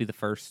supposed to be the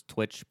first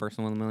Twitch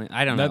person with 1 million?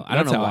 I don't know. I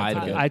don't That's know how why. I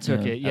took they- it. I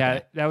took Yeah. it. Yeah,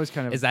 Okay. that was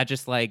kind of. Is that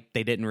just like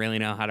they didn't really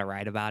know how to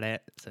write about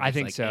it? So I just,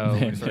 think like, so.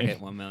 influencer hit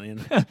 1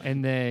 million.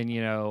 And then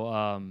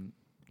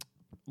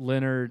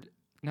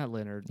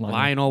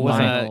Lionel was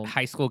Lionel a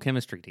high school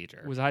chemistry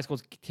teacher. was a high school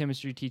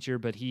chemistry teacher,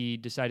 but he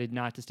decided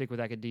not to stick with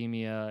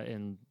academia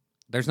and.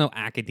 There's no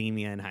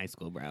academia in high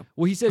school, bro.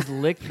 Well, he says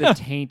lick the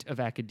taint of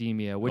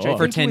academia, which I Oh.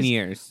 For think 10 was,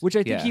 years. Which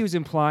I think Yeah. he was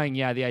implying,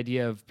 the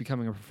idea of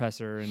becoming a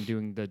professor and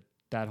doing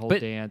that whole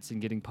But- dance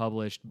and getting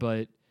published.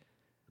 But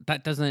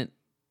that doesn't.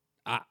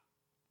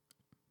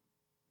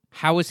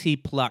 How was he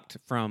plucked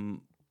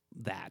from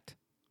that?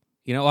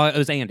 You know, it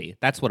was Andy.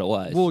 That's what it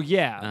was. Well,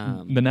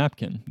 yeah, The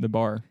napkin, the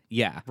bar.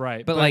 Yeah,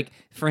 right. But like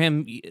for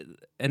him,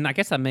 and I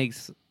guess that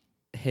makes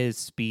his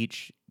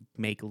speech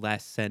make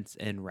less sense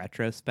in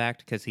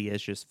retrospect because he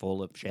is just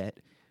full of shit.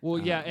 well,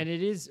 yeah, and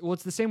it is. Well,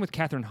 it's the same with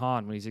Catherine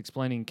Hahn when he's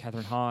explaining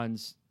Catherine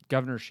Hahn's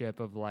governorship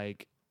of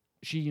like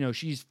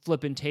she's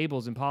flipping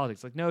tables in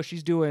politics. Like, no,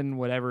 she's doing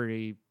whatever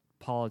a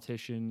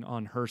politician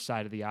on her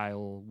side of the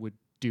aisle would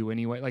do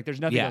anyway. Like,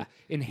 there's nothing like,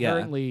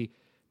 inherently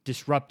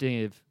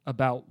disruptive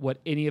about what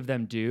any of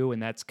them do,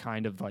 and that's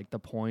kind of like the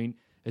point.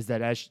 Is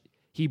that as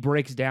he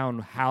breaks down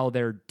how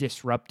they're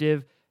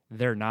disruptive,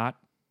 they're not.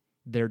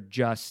 They're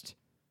just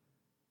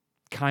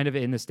kind of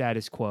in the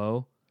status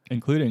quo,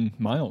 Including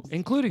Miles.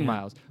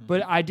 Miles.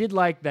 But I did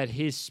like that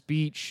his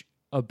speech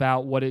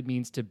about what it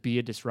means to be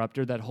a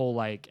disruptor, that whole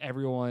like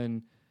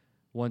everyone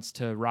wants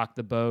to rock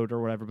the boat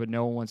or whatever, but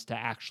no one wants to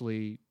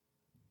actually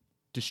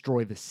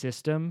destroy the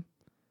system.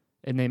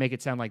 And they make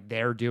it sound like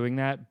they're doing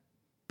that,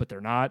 but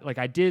they're not. Like,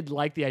 I did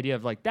like the idea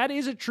of like, that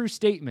is a true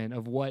statement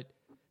of what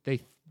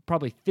they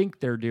probably think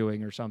they're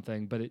doing or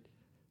something, but it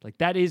like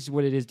that is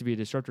what it is to be a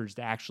disruptor, is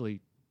to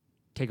actually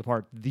take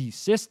apart the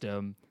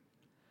system.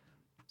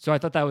 So I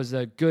thought that was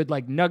a good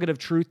like nugget of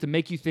truth to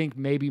make you think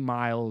maybe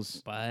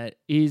Miles But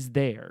is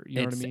there. You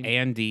know what I it's mean?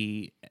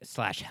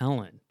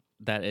 Andy/Helen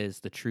that is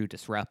the true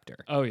disruptor.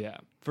 Oh yeah,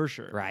 for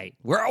sure. Right.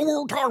 We're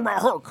talking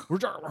about her. We're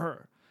talking about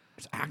her.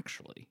 It's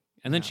actually.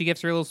 And then she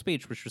gives her little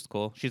speech, which was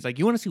cool. She's like,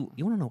 you want to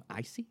know what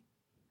I see?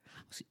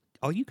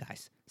 All you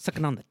guys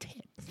sucking on the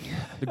tits.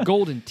 The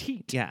golden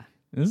teat. Yeah.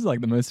 This is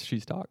like the most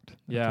she's talked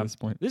Yeah. at this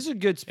point. This is a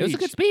good speech. It was a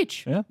good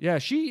speech. Yeah. Yeah,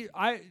 she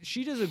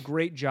does a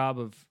great job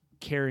of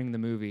carrying the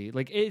movie.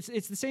 Like it's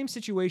the same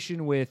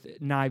situation with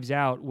Knives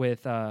Out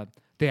with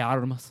De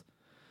Armas,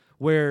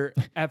 where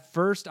at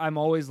first I'm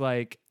always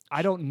like,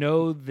 I don't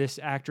know this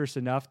actress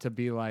enough to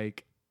be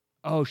like,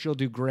 oh, she'll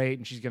do great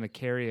and she's gonna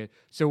carry it.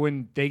 So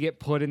when they get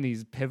put in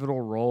these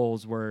pivotal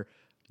roles where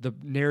the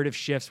narrative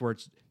shifts, where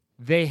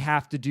they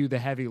have to do the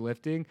heavy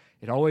lifting,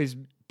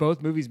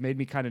 both movies made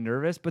me kind of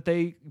nervous, but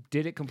they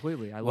did it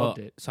completely. I loved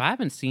it. So I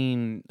haven't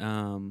seen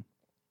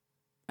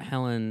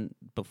Helen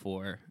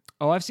before.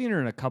 Oh, I've seen her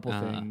in a couple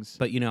things.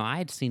 But, you know, I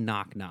had seen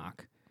Knock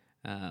Knock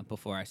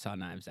before I saw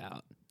Knives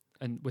Out.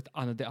 And with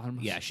Ana de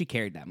Armas. Yeah, she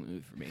carried that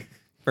movie for me.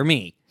 For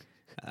me.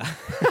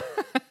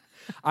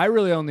 I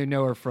really only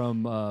know her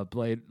from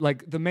Blade.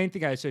 Like, the main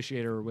thing I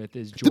associate her with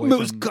is Joy. The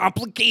most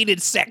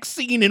complicated sex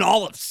scene in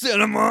all of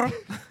cinema.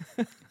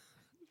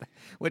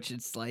 Which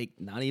it's like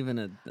not even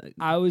a...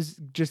 I was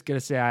just going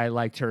to say I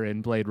liked her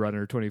in Blade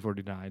Runner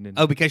 2049. And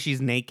Oh, because she's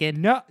naked?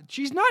 no,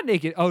 she's not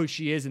naked. Oh,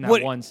 she is in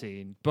that one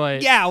scene.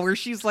 But Yeah, where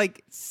she's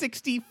like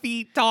 60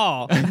 feet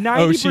tall. 90%.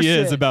 Oh, she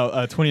is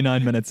about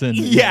 29 minutes in.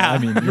 Yeah. I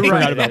mean, you You're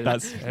forgot right. about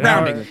that.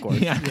 Rounding, of course.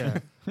 Yeah.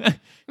 Yeah.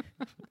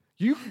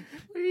 You...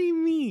 What do you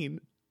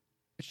mean?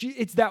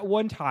 It's that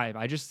one time.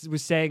 I just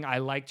was saying I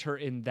liked her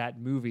in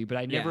that movie, but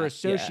I never Yeah,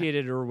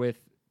 associated her with,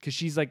 because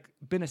she's like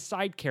been a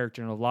side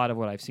character in a lot of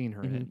what I've seen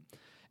her in.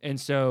 And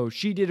so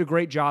she did a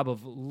great job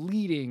of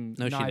leading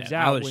No, she Knives did.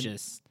 Out. I was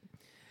just...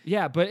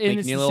 Yeah, but making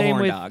it's me a the little same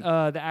horn with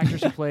dog. the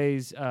actress who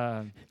plays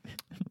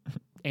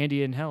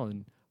Andy and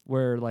Helen,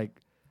 where like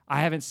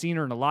I haven't seen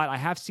her in a lot. I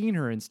have seen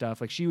her in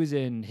stuff. Like she was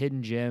in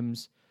Hidden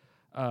Gems.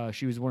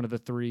 She was one of the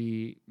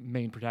three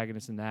main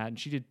protagonists in that, and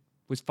she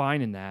was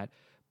fine in that.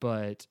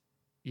 But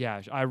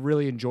yeah, I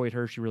really enjoyed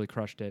her. She really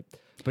crushed it.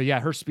 But yeah,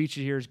 her speech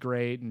here is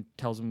great and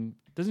tells them.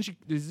 Doesn't she?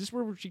 Is this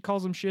where she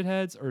calls them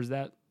shitheads, or is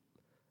that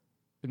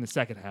in the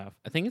second half?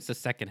 I think it's the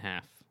second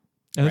half.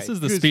 And this Right. is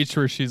the 'Cause- speech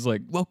where she's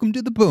like, "Welcome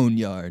to the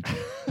boneyard."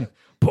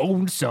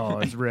 Bone saw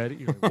is ready.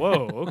 You're like,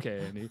 whoa,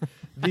 okay, Andy.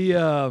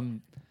 The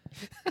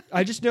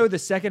I just know the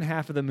second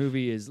half of the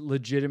movie is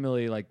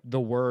legitimately like the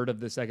word of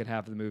the second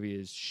half of the movie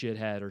is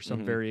shithead or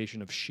some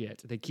variation of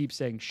shit. They keep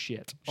saying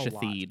shit a lot.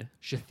 Shatheed.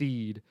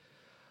 Shatheed.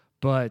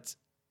 But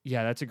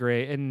yeah, that's a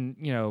great, and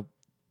you know,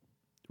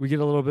 we get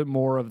a little bit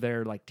more of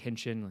their like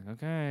tension. Like,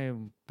 okay,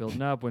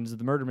 building up. When does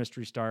the murder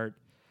mystery start?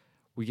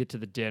 We get to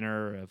the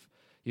dinner of,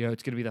 you know,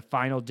 it's going to be the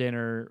final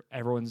dinner.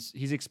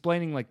 He's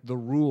explaining like the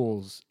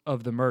rules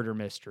of the murder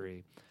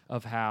mystery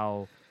of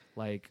how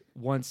like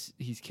once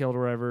he's killed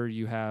or whatever,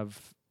 you have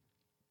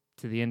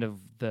to the end of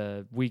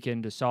the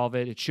weekend to solve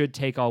it. It should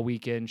take all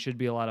weekend, should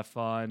be a lot of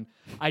fun.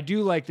 I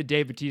do like the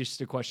Dave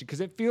Bautista question because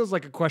it feels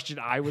like a question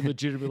I would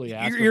legitimately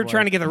ask. You're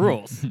trying to get the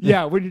rules.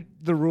 Yeah, when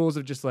the rules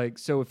of just like,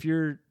 so if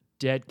you're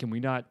dead, can we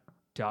not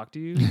talk to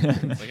you?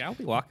 It's like, I'll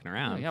be walking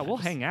around. Yeah, we'll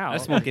hang out. I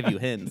just won't give you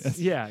hints.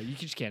 Yeah, you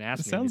just can't ask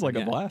It me sounds like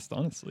anything. a blast,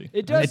 honestly.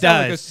 It does It sound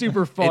like a does.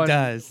 super fun It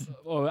does.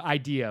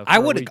 Idea. I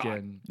for a would've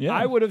weekend. Yeah.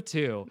 I would have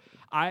too.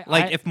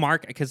 If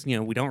Mark, because you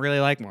know we don't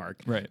really like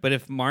Mark, Right. But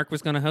if Mark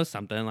was going to host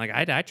something, like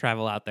I'd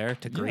travel out there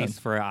to Greece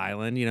for an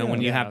island. You know, when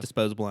you Yeah. have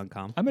disposable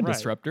income. I'm a Right.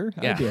 disruptor.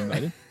 Yeah. I'd be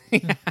invited.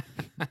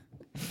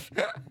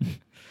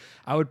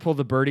 I would pull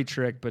the Birdie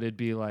trick, but it'd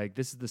be like,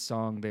 this is the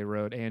song they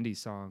wrote, Andy's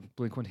song.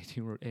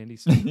 Blink-182 wrote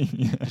Andy's song.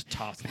 Just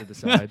toss it to the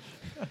side.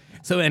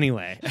 So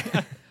anyway,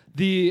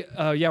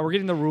 We're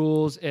getting the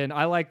rules, and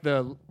I like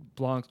the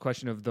Blanc's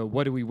question of the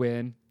what do we win?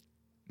 And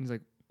he's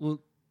like, well,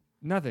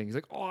 nothing. He's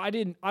like, oh, I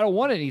don't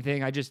want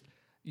anything. I just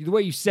the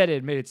way you said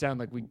it made it sound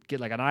like we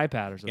get like an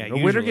iPad or something.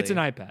 Yeah, a winner gets an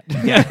usually. iPad.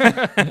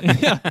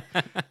 Yeah.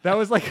 That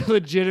was like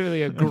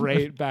legitimately a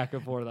great back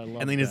and forth. I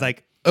love. And then that. he's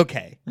like,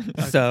 okay,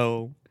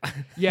 so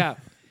yeah.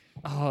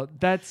 Oh,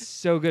 that's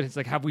so good. It's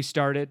like, have we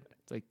started?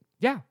 It's like,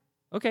 yeah.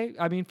 Okay.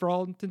 I mean, for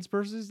all intents and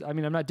purposes, I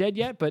mean, I'm not dead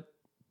yet, but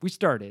we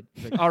started.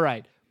 It's like, all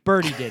right,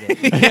 Birdie did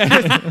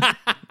it.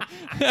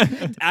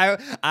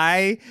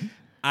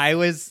 I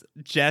was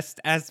just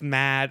as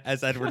mad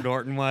as Edward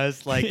Norton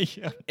was. Like,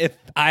 if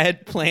I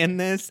had planned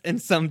this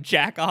and some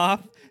jack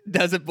off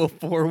does it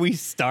before we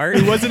start.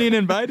 He wasn't even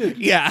invited.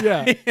 Yeah.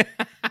 Yeah.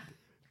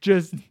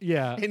 Just,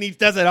 yeah. And he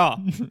does it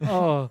all.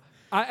 Oh,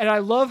 I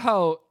love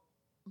how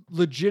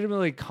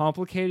legitimately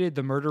complicated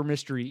the murder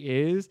mystery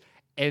is.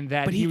 And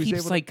that But he was keeps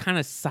able like kind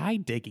of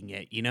side digging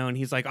it, you know, and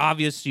he's like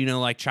obvious, you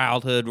know, like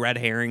childhood red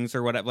herrings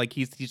or whatever. Like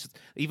he's just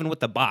even with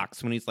the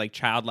box when he's like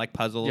childlike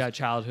puzzles. yeah,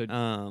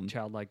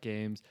 childlike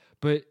games.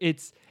 But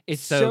it's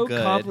So so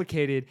good.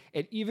 complicated.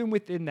 And even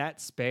within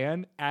that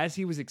span, as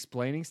he was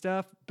explaining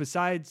stuff,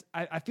 besides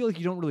I feel like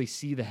you don't really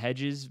see the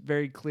hedges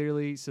very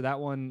clearly. So that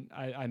one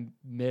I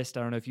missed.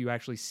 I don't know if you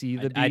actually see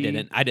the I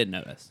bee. I didn't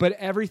notice. But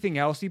everything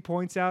else he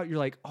points out, you're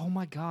like, oh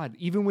my God,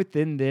 even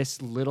within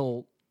this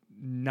little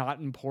not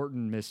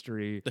important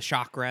mystery. The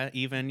chakra,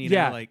 even, you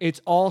Yeah, know, like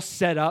it's all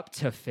set up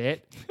to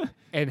fit.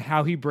 And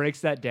how he breaks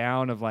that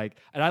down of like,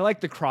 and I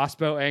like the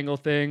crossbow angle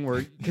thing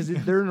where, because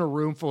they're in a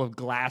room full of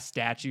glass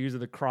statues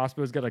and the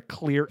crossbow's got a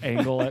clear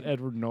angle at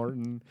Edward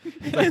Norton.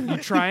 It's like you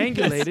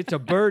triangulate it to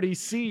Birdie's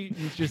seat.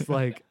 And it's just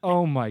like,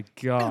 oh my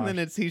God. and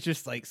then he's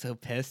just like so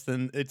pissed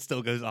and it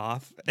still goes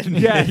off. And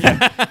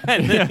Yeah.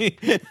 and then he-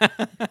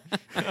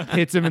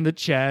 Hits him in the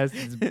chest,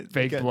 there's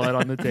fake blood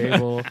on the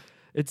table.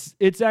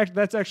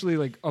 That's actually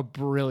like a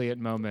brilliant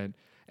moment.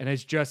 And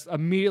it's just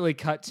immediately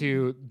cut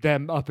to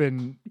them up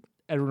in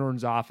Edward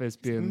Norton's office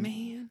being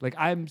Man. like,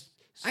 I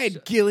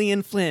had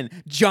Gillian Flynn,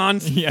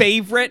 John's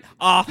favorite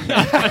author.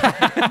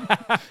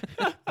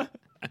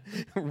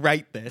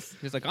 Write this.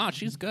 He's like, oh,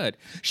 she's good.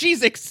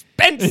 She's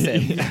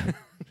expensive.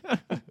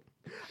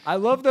 I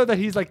love though that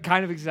he's like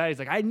kind of excited. He's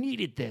like, I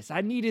needed this.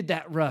 I needed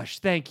that rush.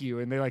 Thank you.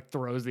 And they like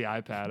throws the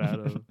iPad at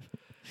him.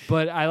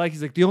 But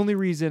he's like, the only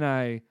reason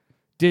I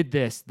did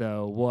this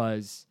though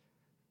was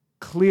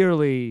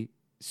clearly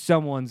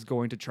someone's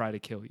going to try to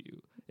kill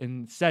you,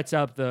 and sets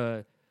up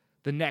the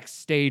next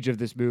stage of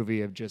this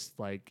movie of just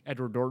like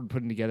Edward Norton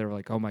putting together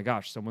like, oh my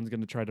gosh, someone's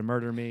going to try to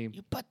murder me.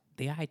 You put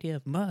the idea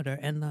of murder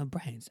in the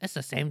brains. It's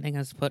the same thing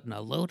as putting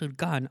a loaded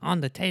gun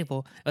on the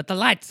table with the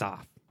lights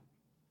off.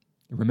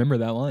 Remember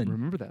that line.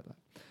 Remember that.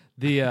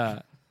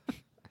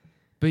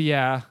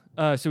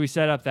 So we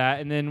set up that,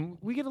 and then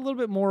we get a little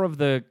bit more of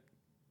the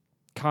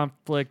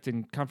conflict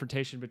and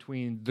confrontation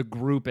between the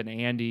group and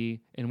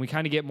Andy, and we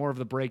kind of get more of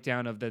the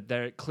breakdown of that.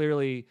 They're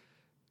clearly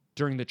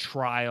during the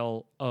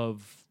trial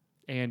of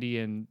Andy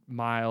and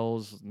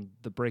Miles, and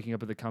the breaking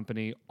up of the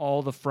company,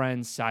 all the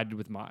friends sided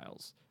with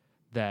Miles.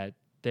 That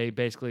they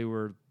basically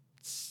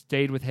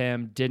stayed with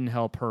him, didn't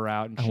help her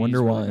out, and I she's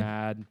wonder really why.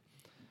 mad.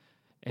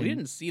 We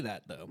didn't see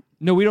that though.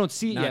 No, we don't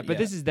see it Not yet, but yet.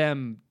 this is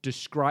them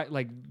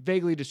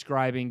vaguely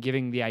describing,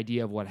 giving the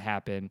idea of what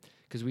happened,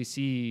 because we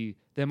see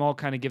them all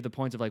kind of give the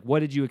points of like, what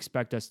did you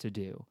expect us to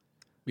do?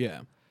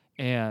 Yeah.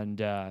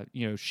 And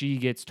she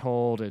gets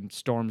told and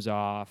storms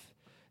off.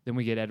 Then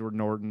we get Edward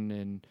Norton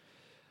and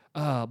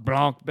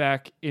Blanc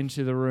back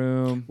into the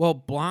room. Well,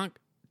 Blanc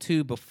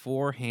too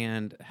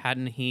beforehand,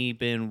 hadn't he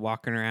been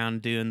walking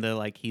around doing the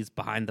like he's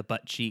behind the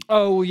butt cheek?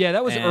 Oh yeah,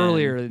 that was And-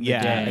 earlier in the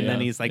yeah, day. and then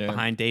Yeah, he's like yeah.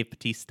 behind Dave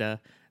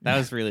Bautista. That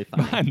was really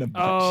funny. Behind the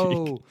butt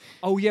cheek.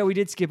 Oh yeah, we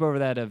did skip over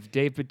that of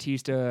Dave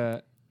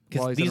Bautista.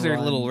 while Because he's these on a are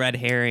run. little red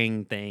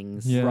herring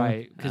things. Yeah.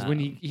 Right, because when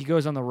Um, he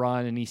goes on the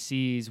run and he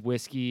sees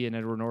Whiskey and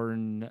Edward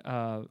Norton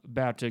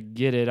about to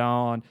get it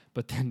on,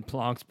 but then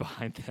Blanc's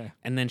behind them.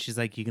 And then she's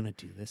like, "You gonna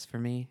do this for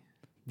me?"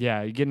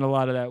 Yeah, you're getting a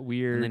lot of that And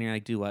weird. then you're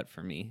like, "Do what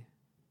for me?"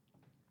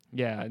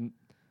 Yeah, and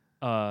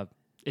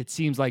it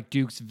seems like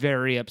Duke's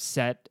very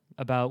upset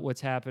about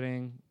what's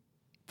happening.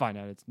 Find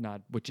out it's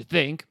not what you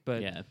think,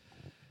 but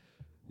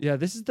yeah,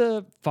 this is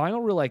the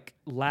final real like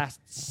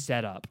last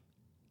setup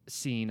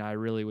scene, I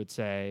really would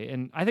say,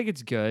 and I think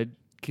it's good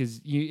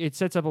because it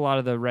sets up a lot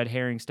of the red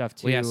herring stuff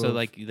too. Well, yeah. So of-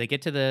 like they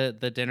get to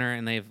the dinner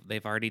and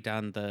they've already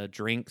done the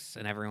drinks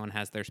and everyone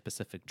has their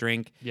specific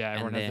drink. Yeah,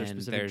 everyone and has their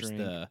then specific there's drink.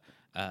 the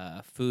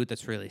food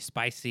that's really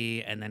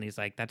spicy, and then he's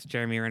like, "That's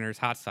Jeremy Renner's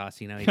hot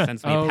sauce." You know, he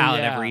sends me Oh, a pallet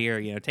yeah. every year.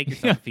 You know, take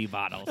yourself a few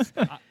bottles.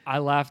 I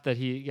laughed that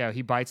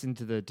he bites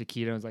into the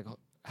taquito and is like,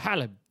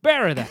 Halle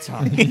Berry, that's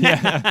hot.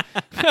 Yeah.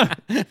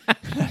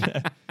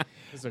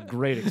 It's a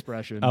great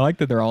expression. I like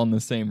that they're all in the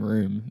same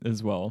room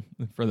as well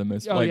for the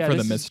Oh, yeah, for the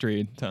this is-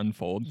 mystery to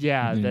unfold.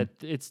 Yeah, that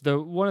it's the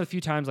one of the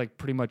few times like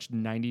pretty much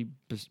 90%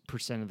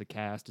 of the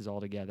cast is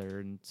all together,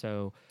 and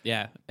so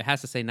Yeah, it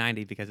has to say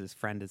 90 because his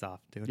friend is off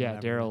doing yeah,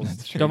 whatever. Daryl's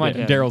That's true. don't mind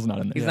him. Daryl's not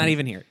in there. He's Yeah. not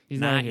even here. He's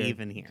not not here.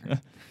 even here.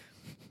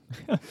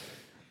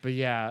 But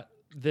yeah,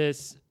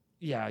 this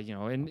yeah, you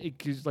know, and it,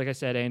 'cause like I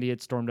said, Andy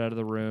had stormed out of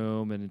the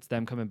room, and it's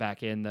them coming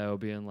back in though,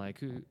 being like,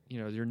 who,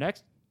 you know, your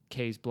next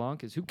case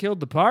Blanc is who killed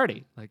the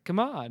party? Like, come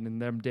on, and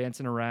them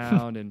dancing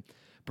around, and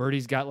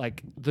Birdie's got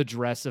like the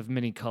dress of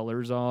many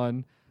colors on.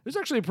 It was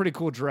actually a pretty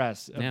cool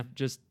dress, Yeah.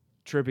 just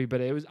trippy, but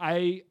it was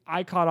I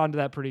caught on to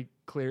that pretty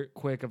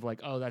quick of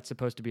like, oh, that's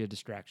supposed to be a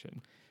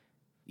distraction.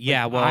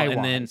 Yeah, well,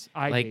 and then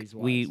like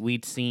eye-gaze-wise.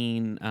 we'd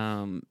seen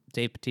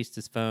Dave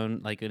Bautista's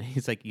phone, like, and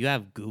he's like, "You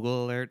have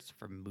Google alerts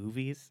for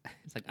movies."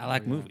 It's like, I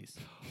like yeah. movies.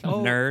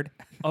 Oh. Nerd.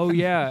 Oh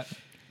yeah,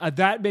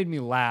 that made me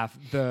laugh.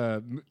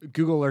 The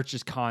Google alerts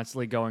just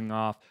constantly going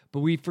off. But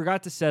we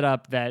forgot to set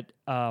up that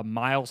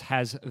Miles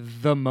has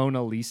the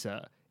Mona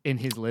Lisa in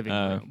his living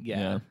room,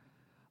 Yeah.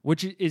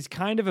 which is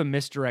kind of a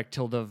misdirect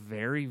till the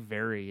very,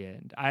 very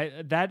end.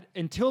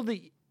 Until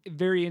the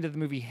very end of the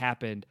movie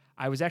happened,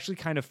 I was actually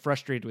kind of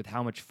frustrated with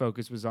how much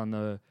focus was on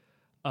the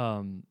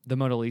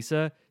Mona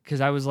Lisa, because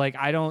I was like,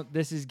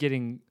 this is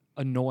getting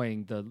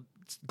annoying. The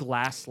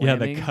glass Yeah,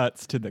 slamming. the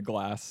cuts to the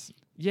glass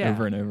Yeah.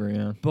 over and over.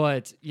 Yeah.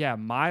 But yeah,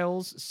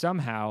 Miles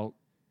somehow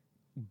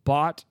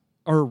bought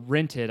or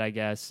rented, I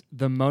guess,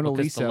 the Mona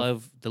Because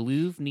Lisa. the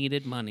Louvre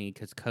needed money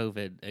because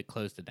COVID, it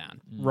closed it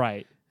down.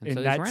 Right. And And,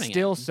 so he's that running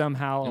still it.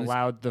 somehow It was-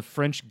 allowed the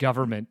French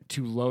government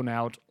to loan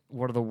out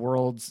one of the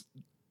world's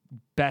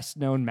best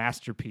known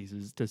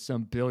masterpieces to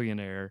some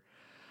billionaire.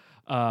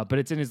 But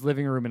it's in his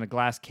living room in a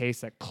glass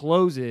case that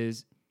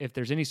closes if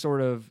there's any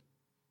sort of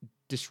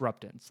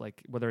disruptance,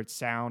 like whether it's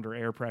sound or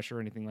air pressure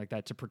or anything like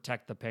that, to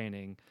protect the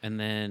painting. And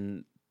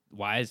then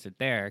why is it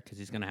there? Because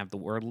he's going to have the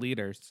world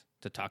leaders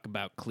to talk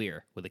about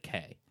Clear with a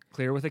K.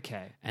 Clear with a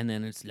K. And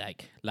then it's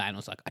like,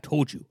 Lionel's like, I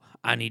told you,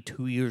 I need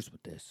 2 years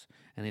with this.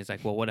 And he's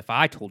like, well, what if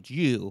I told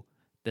you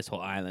this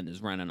whole island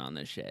is running on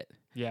this shit?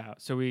 Yeah.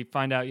 So we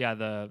find out,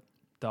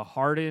 the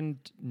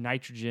hardened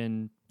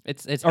nitrogen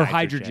It's or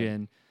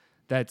hydrogen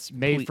that's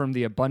made Ple- from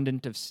the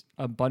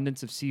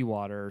abundance of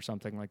seawater or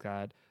something like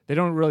that. They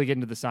don't really get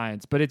into the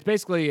science, but it's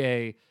basically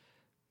a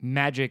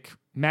magic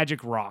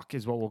rock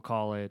is what we'll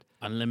call it.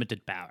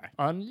 Unlimited power.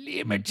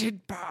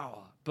 Unlimited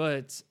power.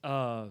 But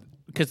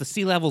Because the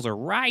sea levels are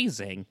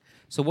rising.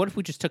 So what if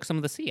we just took some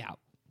of the sea out?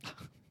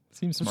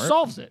 Seems smart.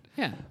 solves it.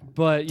 Yeah.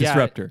 But yeah,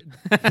 Disruptor.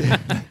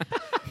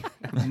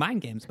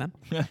 Mind games, man.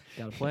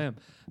 gotta play them.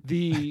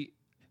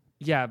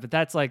 But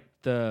that's like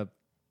the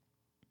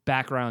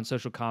background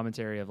social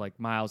commentary of like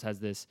Miles has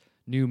this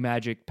new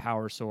magic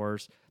power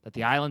source that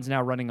the island's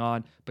now running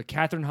on. But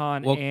Catherine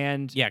Hahn Well,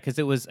 and Yeah, because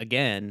it was,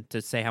 again,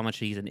 to say how much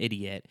he's an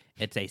idiot,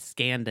 it's a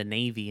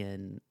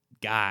Scandinavian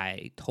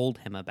guy told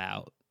him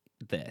about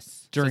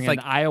this. So during it's an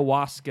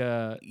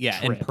ayahuasca yeah,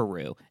 trip. in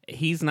Peru.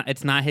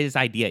 It's not his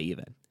idea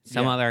even.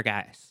 Some Yeah. other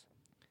guys.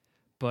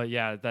 But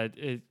yeah, that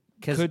it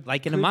Because could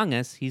like in could- Among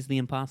Us, he's the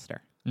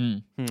imposter.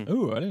 Mm. Hmm.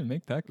 Ooh, I didn't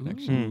make that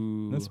connection.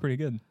 Ooh. That's pretty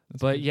good.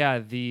 That's But good. yeah,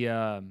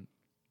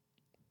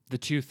 the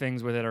two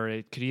things with it are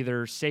it could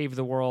either save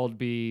the world,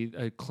 be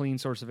a clean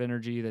source of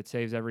energy that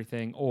saves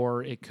everything,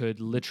 or it could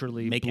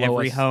literally Make blow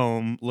every us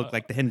home look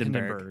like the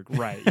Hindenburg.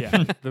 Right,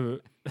 yeah.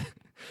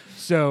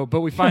 But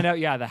we find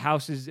out, the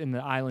house is in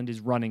the island is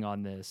running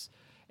on this.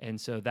 And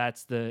so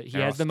that's he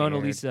They're has all the Mona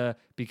scared. Lisa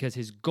because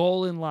his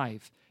goal in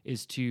life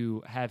is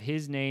to have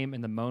his name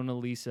and the Mona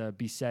Lisa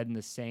be said in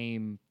the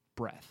same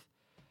breath,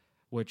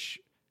 which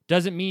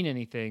doesn't mean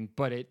anything,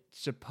 but it's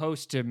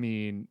supposed to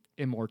mean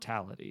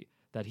immortality,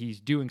 that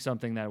he's doing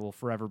something that will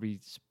forever be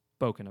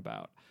spoken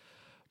about.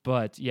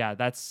 But yeah,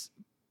 that's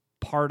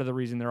part of the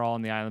reason they're all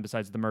on the island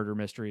besides the murder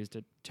mystery is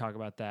to talk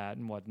about that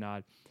and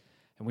whatnot.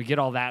 And we get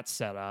all that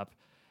set up.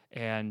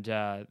 And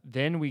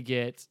then we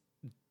get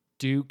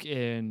Duke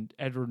and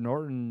Edward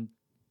Norton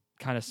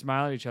kind of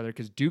smiling at each other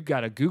because Duke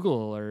got a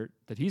Google alert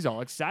that he's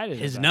all excited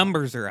His about.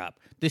 numbers are up.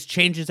 This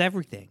changes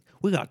everything.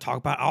 We got to talk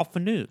about Alpha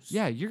News.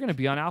 Yeah, you're going to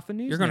be on Alpha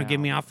News You're going to now. give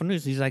me Alpha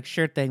News. He's like,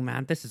 sure thing,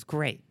 man. This is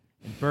great.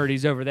 And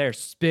Birdie's over there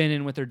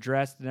spinning with her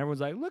dress, and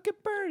everyone's like, look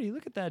at Birdie,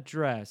 look at that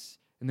dress.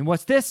 And then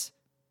what's this?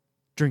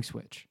 Drink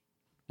switch.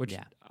 Which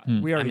Yeah.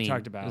 we already I mean,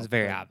 talked about. it was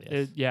very but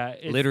obvious.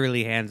 It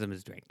Literally hands him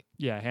his drink.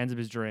 hands him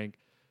his drink.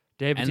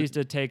 Dave And-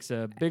 Bautista takes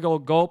a big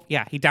old gulp,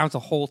 Yeah, he downs the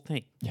whole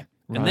thing. Yeah.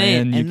 And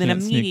Ryan, you then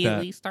can't sneak that.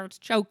 immediately starts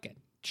choking.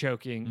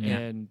 choking, Yeah.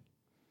 and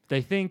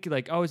they think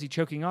like, oh, is he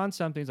choking on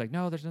something? He's like,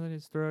 no, there's nothing in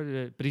his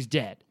throat, but he's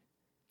dead.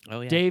 Oh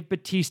yeah. Dave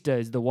Bautista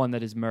is the one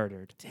that is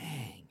murdered.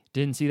 Dang.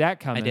 Didn't see that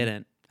coming. I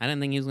didn't. I didn't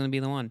think he was going to be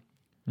the one.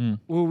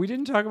 Well, we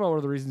didn't talk about one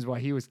of the reasons why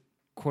he was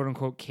quote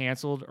unquote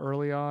canceled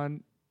early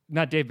on.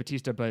 Not Dave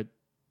Bautista, but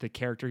the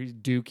character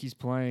Duke he's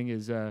playing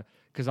is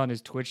because on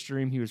his Twitch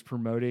stream he was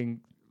promoting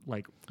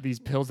like these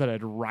pills that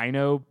had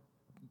rhino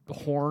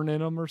horn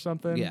in them or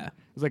something. Yeah. It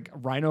was like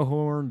rhino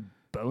horn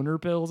boner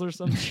pills or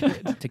some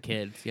shit. To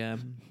kids, yeah.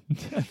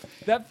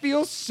 That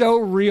feels so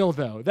real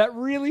though. That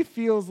really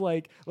feels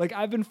like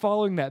I've been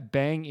following that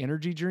Bang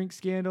energy drink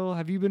scandal.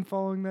 Have you been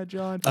following that,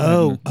 John?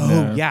 No.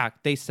 Yeah.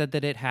 They said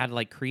that it had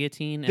like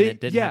creatine and They-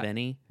 it didn't yeah. have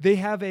any. They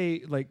have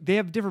they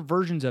have different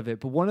versions of it,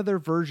 but one of their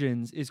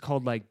versions is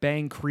called like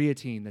Bang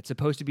creatine. That's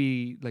supposed to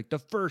be like the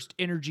first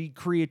energy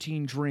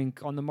creatine drink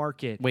on the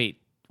market.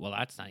 Wait, well,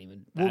 that's not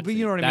even. Well, That's but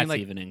you know what I mean, That's like-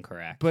 even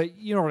incorrect. But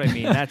you know what I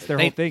mean. That's their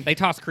they, whole thing. They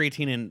toss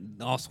creatine in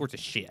all sorts of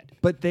shit.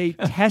 But they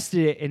tested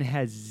it and it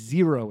has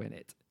 0 in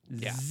it.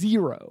 Yeah.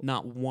 0.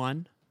 Not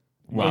one.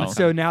 Wow. And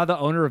so now the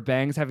owner of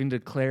Bang's having to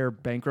declare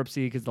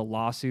bankruptcy because the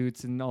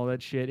lawsuits and all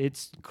that shit.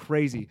 It's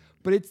crazy.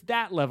 But it's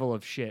that level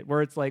of shit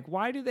where it's like,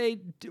 why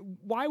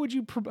would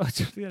you promote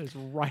something that is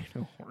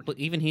rhino horn? But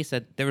even he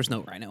said there was no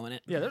rhino in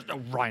it. Yeah, there's no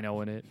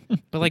rhino in it.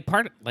 But like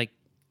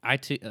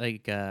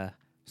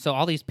so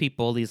all these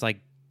people, these like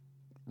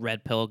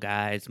red pill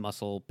guys,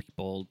 muscle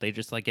people, they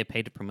just like get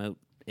paid to promote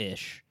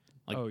ish.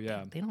 Like, Oh,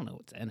 yeah. they don't know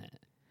what's in it.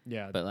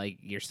 Yeah. But like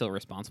you're still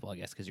responsible, I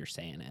guess, because you're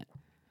saying it.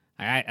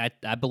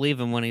 I believe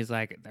him when he's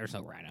like, "There's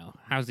no rhino."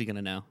 How's he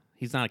gonna know?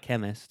 He's not a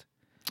chemist.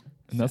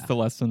 And that's the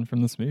lesson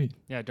from this movie.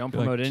 Yeah, don't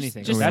Feel like promote just-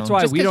 anything. just- That's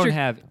why just we 'cause don't you're-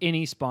 have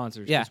any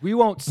sponsors. 'Cause Yeah. we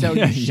won't sell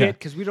you Yeah, shit yeah.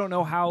 because we don't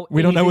know how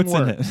We don't know what's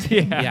anything in works.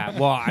 it. Yeah.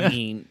 Well, I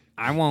mean,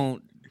 I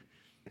won't.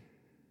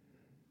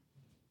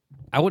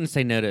 I wouldn't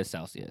say no to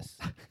Celsius.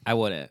 I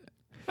wouldn't.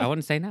 I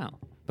wouldn't say no.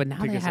 But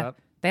now Pick they us have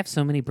up. they have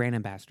so many brand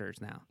ambassadors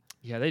now.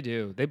 Yeah, they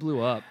do. They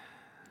blew up.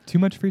 Too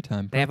much free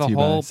time. They have brought a to you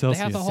by whole they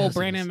Celsius. have the whole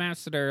brand Celsius.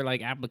 ambassador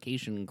like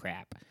application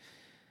crap.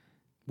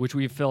 Which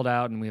we've filled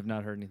out and we have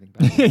not heard anything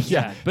back.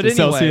 Yeah, But to anyway,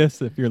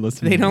 Celsius, if you're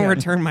listening, They don't Yeah.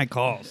 return my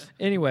calls.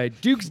 anyway,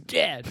 Duke's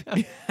dead.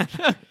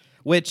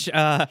 Which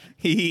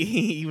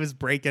he was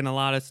breaking a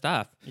lot of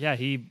stuff. Yeah,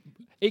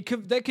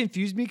 that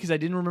confused me because I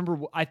didn't remember.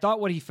 I thought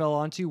what he fell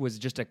onto was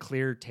just a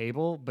clear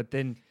table, but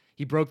then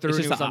he broke through It's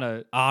and it just was an on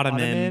a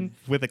ottoman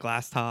with a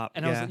glass top.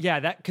 And I was like, yeah,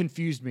 that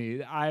confused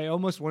me. I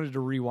almost wanted to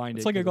rewind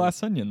It's it. like a 'cause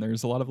glass onion.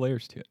 There's a lot of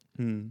layers to it.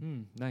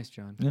 Nice,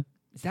 John. Yeah.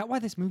 Is that why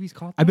this movie's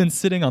called? I've been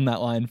sitting on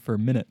that line for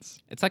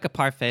minutes. It's like a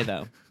parfait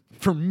though.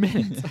 For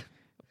minutes. I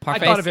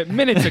Parfaits, thought of it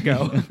minutes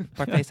ago.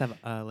 Parfaits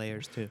have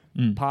layers too.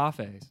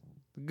 Parfaits.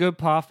 Good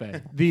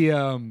parfait.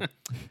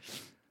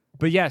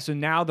 But yeah, so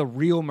now the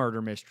real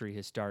murder mystery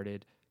has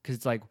started because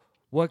it's like,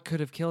 what could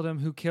have killed him?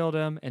 Who killed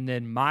him? And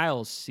then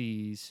Miles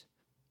sees,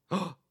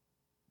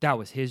 that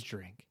was his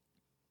drink.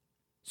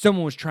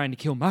 Someone was trying to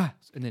kill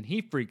Miles. And then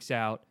he freaks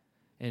out.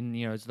 And,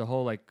 it's the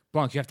whole like,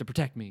 Blanc, you have to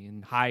protect me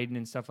and hiding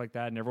and stuff like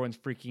that. And everyone's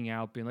freaking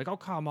out, being like, oh,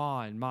 come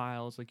on,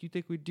 Miles. Like, you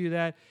think we'd do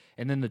that?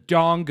 And then the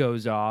dong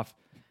goes off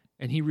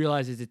and he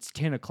realizes it's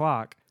 10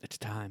 o'clock. It's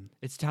time.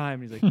 It's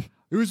time. He's like,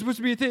 it was supposed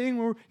to be a thing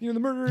where, the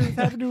murder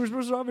happened. We were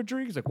supposed to have a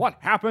drink. He's like, what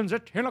happens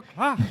at 10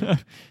 o'clock?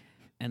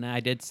 And I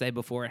did say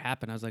before it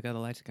happened, I was like, oh, the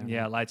lights are going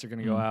Yeah, on. lights are going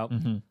to go out.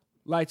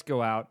 Lights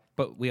go out.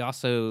 But we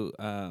also,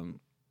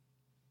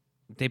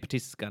 Dave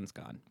Bautista's gun's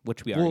gone,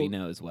 which we already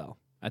Well- know as well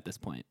at this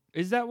point.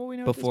 Is that what we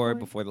know at this Before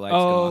point? the lights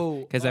go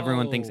off. Because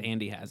everyone oh. thinks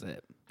Andy has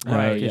it.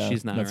 Right. Because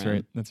she's not That's around.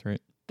 right. That's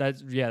right.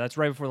 That's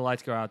right before the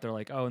lights go out. They're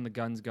like, oh, and the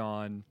gun's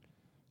gone.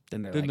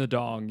 Then they're Then like, the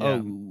dong. Yeah. oh.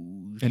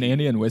 And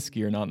Andy and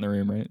Whiskey are not in the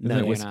room, right? Isn't No, it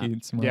they're Whiskey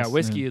not. somewhere Yeah, else?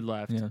 Whiskey had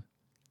left. Yeah.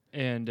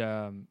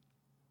 And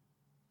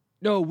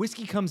no,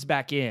 Whiskey comes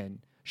back in.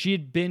 She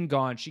had been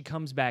gone. She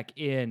comes back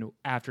in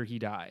after he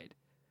died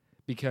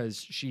because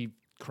she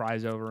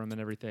cries over him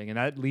and everything. And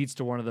that leads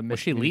to one of the Well,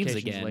 she leaves miscommunications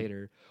again.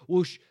 later.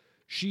 Well,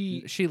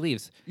 she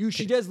leaves.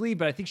 she does leave,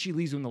 but I think she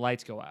leaves when the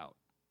lights go out.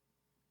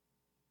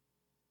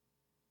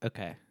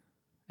 Okay.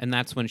 And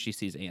that's when she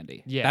sees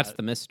Andy. Yeah. That's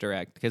the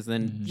misdirect. Because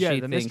then Yeah, she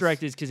the thinks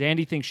misdirect is because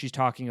Andy thinks she's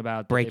talking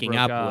about that they breaking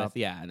broke up with,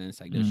 yeah. And then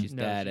it's like, no, she's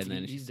No, dead. And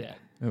then he's she's dead.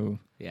 Oh.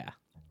 Yeah.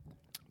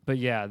 But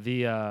yeah,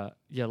 the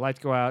lights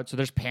go out, so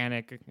there's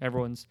panic.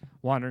 Everyone's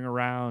wandering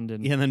around,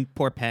 and Yeah, and then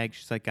poor Peg,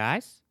 she's like,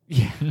 guys?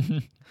 yeah.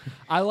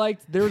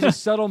 There was a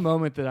subtle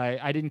moment that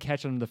I didn't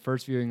catch on the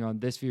first viewing. On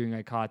this viewing,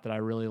 I caught that I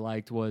really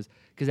liked was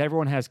because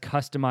everyone has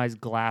customized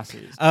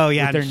glasses. Oh,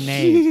 yeah. with their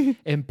names,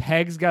 and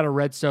Peg's got a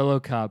red Solo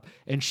cup,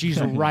 and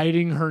she's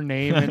writing her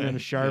name in a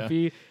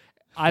Sharpie.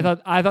 I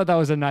thought that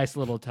was a nice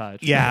little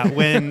touch. Yeah,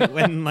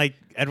 when like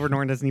Edward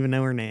Norton doesn't even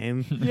know her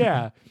name.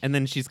 Yeah. And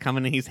then she's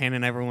coming and he's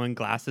handing everyone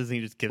glasses and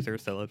he just gives her a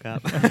Solo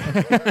cup.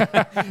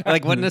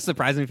 Like, wouldn't it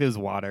surprise me if it was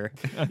water?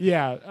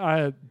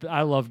 Yeah,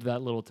 I loved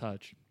that little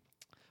touch.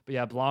 But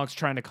yeah, Blanc's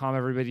trying to calm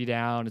everybody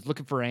down. Is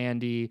looking for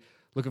Andy,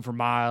 looking for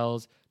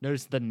Miles.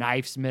 Notice the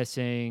knife's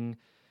missing.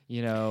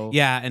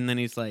 Yeah, and then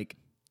he's like,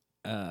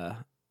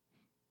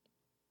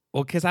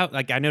 well, because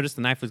I noticed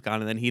the knife was gone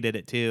and then he did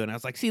it too. And I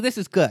was like, see, this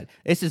is good.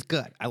 This is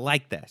good. I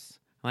like this.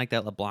 I like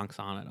that LeBlanc's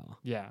on it all.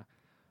 Yeah,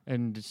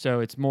 and so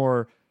it's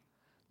more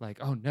like,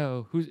 oh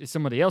no, is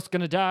somebody else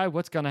gonna die?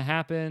 What's gonna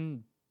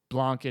happen?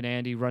 Blanc and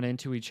Andy run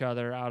into each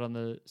other out on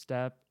the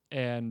step,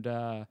 and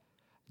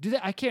do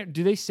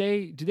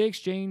they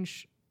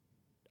exchange?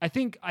 I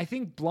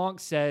think Blanc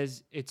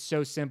says it's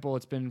so simple.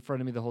 It's been in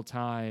front of me the whole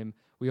time.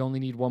 We only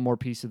need one more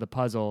piece of the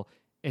puzzle,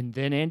 and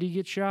then Andy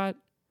gets shot.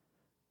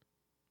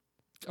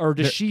 or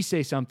does There- she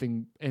say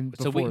something? And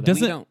So before that?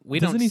 Doesn't- we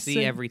doesn't don't he see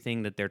say-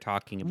 everything that they're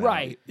talking about.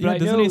 right? But Yeah, I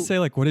doesn't know, he say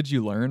like, "What did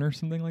you learn" or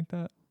something like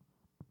that?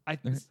 I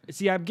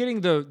see. I'm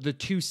getting the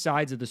two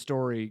sides of the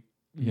story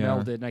Yeah.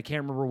 melded, and I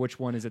can't remember which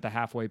one is at the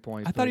halfway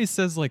point. I thought he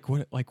says like,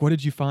 "What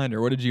did you find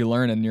or what did you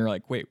learn?" And you're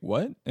like, "Wait,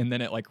 what?" And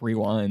then it like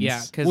rewinds.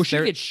 Yeah, because well, she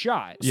gets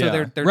shot. So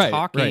Yeah, they're right,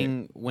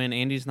 talking when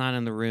Andy's not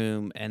in the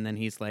room, and then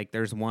he's like,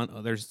 "There's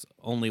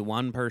only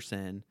one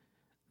person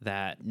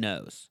that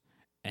knows,"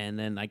 and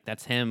then like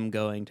that's him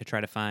going to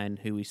try to find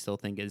who we still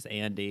think is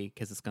Andy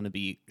because it's going to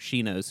be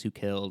she knows who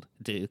killed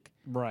Duke.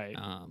 Right.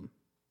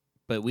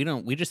 But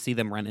we just see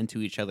them run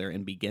into each other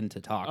and begin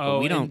to talk. Oh, but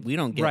we and-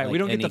 don't get right. like, we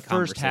don't get any the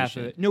first half of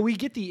conversation. it. No, we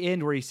get the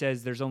end where he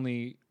says there's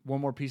only one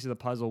more piece of the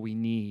puzzle we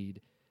need.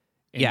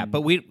 Yeah, And-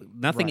 but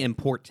nothing right.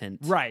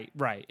 important.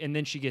 Right. And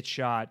then she gets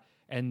shot,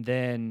 and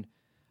then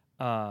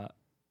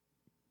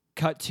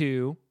cut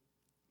to.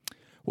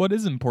 Well, it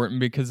is important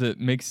because it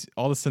makes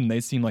all of a sudden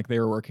they seem like they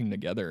were working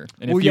together.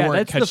 And Well, if you yeah, weren't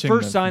that's the catching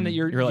first sign that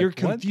you're like, "What?"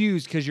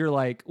 confused because you're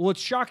like, well, it's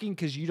shocking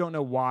because you don't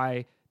know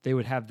why they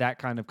would have that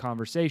kind of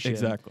conversation.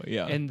 Exactly.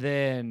 Yeah. And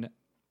then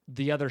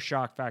the other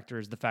shock factor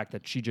is the fact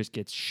that she just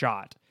gets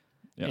shot,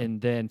 Yeah.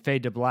 and then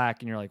fade to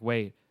black, and you're like,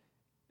 wait.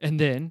 And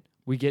then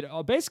we get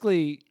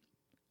basically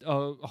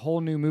a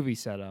whole new movie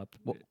setup.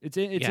 Well, It's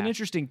an yeah.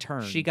 interesting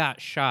turn. She got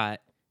shot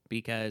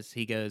because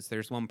he goes,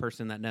 "There's one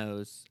person that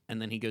knows,"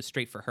 and then he goes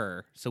straight for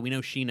her. So we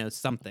know she knows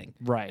something,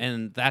 right.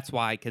 and that's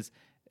why. Because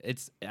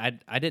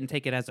I didn't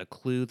take it as a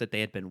clue that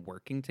they had been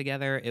working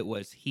together. It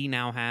was he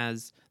now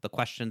has the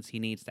questions he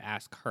needs to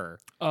ask her,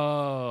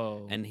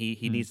 oh, and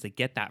he needs to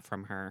get that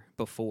from her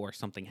before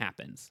something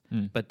happens.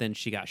 Hmm. But then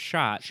she got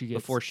shot She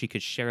gets- before she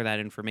could share that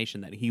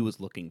information that he was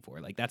looking for.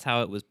 Like that's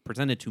how it was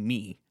presented to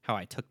me. How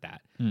I took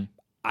that. Hmm.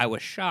 I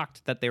was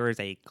shocked that there was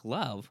a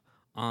glove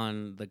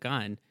on the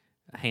gun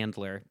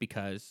handler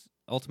because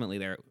ultimately,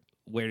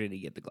 where did he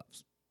get the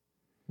gloves?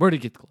 where did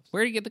he get the gloves?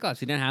 Where did he get the gloves?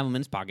 He didn't have them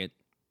in his pocket.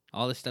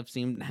 All this stuff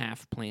seemed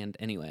half planned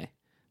anyway.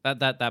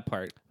 That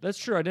part, That's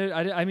true.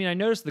 I mean, I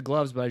noticed the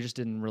gloves, but I just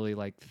didn't really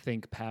like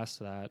think past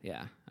that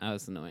yeah, that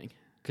was annoying.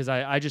 because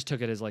I just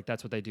took it as like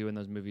that's what they do in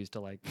those movies to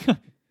like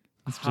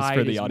It's just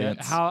for the as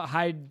audience.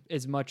 hide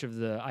as much of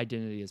the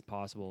identity as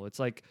possible. It's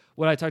like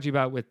what I talked to you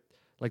about with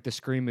like the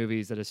Scream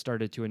movies that has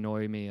started to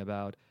annoy me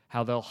about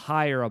how they'll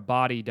hire a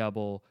body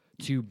double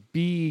to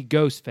be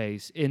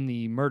Ghostface in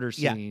the murder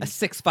Yeah, scene. a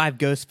 6'5"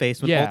 ghost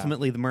face when Yeah.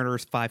 ultimately the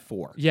murderer's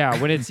 5'4".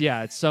 Yeah, when it's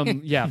some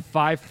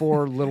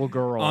 5'4" little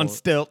girl On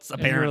stilts,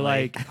 and you're apparently.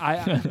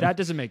 like, that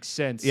doesn't make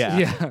sense.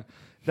 Yeah.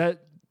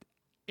 That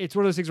it's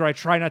one of those things where I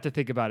try not to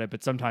think about it,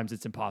 but sometimes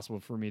it's impossible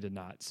for me to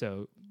not.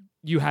 So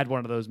you had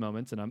one of those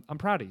moments, and I'm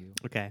proud of you.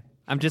 Okay.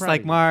 I'm just proud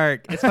like of you.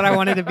 Mark. It's what I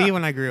wanted to be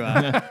when I grew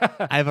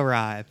up. I've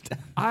arrived.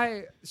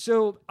 I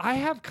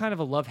have kind of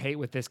a love-hate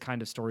with this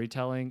kind of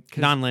storytelling.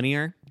 'Cause-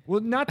 Non-linear.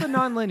 well, not the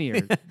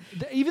non-linear.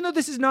 Even though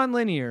this is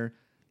non-linear,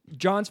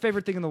 John's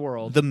favorite thing in the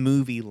world. The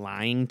movie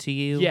lying to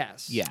you.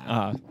 Yes.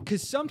 Yeah.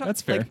 Because sometimes,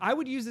 That's fair. like, I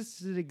would use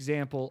this as an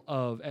example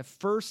of at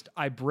first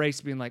I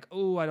braced being like,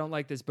 oh, I don't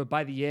like this, but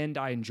by the end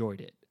I enjoyed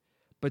it.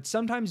 But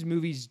sometimes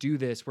movies do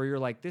this where you're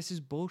like, this is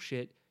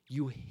bullshit.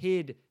 You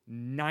hid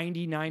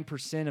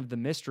 99% of the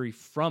mystery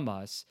from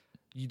us.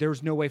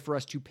 There's no way for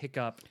us to pick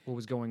up what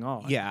was going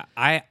on. Yeah.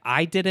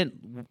 I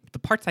didn't. The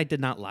parts I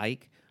did not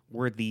like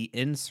were the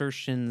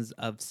insertions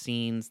of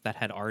scenes that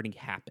had already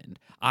happened.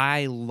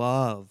 I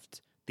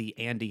loved the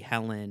Andy,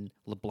 Helen,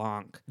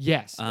 LeBlanc.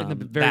 Yes. In the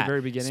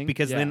very beginning.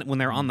 Because Yeah. then when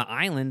they're on the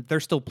island, they're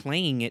still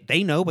playing it.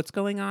 They know what's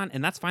going on,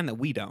 and that's fine that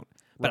we don't.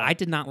 But Right. I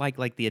did not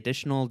like the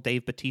additional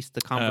Dave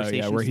Bautista Oh, conversation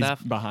yeah, where stuff.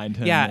 he's behind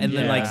him. Yeah, and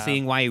then like Yeah.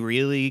 seeing why he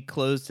really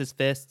closed his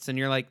fists, and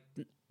you're like,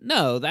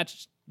 no,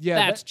 that's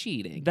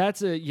cheating.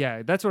 That's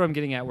what I'm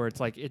getting at. Where it's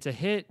like it's a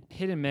hit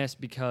and miss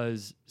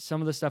because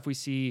some of the stuff we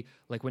see,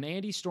 like when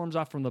Andy storms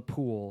off from the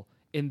pool,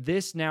 in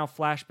this now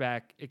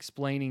flashback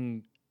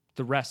explaining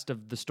the rest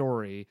of the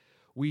story,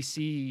 we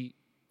see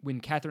when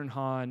Catherine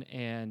Hahn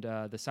and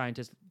the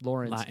scientist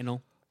Lawrence,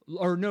 Lionel.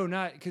 or no,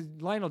 not because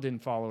Lionel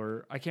didn't follow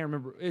her. I can't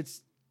remember.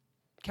 It's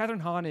Catherine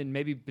Hahn and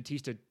maybe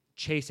Batista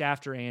chase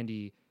after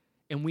Andy,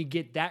 and we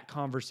get that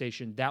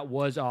conversation that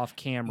was off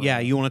camera. Yeah,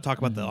 you want to talk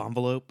about the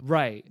envelope?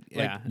 Right.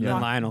 Yeah, Like, and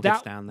then Lionel that,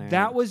 gets down there.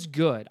 That was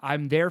good.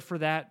 I'm there for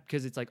that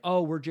because it's like,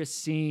 oh, we're just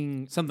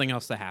seeing Something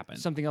else that happened.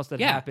 something else that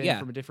Yeah, happened yeah.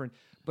 from a different.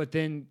 But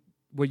then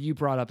what you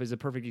brought up is a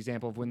perfect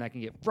example of when that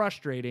can get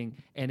frustrating,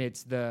 and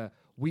it's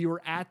we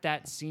were at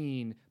that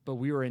scene, but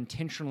we were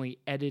intentionally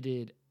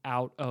edited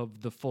out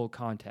of the full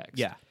context.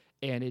 Yeah.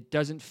 And it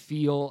doesn't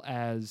feel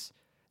as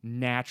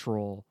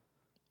natural.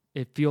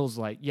 It feels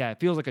like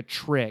a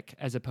trick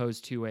as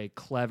opposed to a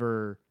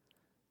clever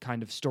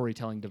kind of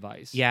storytelling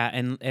device. Yeah,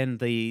 and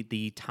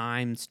the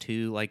times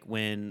too, like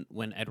when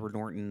Edward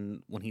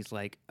Norton, when he's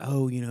like,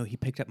 oh, he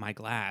picked up my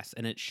glass,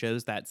 and it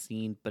shows that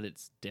scene, but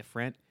it's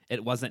different.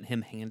 It wasn't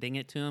him handing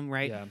it to him,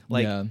 right? Yeah.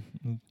 Like yeah.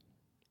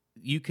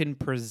 you can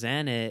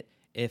present it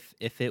if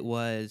it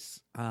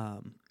was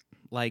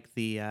like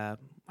the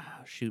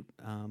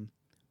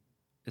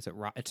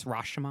it's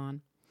Rashomon,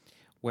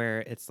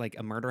 where it's like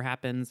a murder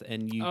happens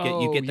and you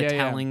Oh, get the yeah, yeah.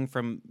 telling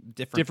from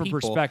different Different people.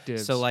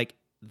 perspectives. So like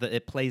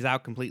it plays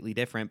out completely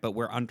different, but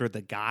we're under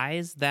the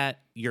guise that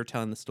you're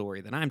telling the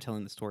story, then I'm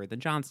telling the story, then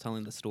John's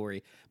telling the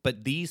story.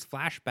 But these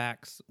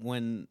flashbacks,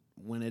 when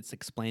it's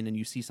explained and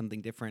you see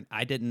something different,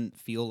 I didn't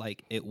feel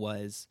like it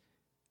was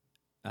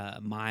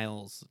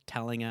Miles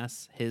telling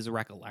us his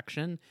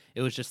recollection.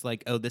 It was just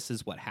like, oh, this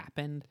is what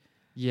happened.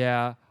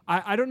 Yeah,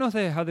 I don't know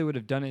how they would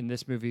have done it in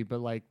this movie, but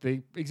like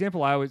the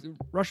example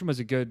Russian was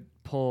a good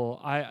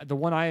pull. The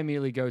one I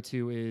immediately go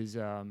to is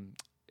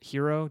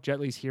Hero, Jet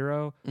Li's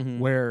Hero, Mhm.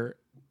 where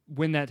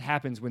when that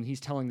happens, when he's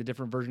telling the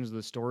different versions of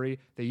the story,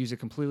 they use a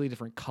completely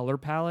different color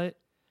palette,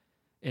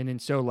 and then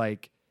so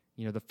like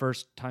the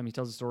first time he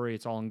tells the story,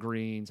 it's all in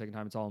green. Second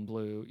time, it's all in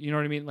blue. You know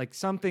what I mean? Like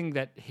something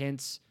that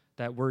hints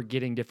that we're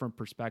getting different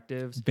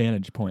perspectives.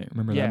 Vantage Point.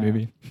 Remember Yeah. that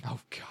movie? Oh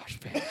gosh,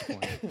 Vantage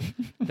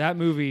Point. That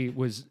movie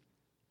was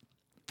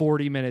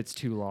 40 minutes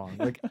too long.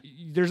 Like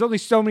there's only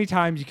so many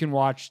times you can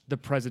watch the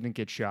president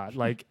get shot.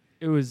 Like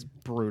it was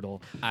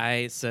brutal.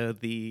 So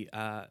the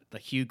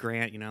Hugh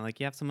Grant, like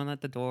you have someone at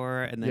the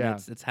door and then Yeah.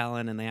 it's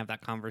Helen and they have that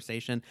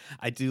conversation.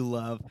 I do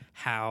love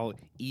how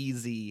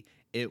easy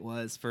it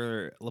was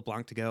for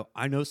LeBlanc to go,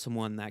 I know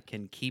someone that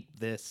can keep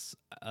this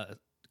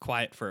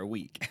quiet for a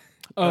week.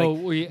 Oh,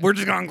 We're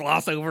just gonna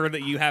gloss over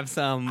that you have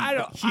some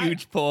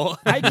huge pull.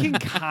 I can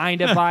kind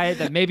of buy it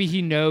that maybe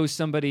he knows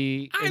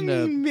somebody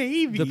in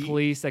maybe the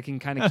police that can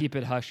kind of keep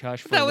it hush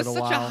hush for that a was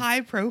little such while. a high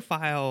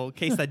profile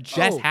case that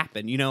just Oh.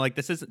 happened. Like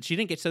this isn't. She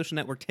didn't get Social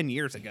Network 10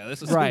 years ago.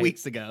 This was Right. 2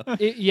 weeks ago.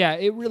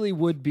 It really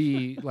would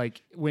be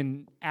like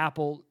when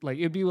Apple, like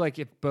it'd be like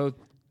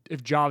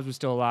if Jobs was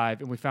still alive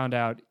and we found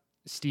out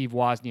Steve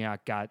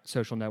Wozniak got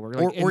Social Network,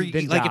 like, or and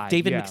then like died. if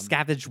David Yeah.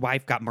 McScavige's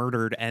wife got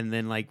murdered and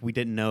then like we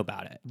didn't know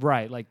about it.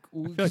 Right, like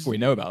I feel like we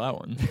know about that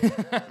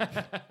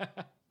one.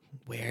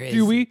 Where is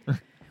do we?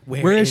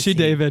 Where is she, he?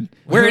 David?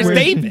 Where is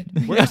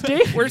David? Where's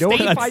David? Where's No one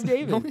can David? find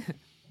David.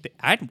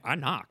 I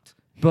knocked.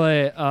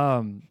 But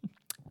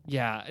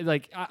yeah,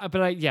 like,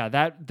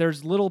 that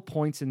there's little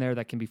points in there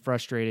that can be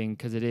frustrating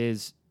because it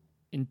is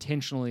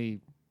intentionally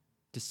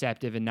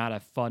deceptive and not a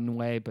fun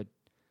way, but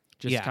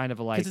just kind of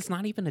like because it's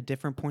not even a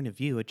different point of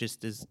view. It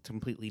just is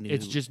completely new.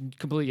 it's just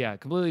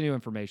completely new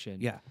information.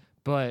 yeah.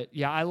 But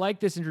yeah, I like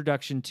this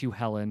introduction to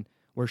Helen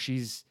where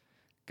she's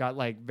got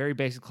like very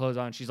basic clothes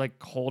on. She's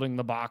like holding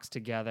the box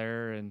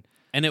together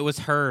And it was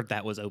her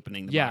that was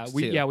opening the box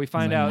too. we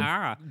find Like,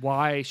 out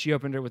why she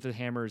opened it with the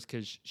hammers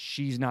because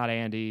she's not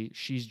Andy.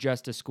 She's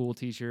just a school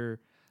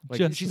teacher. Like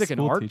Just she's a like an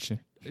school art. teacher.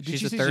 Did She's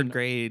she a say third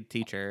grade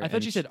teacher. I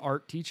thought she said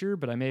art teacher,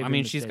 but I may have I been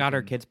mean, she's got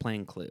her mistaken. kids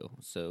playing Clue,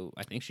 so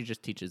I think she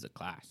just teaches a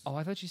class. Oh,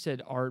 I thought she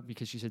said art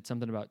because she said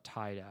something about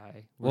tie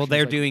dye. Well,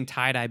 they're doing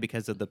tie-dye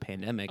because of the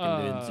pandemic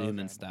and doing Zoom and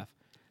okay. stuff.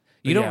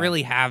 But You don't yeah.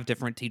 really have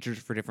different teachers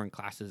for different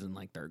classes in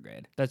like third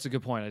grade. That's a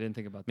good point. I didn't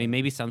think about I that. mean,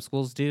 maybe some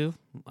schools do.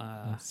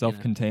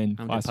 Self-contained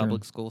I'm in classroom.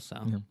 public school,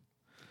 so Yeah.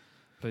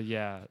 But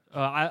yeah,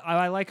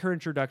 I like her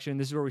introduction.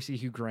 This is where we see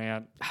Hugh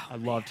Grant. I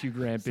loved Hugh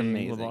Grant It's being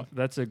amazing. LeBlanc.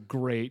 That's a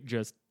great,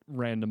 just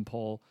random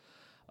pull.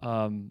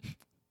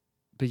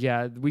 But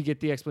yeah, we get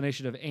the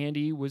explanation of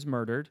Andy was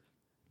murdered.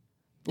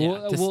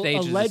 Yeah, to stage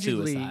as a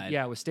allegedly, suicide.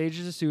 yeah, it was staged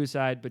as a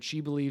suicide, but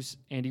she believes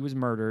Andy was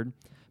murdered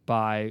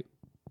by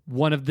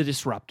one of the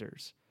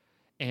disruptors.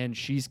 And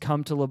she's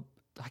come to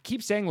I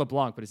keep saying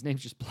LeBlanc, but his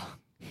name's just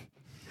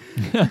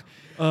Blanc.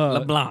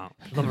 LeBlanc.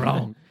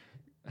 LeBlanc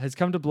has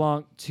come to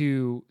Blanc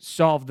to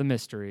solve the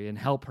mystery and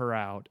help her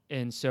out.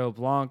 And so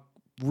Blanc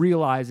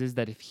realizes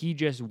that if he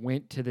just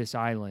went to this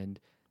island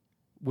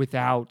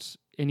without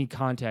any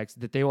context,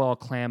 that they will all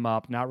clam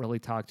up, not really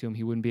talk to him.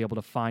 He wouldn't be able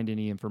to find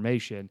any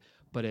information.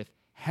 But if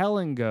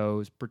Helen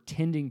goes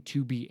pretending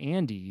to be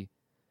Andy,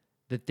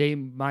 that they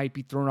might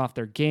be thrown off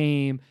their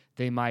game,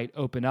 they might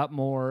open up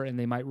more, and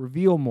they might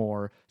reveal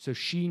more. So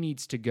she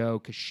needs to go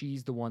because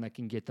she's the one that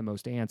can get the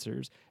most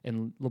answers.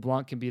 And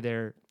LeBlanc can be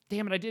there.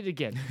 Damn it, I did it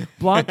again.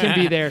 Blanc can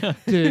be there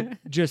to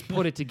just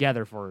put it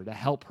together for her, to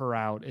help her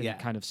out and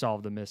kind of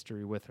solve the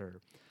mystery with her.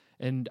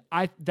 And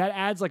that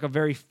adds like a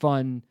very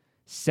fun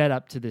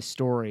setup to this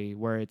story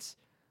where it's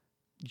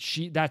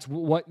that's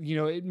what,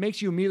 it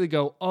makes you immediately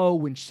go,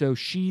 oh, so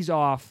she's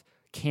off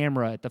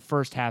camera at the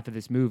first half of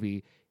this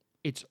movie.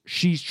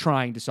 She's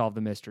trying to solve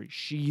the mystery.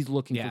 She's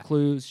looking for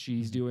clues.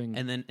 She's doing.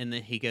 And then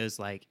he goes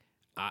like,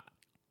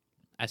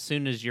 as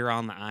soon as you're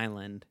on the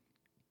island,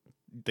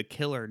 the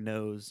killer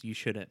knows you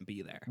shouldn't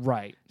be there.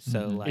 Right.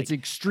 So like, it's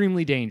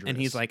extremely dangerous. and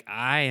he's like,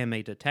 I am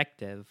a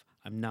detective.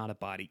 I'm not a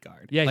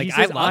bodyguard. yeah, like, he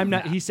says, I love I'm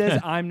not. that. He says,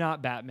 I'm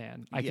not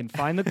Batman. I can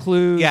find the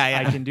clues. Yeah,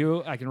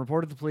 yeah. I can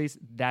report to the police.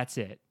 That's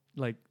it.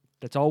 Like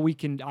that's all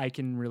I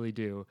can really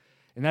do.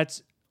 And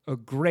that's a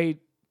great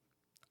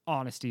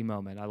honesty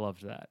moment. I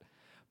loved that.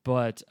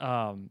 But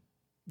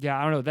yeah,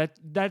 I don't know.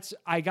 That's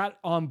I got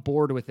on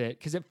board with it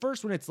because at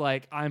first when it's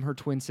like I'm her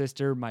twin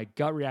sister, my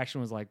gut reaction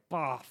was like,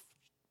 "Bah,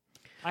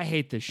 I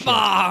hate this shit."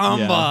 Yeah,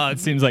 Humbug. it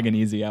seems like an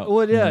easy out.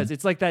 Well, it is.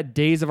 It's like that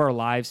Days of Our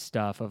Lives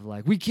stuff of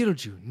like, "We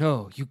killed you.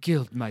 No, you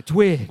killed my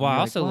twin." Well, I You're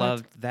also like, "What?"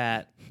 loved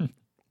that.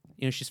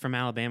 she's from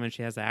Alabama and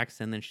she has the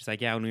accent. And then she's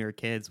like, yeah, when we were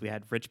kids, we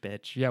had rich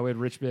bitch. Yeah, we had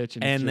rich bitch,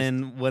 and, And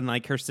then when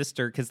like her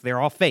sister, because they're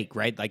all fake,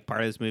 right? Like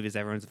part of this movie is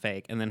everyone's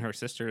fake, and then her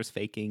sister is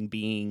faking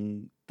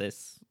being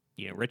this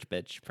rich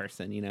bitch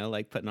person,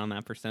 like putting on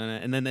that persona,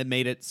 and then it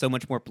made it so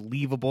much more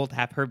believable to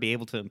have her be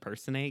able to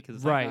impersonate.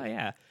 Because right, like, oh,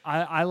 yeah,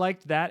 I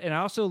liked that, and I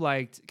also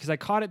liked because I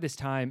caught it this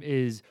time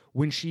is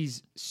when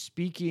she's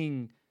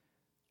speaking.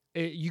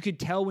 You could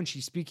tell when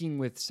she's speaking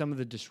with some of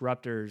the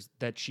disruptors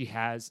that she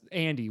has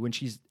Andy. When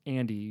she's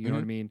Andy, you know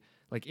what I mean.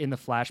 Like in the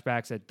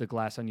flashbacks at the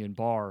Glass Onion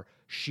bar,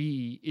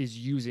 she is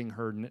using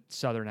her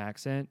Southern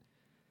accent,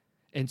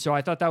 and so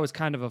I thought that was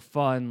kind of a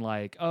fun,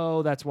 like,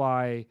 oh, that's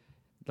why.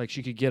 Like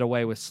she could get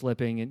away with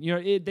slipping, and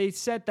they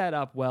set that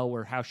up well,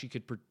 where how she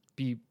could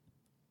be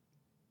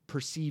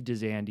perceived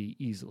as Andy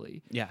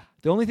easily. yeah.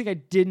 The only thing I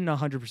didn't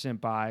 100%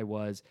 buy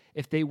was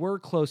if they were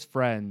close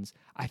friends,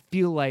 I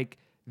feel like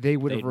they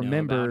would have They'd know about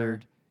her.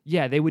 remembered.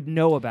 Yeah, they would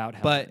know about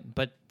Helen.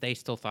 But they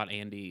still thought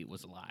Andy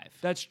was alive.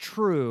 That's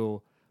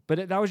true.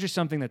 But that was just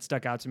something that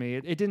stuck out to me.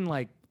 It didn't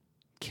like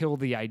kill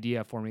the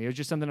idea for me. It was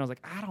just something I was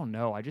like, I don't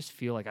know. I just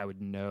feel like I would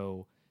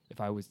know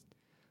if I was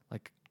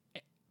like.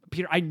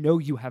 Peter, I know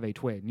you have a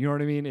twin. You know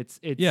what I mean? It's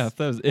Yeah,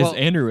 if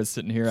Andrew was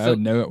sitting here, I would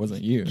know it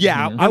wasn't you.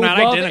 Yeah, you know?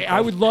 I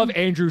would love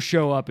Andrew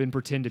show up and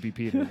pretend to be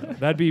Peter.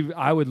 Though.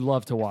 I would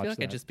love to watch I feel like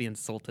that. I'd just be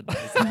insulted by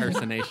his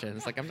impersonation.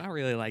 It's like, I'm not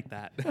really like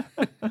that.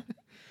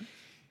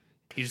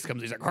 He just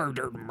comes, he's like,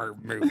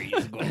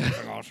 movies,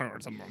 all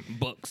sorts of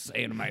books,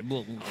 anime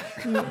books.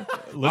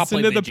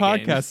 Listen to the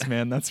podcast,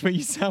 man. That's what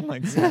you sound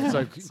like. It's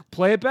like,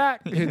 play it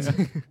back.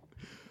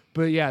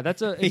 But yeah,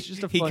 it's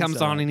just a fun He comes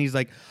setup. on and he's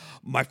like,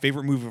 my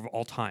favorite movie of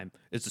all time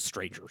is The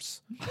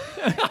Strangers.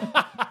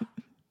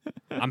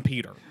 I'm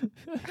Peter.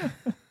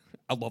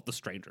 I love The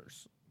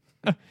Strangers.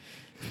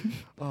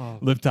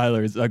 Liv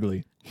Tyler is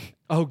ugly.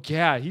 Oh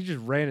yeah, he just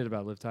ranted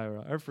about Liv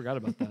Tyler. I forgot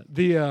about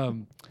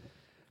that.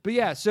 But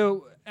yeah,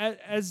 so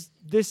as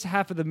this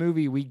half of the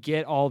movie, we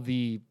get all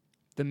the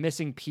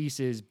missing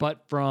pieces,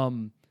 but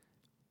from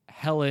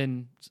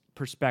Helen's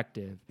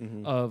perspective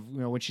of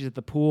when she's at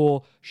the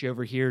pool, she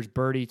overhears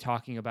Birdie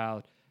talking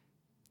about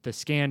the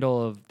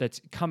scandal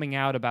that's coming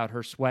out about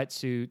her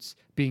sweatsuits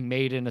being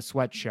made in a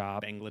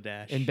sweatshop in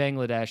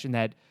Bangladesh, and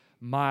that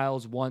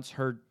Miles wants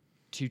her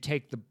to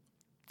take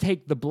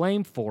the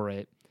blame for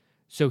it,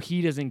 so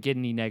he doesn't get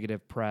any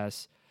negative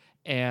press.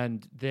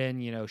 And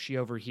then she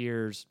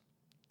overhears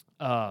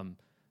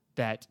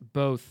that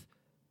both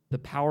the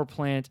power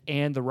plant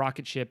and the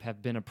rocket ship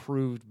have been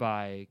approved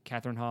by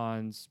Catherine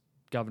Hahn's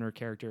governor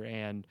character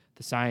and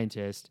the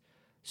scientist,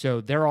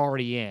 so they're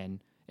already in.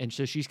 And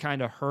so she's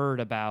kind of heard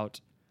about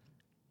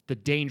the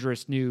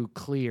dangerous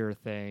nuclear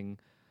thing.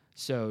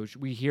 So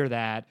we hear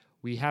that.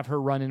 We have her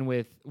running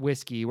with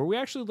Whiskey, where we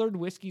actually learned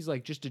Whiskey's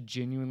like just a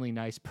genuinely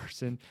nice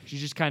person.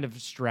 She's just kind of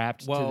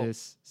strapped to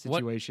this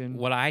situation.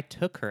 What I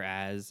took her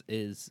as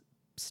is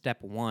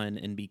step one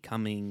in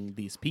becoming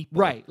these people.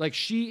 Right. Like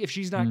if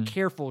she's not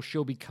careful,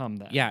 she'll become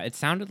that. Yeah, it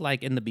sounded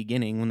like in the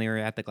beginning when they were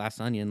at the Glass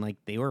Onion, like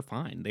they were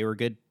fine. They were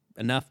good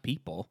enough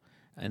people.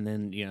 And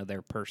then,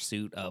 their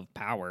pursuit of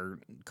power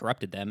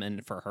corrupted them.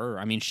 And for her,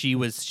 I mean, she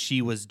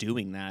was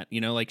doing that,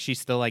 like she's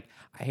still like,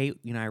 I hate,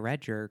 I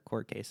read your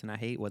court case and I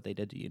hate what they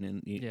did to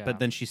you. But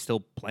then she's still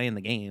playing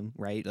the game,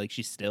 right? Like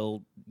she's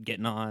still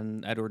getting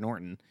on Edward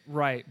Norton.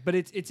 Right. But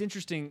it's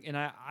interesting. And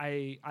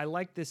I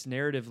like this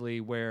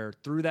narratively where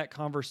through that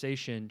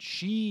conversation,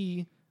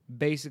 she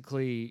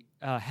basically,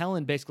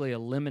 Helen basically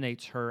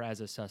eliminates her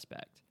as a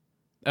suspect.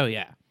 Oh,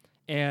 yeah.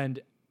 And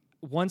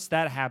once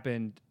that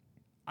happened,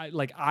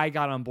 I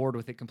got on board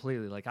with it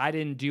completely. Like I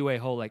didn't do a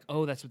whole like,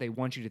 oh, that's what they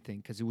want you to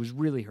think, because it was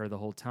really her the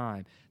whole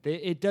time.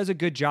 It does a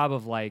good job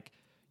of like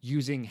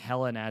using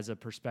Helen as a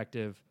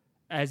perspective,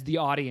 as the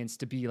audience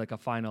to be like a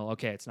final.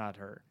 Okay, it's not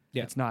her.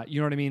 Yeah. It's not. You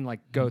know what I mean?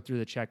 Like go through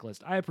the checklist.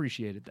 I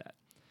appreciated that.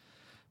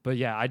 But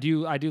yeah, I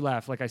do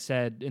laugh. Like I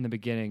said in the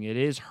beginning, it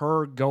is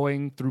her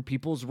going through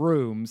people's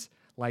rooms,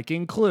 like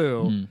in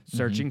Clue,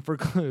 searching for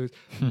clues,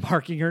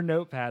 marking her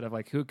notepad of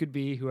like who could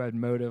be, who had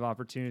motive,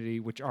 opportunity,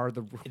 which are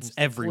the rules. It's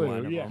every Clue.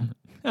 one of Yeah.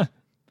 them.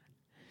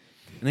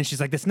 And then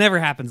she's like, this never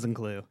happens in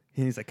Clue.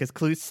 And he's like, because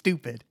Clue's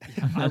stupid.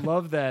 I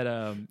love that.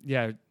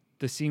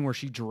 The scene where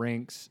she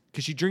drinks,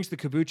 because she drinks the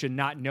kombucha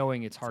not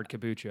knowing it's hard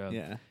kombucha.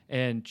 Yeah.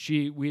 And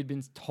we had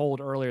been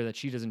told earlier that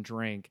she doesn't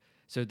drink,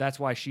 so that's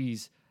why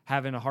she's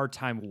having a hard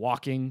time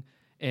walking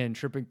and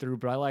tripping through.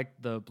 But I like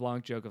the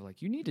Blanc joke of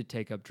like, you need to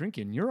take up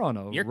drinking. You're on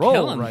a roll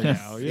killing right this.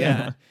 now.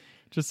 Yeah.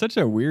 Just such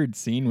a weird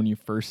scene when you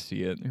first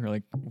see it. You're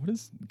like, what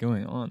is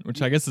going on?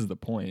 Which I guess is the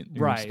point.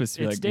 You're Right. supposed to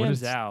be It like,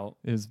 stands what out.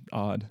 is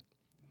odd.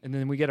 And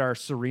then we get our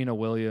Serena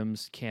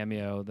Williams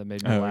cameo that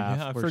made me Oh, laugh.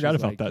 yeah, I where forgot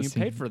she's about like, that You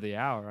scene. paid for the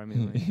hour. I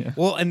mean, like, Yeah.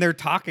 Well, and they're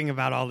talking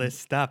about all this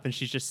stuff, and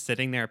she's just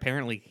sitting there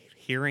apparently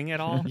hearing it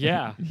all.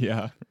 yeah.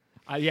 Yeah.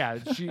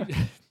 She.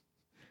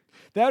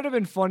 That would have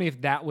been funny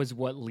if that was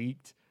what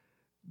leaked.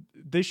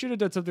 They should have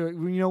done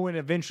something. When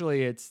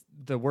eventually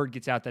the word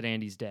gets out that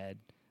Andy's dead.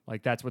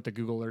 Like that's what the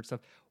Google alert stuff.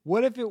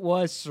 What if it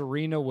was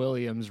Serena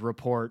Williams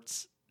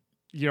reports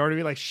You know what I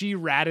mean? Like she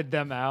ratted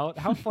them out.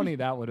 How funny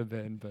that would have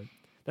been, but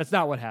that's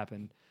not what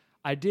happened.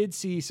 I did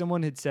see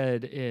someone had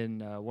said in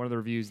one of the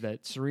reviews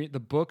that the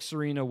book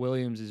Serena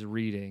Williams is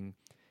reading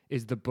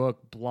is the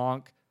book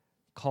Blanc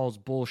calls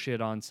bullshit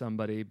on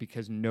somebody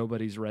because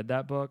nobody's read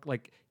that book.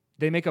 Like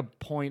they make a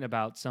point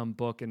about some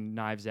book in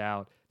Knives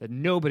Out that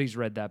nobody's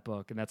read that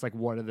book, and that's like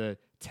one of the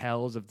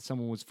tells if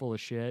someone was full of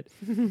shit.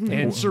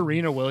 And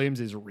Serena Williams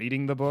is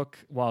reading the book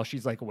while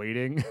she's like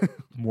waiting.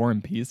 War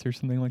and Peace or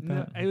something like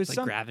that. It was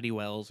like Gravity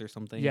Wells or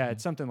something. Yeah,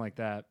 it's something like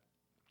that.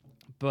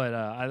 But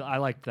I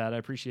liked that. I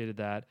appreciated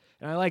that.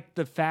 And I like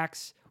the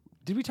fax.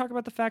 Did we talk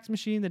about the fax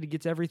machine, that he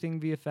gets everything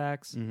via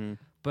fax? Mm-hmm.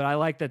 But I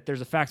like that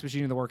there's a fax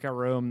machine in the workout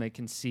room. They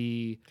can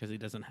see. Because he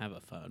doesn't have a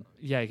phone.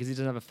 Yeah, because he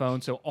doesn't have a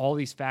phone. So all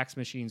these fax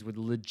machines would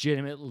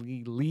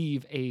legitimately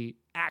leave a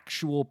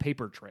actual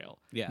paper trail.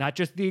 Yeah. Not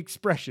just the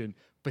expression,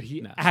 but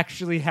he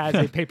actually has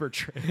a paper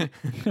trail.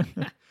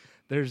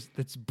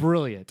 That's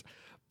brilliant.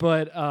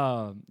 But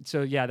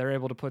so yeah, they're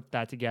able to put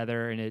that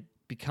together, and it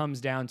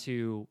becomes down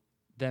to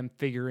them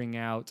figuring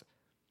out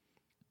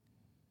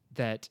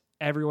that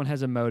everyone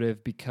has a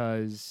motive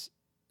because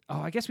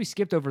I guess we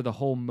skipped over the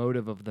whole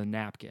motive of the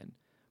napkin,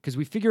 because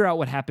we figure out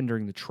what happened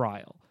during the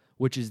trial,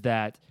 which is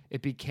that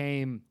it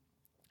became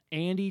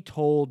Andy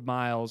told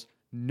Miles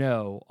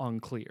no on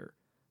Clear,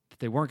 that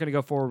they weren't going to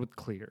go forward with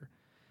Clear,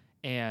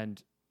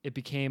 and it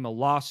became a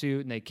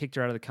lawsuit, and they kicked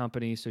her out of the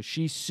company, so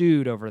she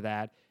sued over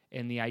that,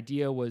 and the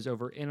idea was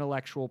over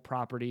intellectual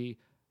property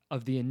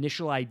of the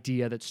initial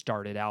idea that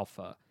started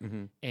Alpha.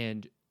 Mm-hmm.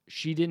 And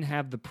she didn't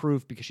have the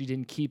proof because she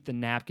didn't keep the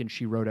napkin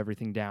she wrote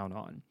everything down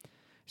on.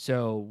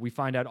 So we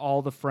find out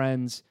all the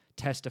friends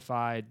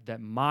testified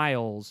that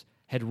Miles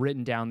had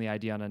written down the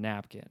idea on a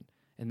napkin.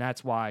 And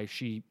that's why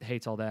she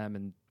hates all them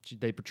and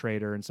they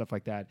betrayed her and stuff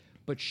like that.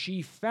 But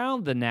she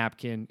found the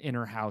napkin in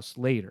her house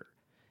later,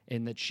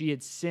 and that she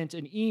had sent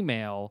an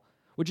email,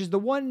 which is the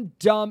one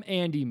dumb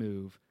Andy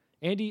move.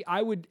 Andy,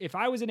 if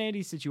I was in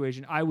Andy's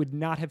situation, I would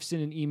not have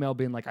sent an email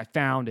being like, I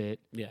found it.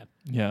 Yeah.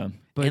 Yeah.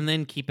 But and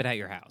then keep it at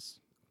your house.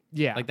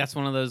 Yeah. Like that's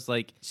one of those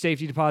like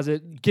safety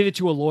deposit, give it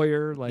to a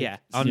lawyer. Like,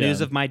 on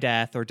news of my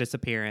death or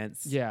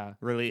disappearance. Yeah.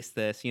 Release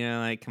this. You know,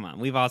 like come on.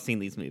 We've all seen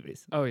these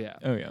movies. Oh yeah.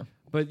 Oh yeah.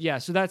 But yeah,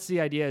 so that's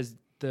the idea, is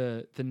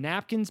the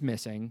napkin's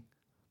missing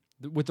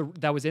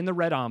that was in the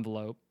red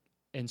envelope.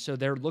 And so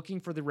they're looking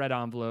for the red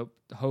envelope,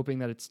 hoping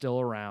that it's still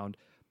around,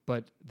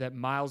 but that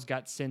Miles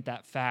got sent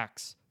that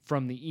fax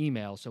from the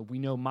email. So we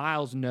know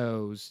Miles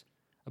knows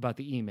about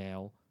the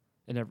email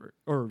and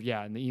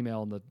the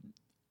email and the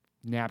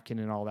napkin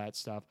and all that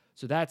stuff.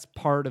 So that's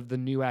part of the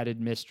new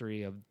added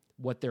mystery of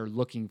what they're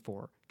looking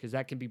for, because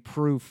that can be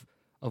proof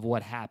of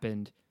what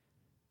happened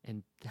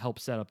and help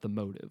set up the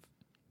motive.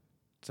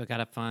 So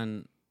got a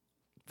fun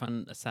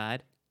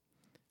aside.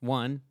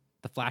 One,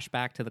 the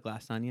flashback to the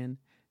glass onion,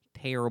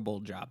 terrible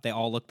job. They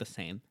all look the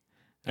same.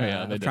 Oh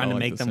yeah, they trying to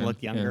make them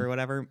look younger or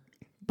whatever.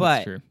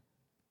 But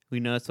we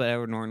noticed what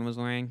Edward Norton was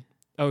wearing.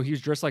 Oh, he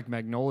was dressed like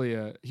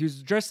Magnolia. He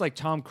was dressed like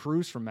Tom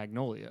Cruise from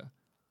Magnolia.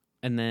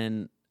 And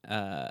then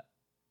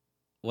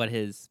what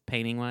his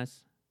painting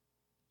was.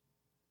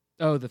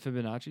 Oh, the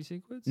Fibonacci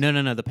sequence?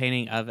 No, the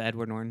painting of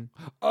Edward Norton.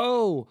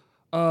 Oh,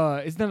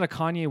 isn't that a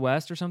Kanye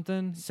West or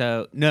something?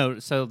 So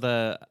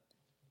the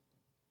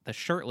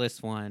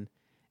shirtless one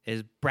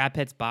is Brad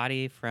Pitt's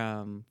body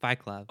from Fight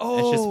Club.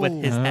 It's just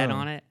with his head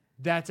on it.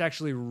 That's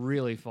actually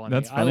really funny.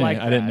 That's funny.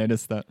 I didn't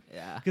notice that.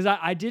 Yeah. Because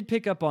I did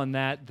pick up on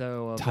that,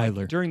 though. Of,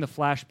 Tyler. like, during the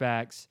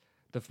flashbacks,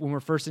 when we're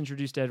first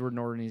introduced to Edward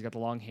Norton, he's got the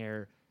long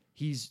hair.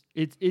 It's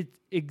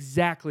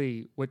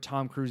exactly what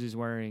Tom Cruise is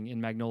wearing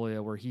in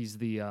Magnolia, where he's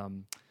the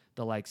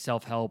like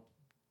self-help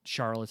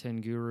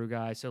charlatan guru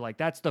guy. So like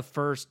that's the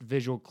first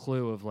visual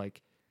clue of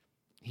like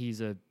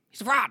he's a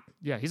fraud.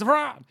 Yeah, he's a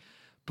fraud.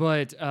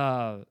 But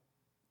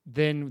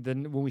then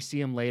when we see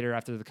him later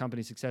after the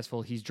company's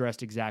successful, he's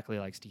dressed exactly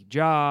like Steve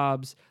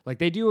Jobs. Like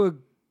they do a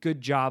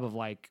good job of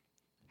like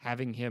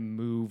having him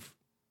move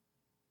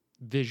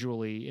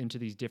visually into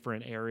these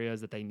different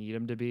areas that they need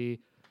him to be.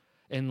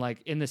 And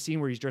like in the scene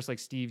where he's dressed like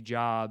Steve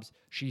Jobs,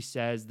 she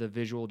says the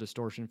visual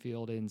distortion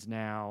field ends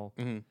now.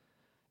 Mm-hmm.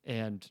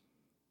 And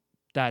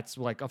that's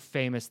like a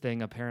famous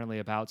thing apparently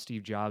about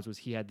Steve Jobs, was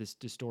he had this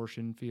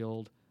distortion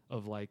field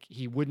of like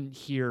he wouldn't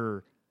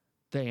hear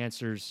the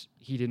answers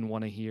he didn't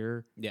want to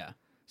hear. Yeah.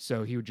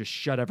 So he would just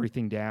shut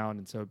everything down.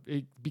 And so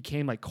it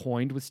became like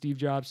coined with Steve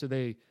Jobs. So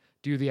they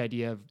do the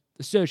idea of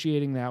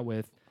associating that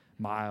with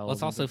Miles. Well,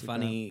 it's also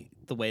funny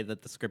the way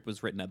that the script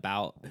was written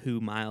about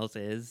who Miles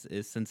is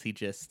since he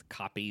just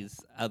copies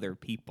other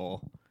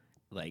people.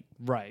 Like,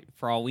 right.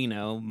 For all we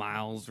know,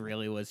 Miles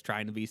really was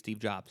trying to be Steve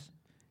Jobs.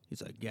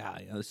 He's like, yeah,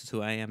 this is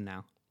who I am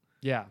now.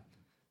 Yeah.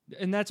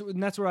 And that's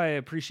what I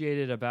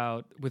appreciated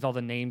about with all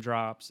the name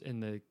drops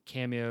and the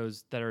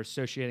cameos that are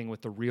associating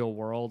with the real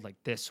world, like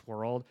this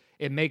world.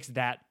 It makes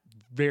that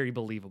very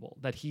believable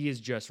that he is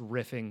just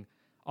riffing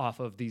off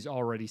of these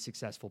already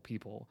successful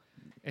people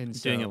and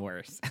doing it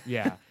worse.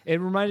 Yeah.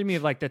 It reminded me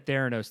of like the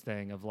Theranos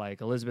thing of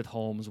like Elizabeth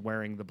Holmes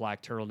wearing the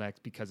black turtlenecks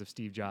because of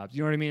Steve Jobs.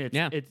 You know what I mean?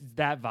 It's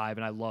that vibe,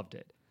 and I loved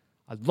it.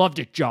 I loved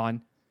it,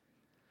 John.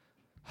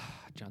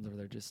 John's over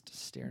there just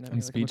staring at me I'm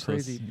like speechless. I'm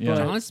crazy. Yeah.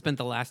 John has spent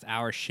the last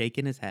hour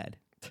shaking his head.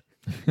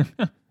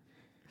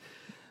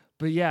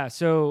 But yeah,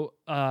 so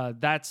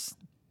that's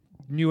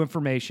new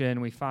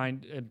information. We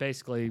find it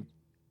basically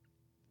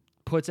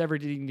puts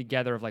everything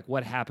together of like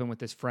what happened with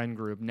this friend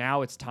group.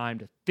 Now it's time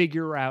to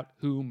figure out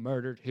who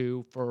murdered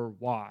who for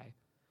why.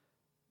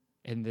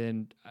 And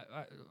then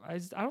I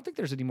don't think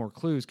there's any more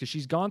clues because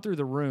she's gone through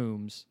the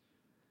rooms.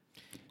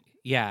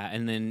 Yeah,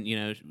 and then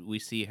we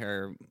see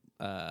her.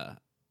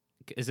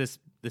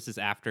 This is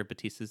after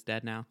Batista's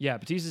dead now? Yeah,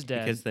 Batista's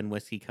dead. Because then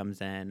Whiskey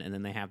comes in, and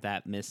then they have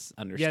that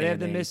misunderstanding. Yeah,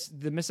 they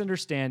have the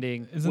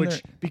misunderstanding, Isn't there-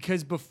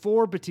 because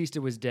before Batista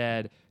was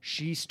dead,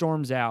 she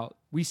storms out.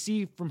 We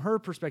see from her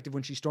perspective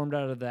when she stormed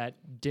out of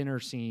that dinner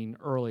scene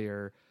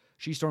earlier,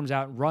 she storms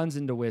out, runs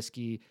into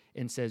Whiskey,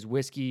 and says,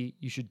 "Whiskey,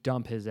 you should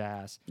dump his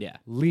ass." Yeah.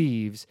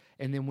 Leaves,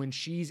 and then when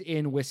she's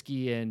in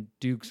Whiskey and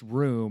Duke's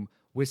room,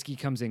 Whiskey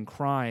comes in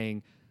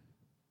crying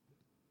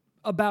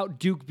about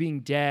Duke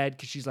being dead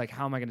because she's like,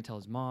 how am I going to tell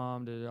his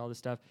mom, all this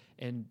stuff.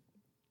 And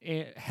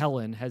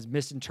Helen has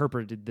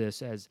misinterpreted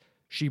this as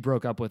she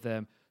broke up with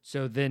him.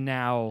 So then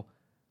now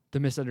the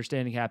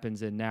misunderstanding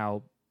happens, and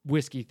now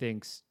Whiskey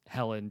thinks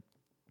Helen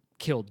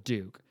killed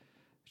Duke.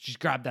 She's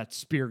grabbed that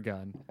spear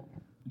gun.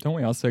 Don't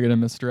we also get a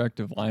misdirect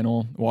of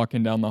Lionel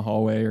walking down the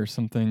hallway or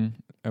something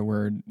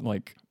where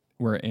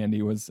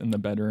Andy was in the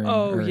bedroom?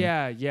 Oh, or-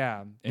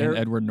 yeah. And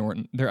Edward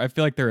Norton. I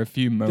feel like there are a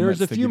few moments.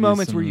 There's a that few give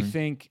moments where some- you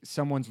think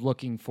someone's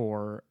looking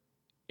for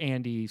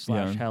Andy /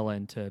 Yeah.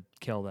 Helen to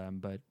kill them,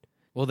 but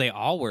Well, they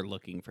all were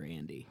looking for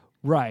Andy.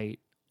 right.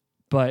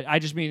 But I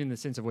just mean in the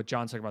sense of what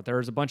John's talking about.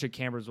 There's a bunch of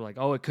cameras were like,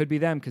 oh, it could be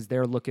them because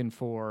they're looking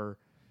for,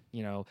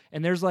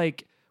 and there's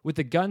like with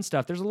the gun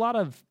stuff, there's a lot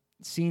of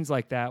scenes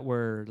like that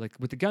where like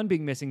with the gun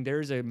being missing,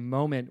 there's a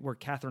moment where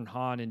Catherine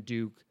Hahn and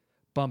Duke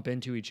bump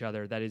into each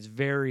other that is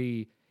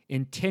very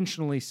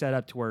intentionally set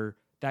up to where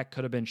that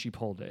could have been she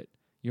pulled it.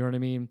 You know what I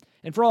mean?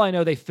 And for all I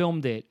know, they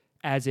filmed it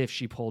as if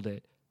she pulled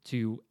it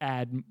to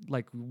add,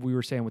 like we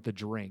were saying with the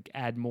drink,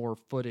 add more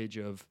footage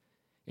of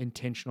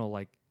intentional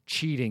like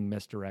cheating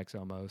misdirects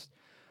almost.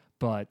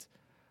 But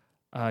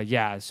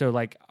yeah, so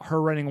like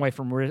her running away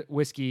from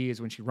Whiskey is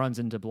when she runs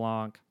into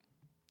Blanc.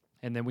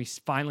 And then we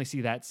finally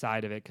see that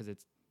side of it because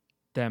it's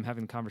them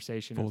having the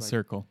conversation. full It's like,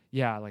 circle.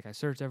 yeah, like I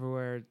searched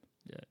everywhere,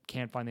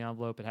 can't find the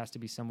envelope. It has to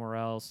be somewhere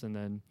else. And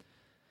then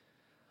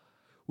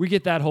we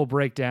get that whole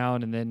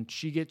breakdown, and then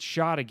she gets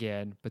shot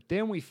again. But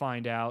then we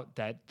find out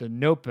that the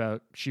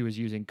notebook she was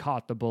using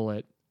caught the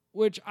bullet,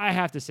 which I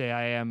have to say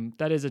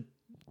that is a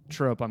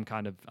trope I'm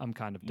kind of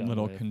done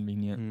Little with.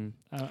 convenient.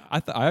 Mm. I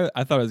thought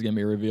it was gonna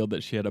be revealed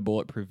that she had a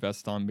bulletproof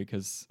vest on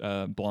because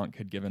Blanc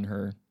had given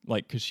her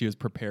because she was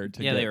prepared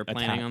to. Yeah, get they were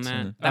planning on attacked,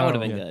 that. and- That would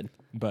have Oh, been yeah. good.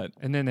 But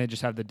And then they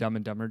just have the Dumb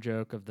and Dumber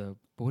joke of but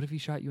what if he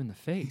shot you in the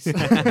face?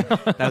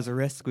 That was a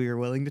risk we were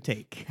willing to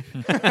take.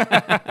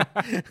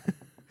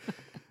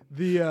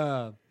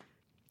 Yeah,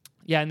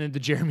 and then the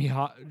Jeremy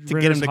get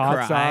Renner's him to hot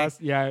cry. sauce,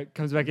 yeah,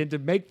 comes back in to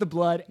make the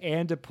blood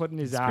and to put in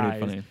his it's pretty eyes.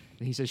 funny.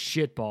 And he says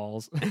shit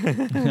balls.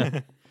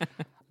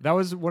 That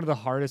was one of the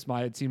hardest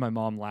I'd seen my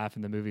mom laugh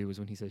in the movie was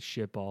when he says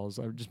shit balls.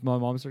 My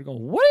mom started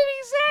going, "What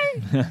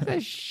did he say? He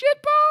said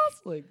shit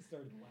balls?" Like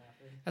started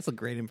laughing. That's a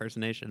great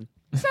impersonation.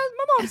 My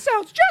mom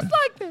sounds just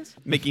like this.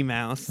 Mickey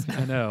Mouse.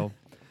 I know.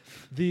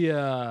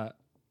 But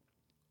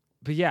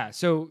yeah,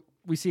 so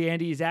we see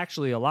Andy is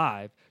actually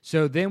alive.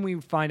 So then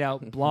we find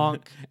out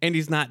Blanc.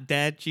 Andy's not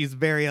dead. She's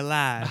very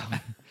alive.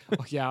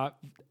 Well, yeah,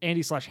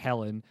 Andy /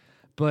 Helen.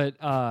 But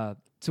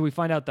so we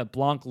find out that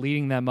Blanc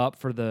leading them up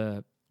for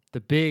the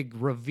big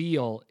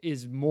reveal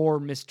is more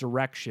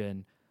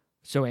misdirection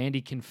so Andy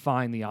can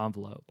find the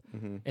envelope.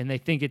 Mm-hmm. And they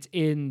think it's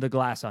in the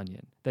glass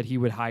onion, that he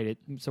would hide it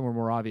somewhere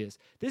more obvious.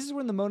 This is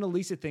when the Mona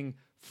Lisa thing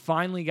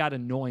finally got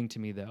annoying to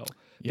me, though.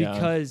 Yeah,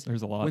 because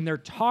there's a lot. when they're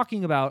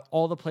talking about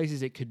all the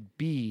places it could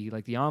be,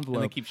 like the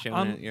envelope. And they keep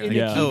showing it. You're and like, they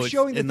Yeah. keep oh, it's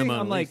showing the in the thing.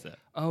 Mona I'm like, Lisa.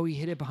 oh, he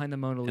hid it behind the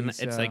Mona And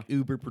Lisa. it's like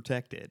uber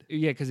protected.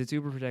 Yeah, because it's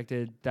uber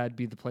protected. That'd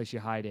be the place you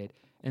hide it.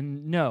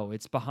 And no,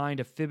 it's behind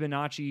a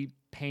Fibonacci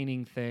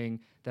painting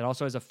thing that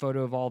also has a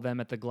photo of all of them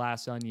at the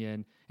glass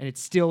onion, and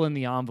it's still in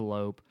the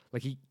envelope.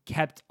 Like he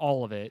kept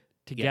all of it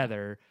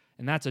together,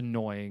 and that's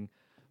annoying.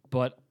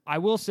 But I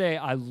will say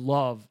I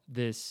love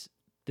this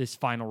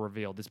final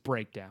reveal, this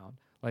breakdown.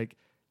 Like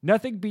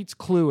nothing beats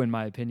Clue in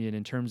my opinion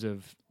in terms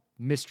of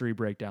mystery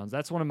breakdowns.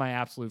 That's one of my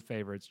absolute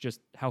favorites, just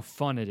how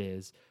fun it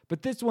is.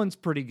 But this one's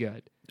pretty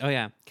good. Oh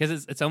yeah,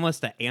 because it's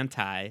almost an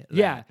anti. that.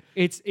 Yeah,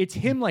 it's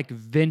him like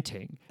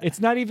venting. It's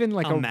not even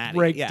like Oh, a Maddie.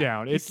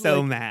 breakdown. Yeah, It's he's so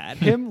like mad.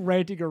 him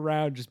ranting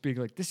around, just being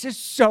like, "This is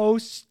so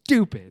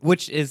stupid."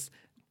 Which is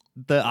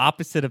the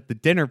opposite of the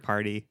dinner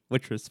party,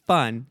 which was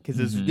fun because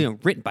it was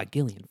written by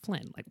Gillian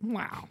Flynn. Like,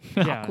 wow,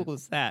 Yeah. how cool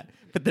is that?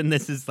 But then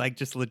this is like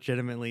just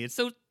legitimately, it's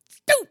so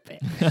stupid.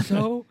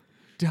 So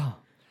dumb.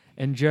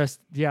 And just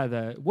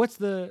what's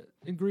the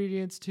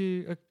ingredients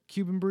to a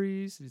Cuban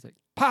breeze? He's like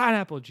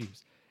pineapple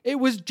juice. It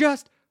was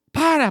just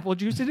pineapple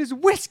juice. It is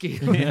whiskey.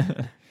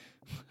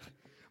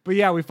 But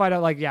yeah, we find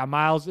out like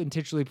Miles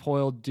intentionally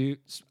poisoned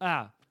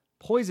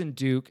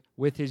Duke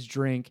with his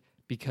drink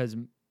because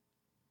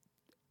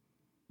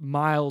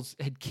Miles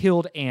had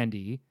killed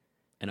Andy.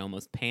 And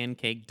almost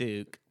pancake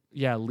Duke.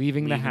 Yeah,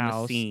 leaving the Leaving the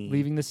house, scene.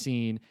 leaving the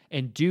scene,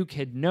 and Duke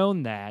had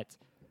known that,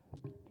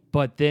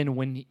 but then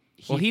when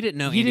He didn't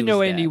know. he didn't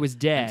know Andy was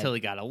dead until he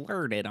got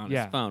alerted on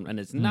Yeah. his phone and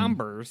his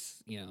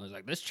numbers. You know, it was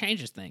like, this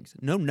changes things.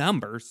 No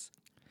numbers.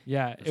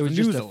 Yeah, It's it was the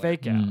just news a alert.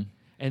 fake out.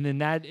 And then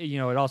that, it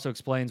also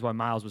explains why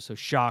Miles was so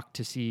shocked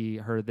to see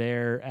her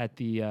there at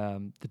the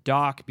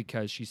dock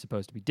because she's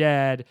supposed to be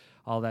dead,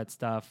 all that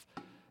stuff.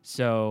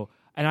 So,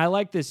 and I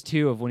like this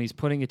too of when he's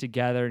putting it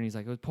together and he's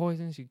like, it was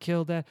poisonous, you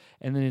killed that.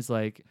 And then it's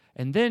like,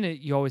 and then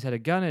you always had a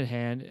gun at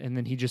hand. And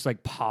then he just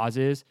like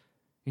pauses.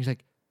 He's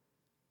like,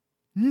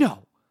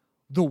 no,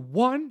 the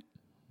one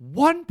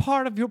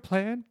part of your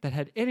plan that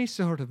had any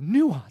sort of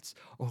nuance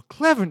or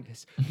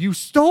cleverness you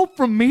stole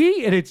from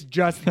me. And it's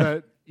just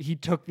that he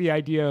took the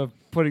idea of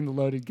putting the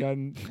loaded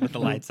gun With the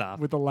lights off.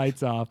 with the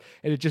lights off,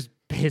 and it just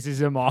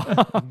pisses him off.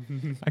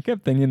 I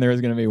kept thinking there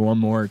was going to be one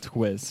more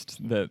twist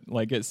that,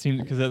 like, it seemed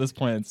because at this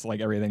point it's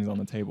like everything's on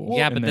the table.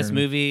 yeah, And but this they're-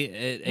 movie,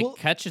 it Well-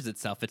 catches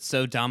itself. It's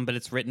so dumb, but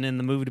it's written in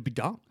the movie to be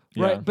dumb.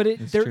 Yeah, Right, but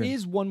it's there true.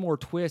 is one more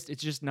twist.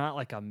 It's just not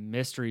like a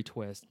mystery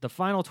twist. The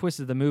final twist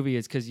of the movie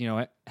is because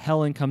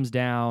Helen comes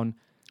down.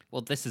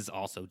 Well, this is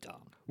also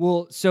dumb.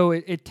 Well, so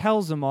it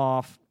tells them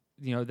off,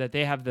 that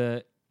they have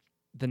the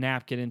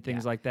napkin and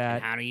things like And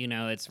that. how do you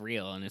know it's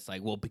real? And it's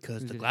like, well,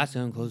 because the glass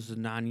zone closed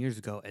 9 years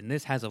ago, and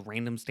this has a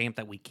random stamp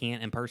that we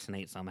can't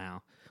impersonate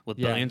somehow with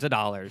Yeah. billions of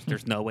dollars.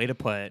 There's no way to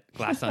put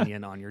glass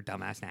onion on your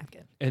dumbass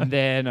napkin. And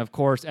then, of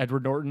course,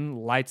 Edward Norton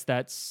lights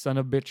that son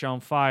of a bitch on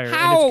fire, and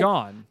How? it's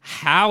gone.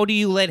 How do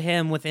you let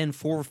him within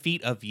 4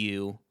 feet of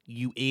you,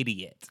 you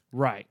idiot?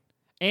 Right.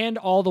 And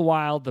all the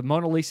while, the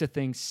Mona Lisa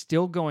thing's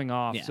still going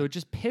off. Yeah. So it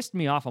just pissed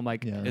me off. I'm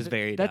like, Yeah. It's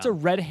very that's dumb. a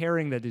red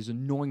herring that is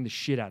annoying the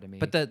shit out of me.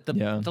 But the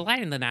Yeah.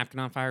 lighting the napkin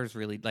on fire is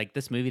really like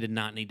this movie did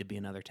not need to be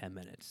another 10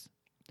 minutes.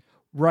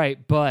 Right,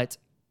 but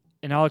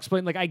and I'll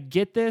explain. Like, I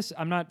get this.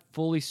 I'm not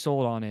fully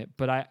sold on it,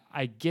 but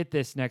I get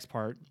this next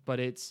part. But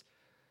it's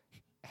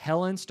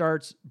Helen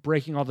starts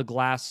breaking all the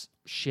glass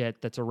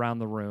shit that's around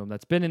the room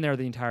that's been in there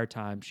the entire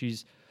time.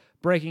 She's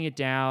breaking it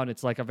down.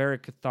 It's like a very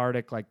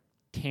cathartic, like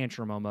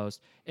tantrum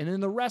almost. And then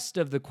the rest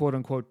of the quote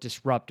unquote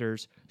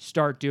disruptors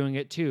start doing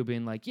it too,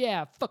 being like,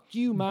 "Yeah, fuck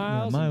you, Yeah,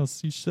 Miles."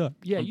 Miles, you suck.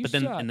 Yeah, you but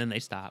then suck. and then they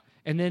stop.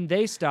 And then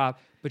they stop,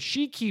 but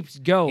she keeps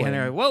going. And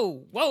they're like,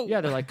 whoa, whoa.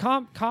 Yeah, they're like,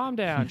 calm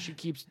down. She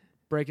keeps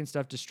breaking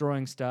stuff,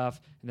 destroying stuff,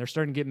 and they're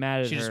starting to get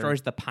mad at She her.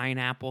 destroys the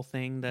pineapple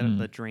thing that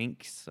the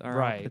drinks are all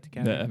Right. put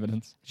together. The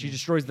evidence. She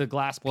destroys the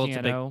glass Well, it's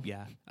a piano. big,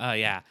 yeah.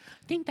 Yeah.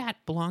 I think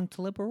that belonged to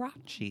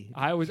Liberace.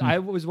 I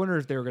was wondering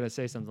if they were going to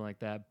say something like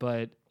that,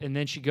 but and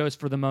then she goes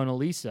for the Mona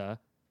Lisa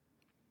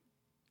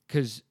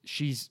because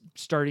she's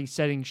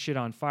setting shit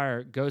on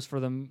fire. Goes for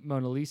the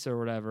Mona Lisa or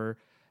whatever,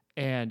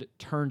 and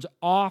turns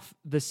off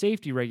the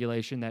safety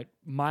regulation that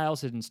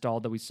Miles had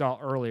installed that we saw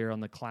earlier on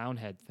the clown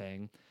head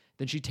thing.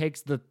 Then she takes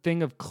the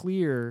thing of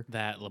clear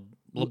That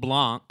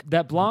LeBlanc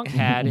that Blanc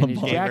had in his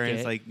LeBlanc. gave her, jacket.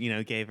 it's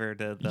like, gave her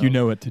the You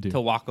know what to do. to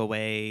walk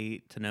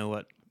away, to know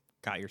what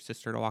got your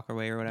sister to walk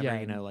away or whatever,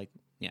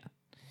 Yeah.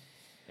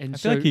 And I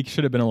so feel like he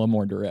should have been a little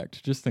more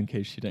direct, just in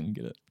case she didn't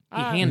get it.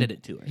 he handed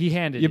it to her. he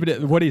handed Yeah, it but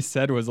to her. what he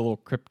said was a little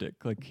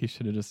cryptic. Like he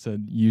should have just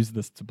said, "Use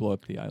this to blow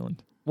up the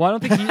island." Well,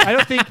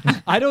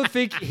 I don't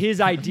think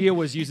his idea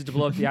was use it to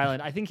blow up the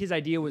island. I think his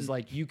idea was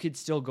like you could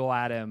still go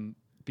at him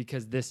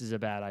because this is a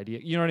bad idea.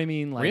 You know what I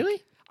mean? Like,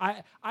 Really?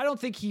 I don't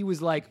think he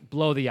was like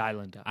blow the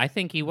island up. I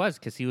think he was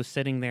because he was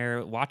sitting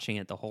there watching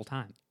it the whole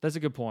time That's a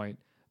good point.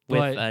 with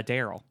But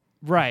Daryl.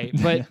 right,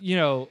 but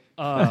Daryl,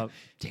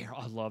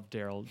 I love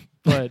Daryl.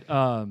 But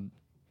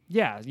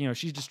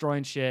she's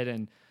destroying shit,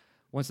 and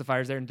once the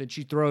fire's there, and then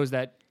she throws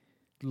that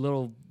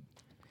little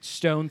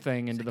stone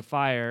thing into the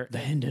fire. The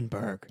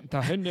Hindenburg.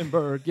 The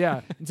Hindenburg,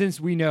 yeah. And since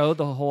we know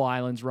the whole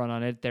island's run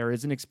on it, there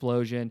is an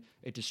explosion.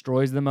 It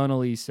destroys the Mona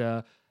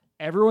Lisa.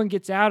 Everyone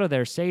gets out of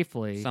there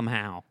safely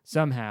Somehow.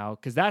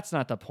 because that's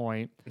not the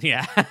point.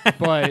 Yeah.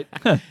 But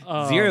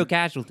Zero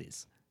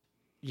casualties.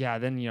 yeah.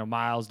 Then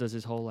Miles does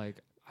his whole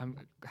like, I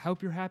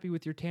hope you're happy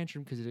with your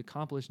tantrum because it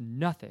accomplished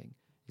nothing.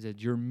 He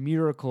said your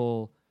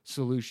miracle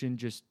solution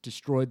just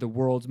destroyed the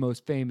world's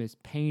most famous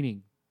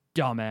painting,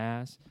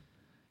 dumbass.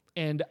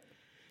 And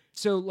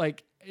so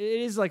like it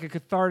is like a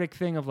cathartic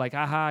thing of like,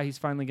 aha, he's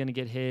finally gonna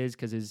get his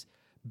because his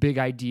big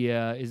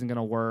idea isn't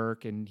gonna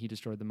work, and he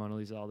destroyed the Mona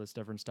Lisa, all this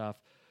different stuff.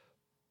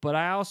 But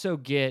I also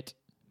get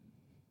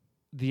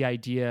the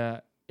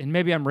idea, and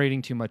maybe I'm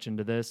reading too much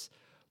into this,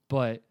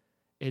 but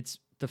it's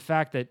the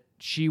fact that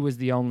she was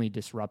the only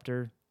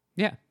disruptor,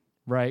 Yeah.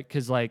 right?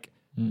 Because like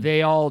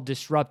they all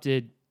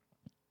disrupted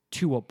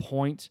to a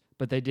point,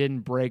 but they didn't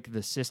break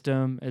the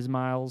system, as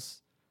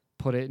Miles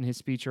put it in his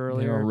speech They all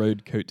earlier.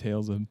 rode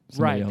coattails of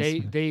somebody Right.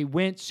 else. They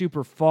went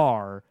super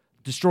far,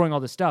 destroying all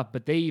the stuff,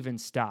 but they even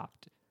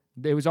stopped.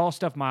 It was all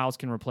stuff Miles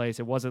can replace.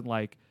 It wasn't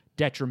like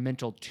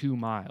detrimental to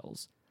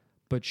Miles.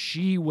 But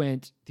she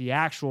went the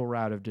actual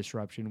route of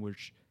disruption,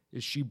 which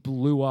is she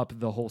blew up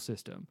the whole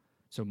system.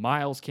 So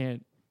Miles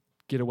can't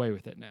get away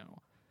with it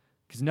now.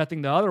 Because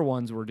nothing the other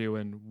ones were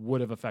doing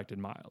would have affected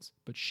Miles.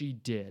 But she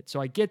did.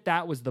 So I get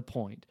that was the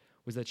point,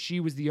 was that she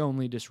was the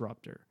only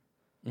disruptor.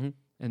 Mm-hmm.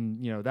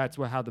 And, that's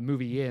how the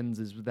movie ends,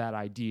 is with that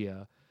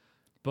idea.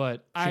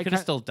 But She could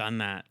have still done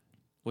that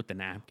with the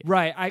napkin.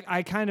 Right.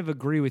 I kind of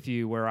agree with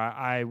you where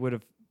I would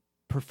have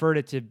preferred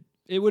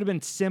it would have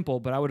been simple,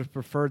 but I would have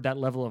preferred that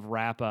level of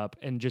wrap up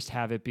and just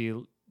have it be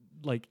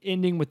like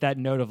ending with that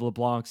note of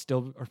LeBlanc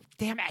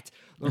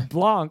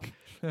LeBlanc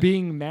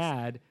being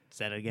mad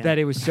Said it again. that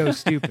it was so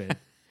stupid.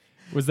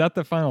 Was that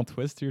the final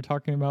twist you're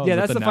talking about? Yeah, Is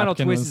that's that the final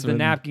napkin twist was is the when-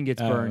 napkin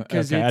gets burned.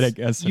 Because okay, I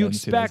guess I you didn't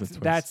see that as a expect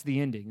twist. that's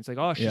the ending. It's like,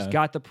 oh, she's Yeah.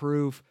 got the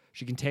proof.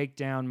 She can take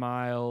down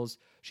Miles.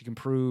 She can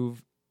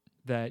prove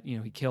that,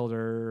 he killed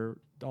her,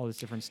 all this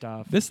different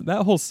stuff.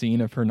 That whole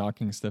scene of her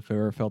knocking stuff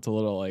over felt a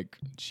little like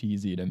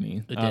cheesy to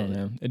me. It I don't did.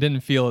 know. It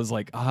didn't feel as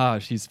like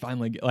she's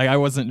finally like I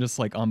wasn't just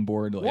like on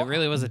board. Like It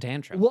really was a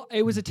tantrum. Well,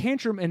 it was a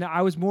tantrum, and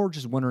I was more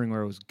just wondering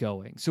where it was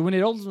going. So when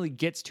it ultimately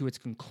gets to its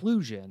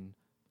conclusion,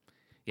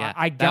 yeah,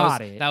 I that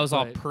got was, it, That was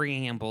all but-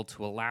 preamble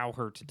to allow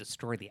her to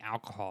destroy the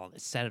alcohol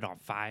that set it on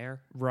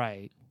fire.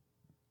 right,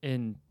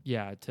 and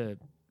to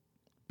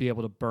be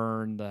able to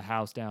burn the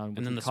house down, which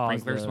And then would the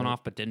cause sprinklers went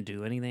off but didn't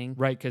do anything.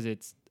 right, because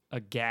it's a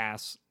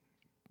gas.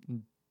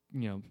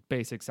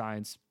 Basic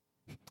science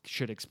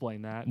should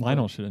explain that.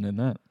 Lionel should have known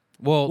that.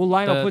 Well,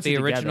 Lionel puts the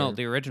it original together.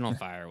 the original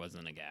fire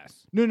wasn't a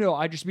gas. No,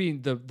 I just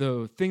mean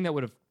the thing that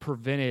would have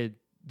prevented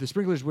the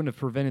sprinklers wouldn't have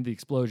prevented the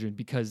explosion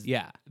because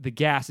Yeah, the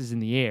gas is in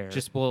the air.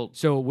 just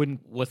so it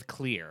wouldn't. was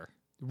clear,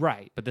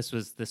 Right. but this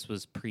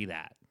was pre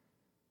that.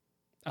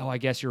 Oh, I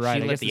guess you're right.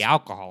 She I lit guess the this-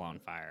 alcohol on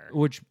fire.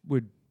 which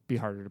would be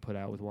harder to put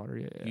out with water.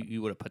 Yeah.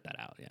 You would have put that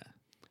out, yeah.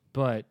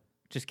 But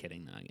Just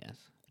kidding, though, I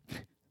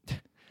guess.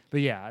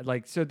 yeah,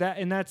 like so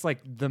that's like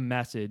the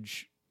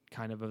message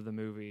kind of the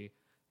movie.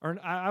 Or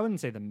I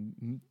wouldn't say I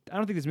don't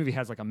think this movie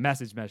has like a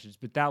message,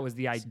 but that was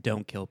the idea. Just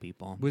don't kill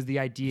people. Was the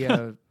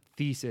idea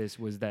thesis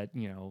was that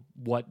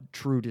what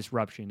true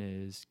disruption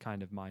is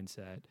kind of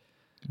mindset.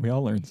 We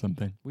all learned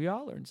something. We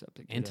all learned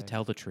something. And to today.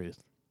 tell the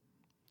truth.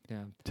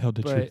 Yeah. Tell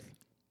the But truth.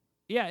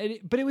 yeah,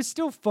 but it was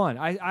still fun.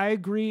 I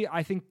agree.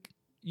 I think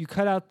you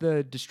cut out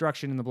the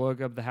destruction and the blowing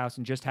up of the house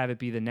and just have it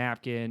be the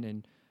napkin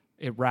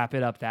and wrap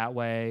it up that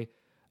way.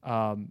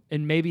 And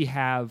maybe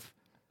have,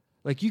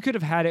 like, you could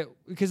have had it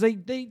because they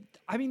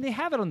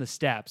have it on the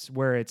steps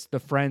where it's the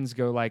friends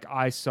go like,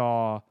 I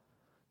saw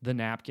the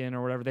napkin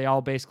or whatever. They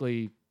all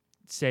basically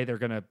say they're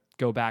going to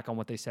go back on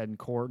what they said in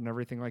court and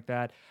everything like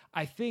that.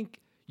 I think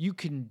you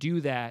can do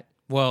that.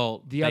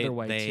 Well, The other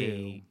way,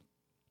 too.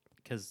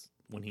 Because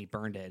when he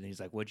burned it, and he's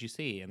like, "What'd you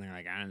see?" And they're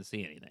like, "I didn't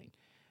see anything."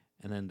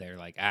 And then they're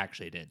like, "I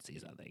actually did see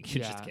something."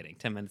 You're just Yeah. kidding.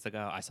 10 minutes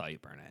ago, I saw you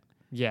burn it.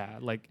 Yeah,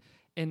 like,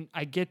 and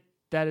I get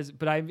that is,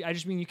 but I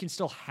just mean you can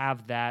still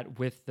have that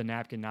with the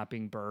napkin not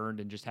being burned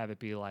and just have it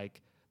be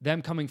like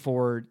them coming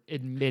forward,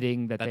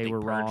 admitting that, That they were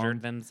perjured wrong.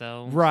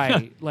 themselves.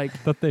 Right, like, I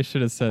thought they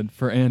should have said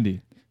for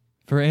Andy.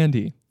 For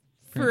Andy.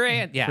 For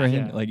Andy. Yeah. For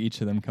him, Yeah. like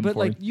each of them come but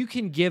forward. like you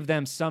can give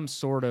them some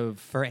sort of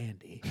For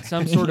Andy.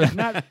 of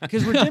not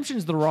because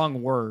redemption's the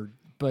wrong word,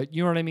 but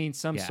you know what I mean.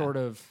 Some Yeah. sort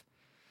of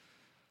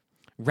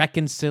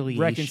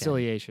Reconciliation.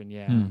 reconciliation.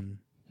 Yeah,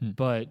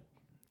 but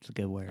It's a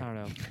good word. I don't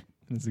know.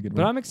 That's a good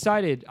But one. I'm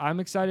excited. I'm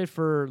excited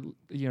for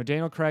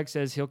Daniel Craig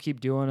says he'll keep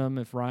doing them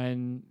if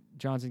Ryan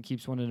Johnson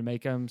keeps wanting to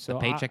make them. So The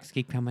paychecks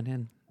keep coming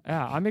in.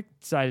 Yeah, I'm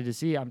excited to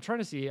see. I'm trying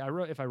to see. I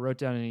wrote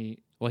down any.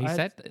 Well, he I-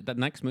 said the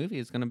next movie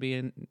is going to be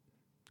in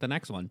the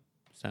next one.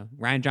 So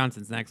Ryan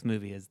Johnson's next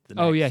movie is the.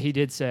 Oh next. yeah, he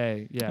did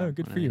say. Yeah. Oh,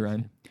 good for you,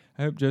 Ryan.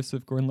 I hope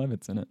Joseph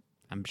Gordon-Levitt's in it.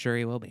 I'm sure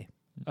he will be.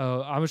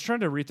 Oh, I was trying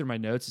to read through my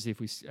notes to see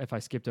if I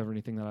skipped over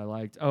anything that I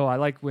liked. Oh, I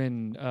like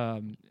when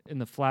in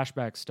the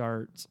flashback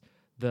starts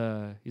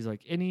he's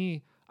like,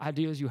 any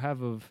ideas you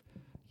have of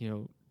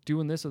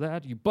doing this or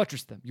that, you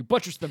buttress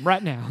them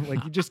right now.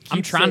 Like you just keep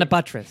I'm trying to saying-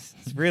 buttress.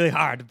 It's really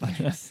hard to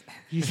buttress.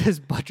 He says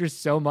buttress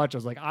so much. I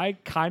was like, I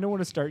kind of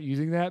want to start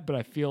using that, but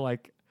I feel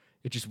like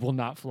it just will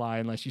not fly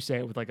unless you say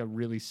it with like a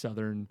really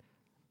southern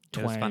That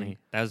twang. was funny.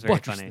 That was very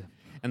Buttress funny. them.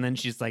 And then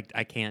she's like,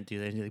 I can't do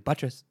that. And he's like,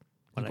 buttress.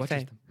 What You did I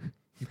say? buttress them.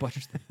 You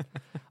buttress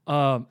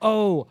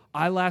them.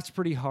 I laughed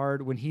pretty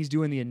hard when he's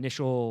doing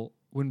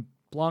when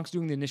Blanc's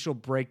doing the initial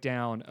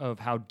breakdown of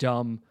how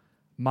dumb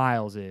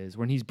Miles is.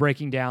 When he's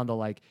breaking down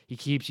he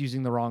keeps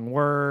using the wrong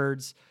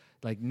words,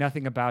 like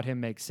nothing about him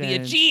makes The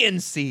sense. Aegean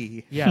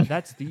Sea. Yeah,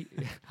 that's the.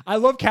 I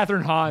love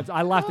Catherine Hahn.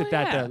 I laughed Oh, at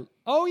that. yeah.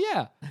 Oh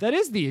yeah, that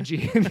is the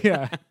Aegean.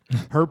 Yeah,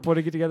 her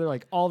putting it together,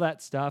 like all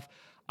that stuff.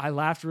 I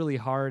laughed really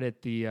hard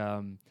at the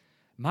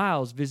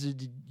Miles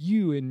visited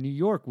you in New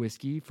York,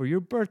 Whiskey, for your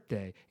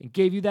birthday and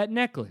gave you that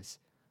necklace.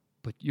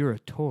 But you're a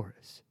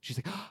Taurus. She's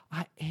like, oh,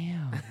 I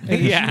am.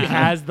 And Yeah. she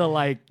has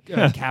the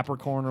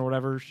Capricorn or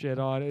whatever shit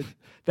on it.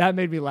 That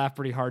made me laugh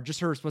pretty hard. Just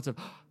her response of,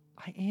 oh,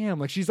 I am.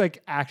 Like she's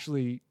like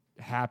actually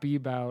happy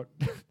about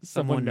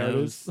someone Someone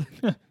knows.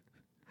 noticed.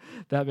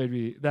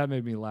 that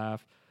made me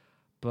laugh.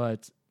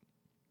 But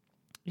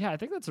Yeah, I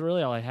think that's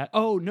really all I had.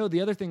 Oh, no,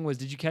 the other thing was,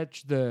 did you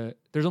catch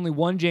there's only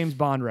one James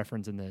Bond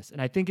reference in this,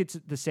 and I think it's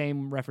the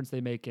same reference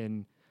they make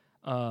in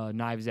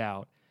Knives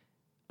Out.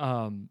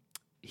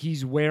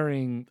 He's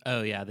wearing,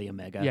 Oh yeah, the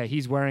Omega. yeah,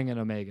 he's wearing an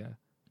Omega.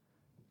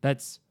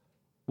 That's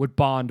what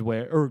Bond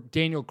or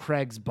Daniel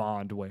Craig's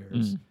Bond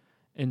wears.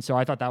 And so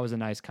I thought that was a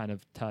nice kind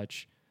of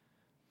touch.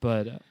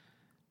 But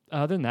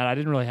other than that, I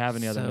didn't really have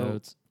any other So-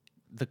 notes.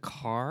 The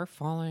car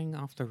falling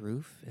off the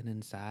roof and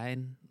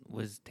inside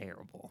was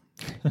terrible.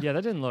 Yeah,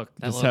 that didn't look.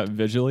 That Is that looked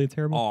visually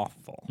terrible?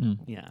 awful. Mm.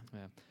 Yeah.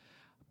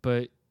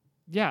 But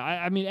yeah,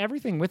 I mean,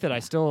 everything with it I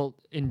still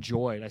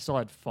enjoyed. I still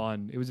had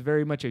fun. It was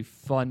very much a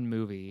fun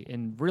movie.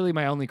 And really,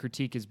 my only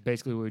critique is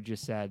basically what we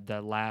just said. The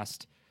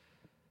last,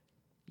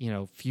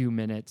 few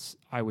minutes,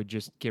 I would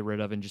just get rid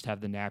of and just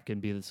have the napkin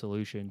be the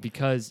solution.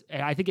 Because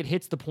I think it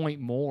hits the point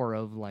more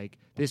of like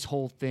this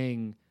whole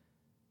thing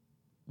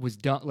was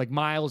dumb. Like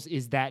Miles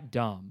is that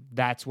dumb.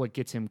 That's what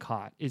gets him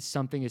caught. Is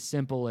something as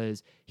simple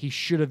as he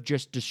should have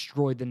just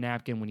destroyed the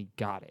napkin when he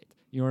got it.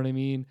 You know what I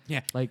mean?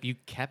 Yeah. Like You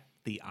kept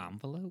the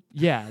envelope?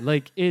 yeah,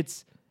 like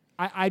it's.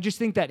 I just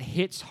think that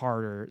hits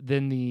harder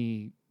than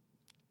the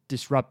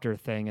disruptor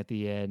thing at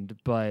the end.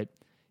 But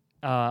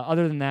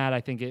other than that,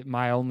 I think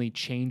my only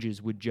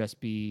changes would just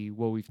be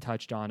what we've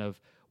touched on of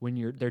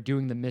when they're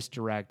doing the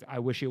misdirect. I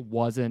wish it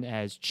wasn't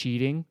as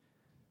cheating,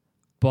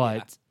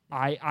 but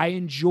I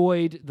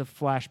enjoyed the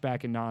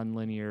flashback and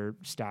nonlinear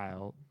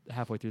style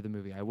halfway through the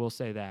movie. I will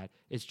say that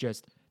it's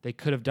just they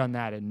could have done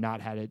that and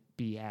not had it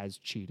be as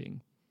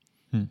cheating.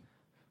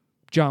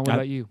 John, what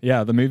about you?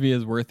 Yeah, the movie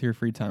is worth your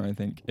free time. I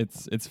think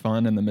it's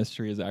fun and the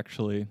mystery is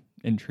actually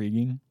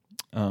intriguing.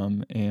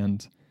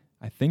 And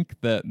I think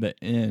that the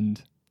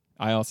end,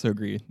 I also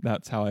agree.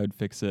 That's how I would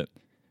fix it.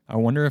 I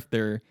wonder if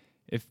there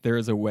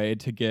is a way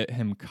to get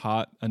him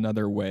caught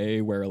another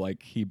way where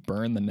like he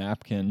burned the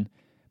napkin,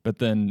 but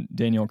then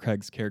Daniel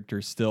Craig's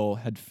character still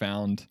had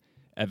found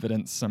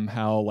evidence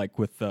somehow, like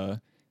with the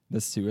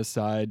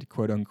suicide,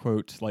 quote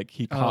unquote, like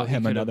he caught he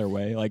him could've- another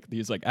way. Like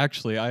he's like,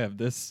 actually, I have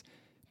this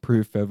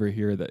proof over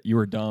here that you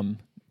were dumb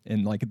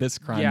in like this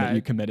crime Yeah, that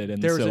you committed,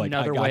 and There was so like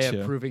another I way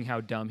gotcha. of proving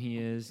how dumb he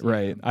is.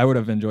 Right. Yeah. I would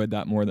have enjoyed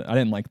that more. I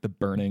didn't like the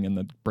burning and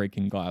the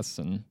breaking glass,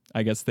 and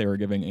I guess they were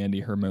giving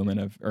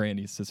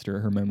Andy's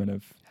sister her moment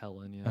of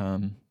Helen, yeah.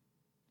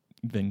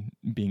 being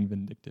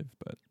vindictive,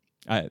 but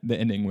the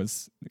ending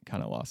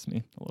kind of lost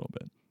me a little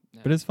bit.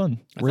 Yeah. But it's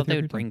fun. I Worth thought they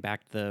your would free bring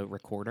back the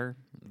recorder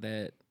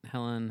that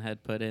Helen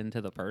had put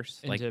into the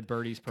purse. Into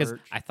Birdie's Because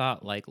perch. I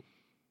thought like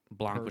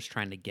Blanc was Perch.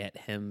 trying to get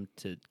him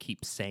to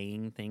keep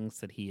saying things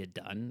that he had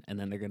done, and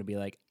then they're going to be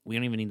like, "We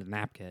don't even need the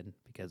napkin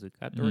because we've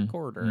got the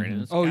recorder."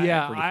 And it's Oh got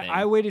yeah, everything.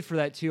 I waited for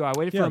that too. I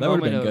waited Yeah, for a that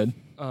would've moment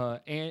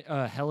been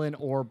of Helen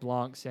or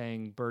Blanc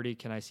saying, "Birdie,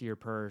 can I see your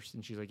purse?"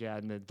 And she's like, "Yeah,"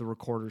 and the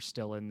recorder's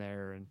still in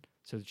there, and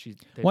so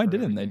Why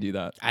didn't they do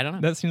that? I don't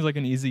know. That seems like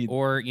an easy.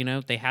 Or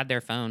they had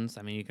their phones.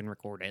 I mean, you can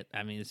record it.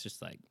 I mean, it's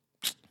just like,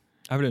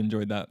 I would have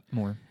enjoyed that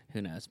more.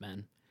 who knows,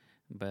 man.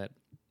 But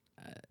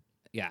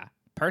yeah,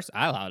 I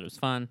thought it was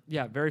fun.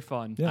 Yeah, very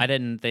fun. Yeah. I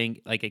didn't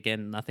think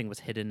again, nothing was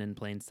hidden in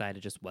plain sight. It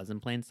just was in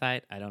plain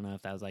sight. I don't know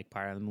if that was like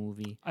part of the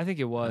movie. I think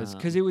it was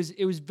because it was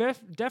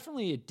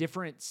definitely a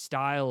different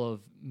style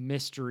of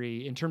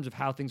mystery in terms of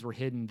how things were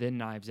hidden than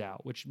Knives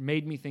Out, which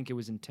made me think it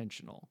was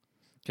intentional.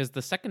 Because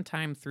the second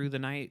time through the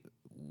night,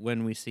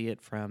 when we see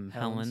it from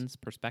Helen's. Helen's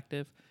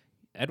perspective,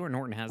 Edward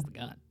Norton has the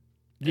gun.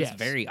 Yes. It's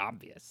very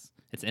obvious.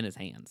 It's in his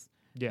hands.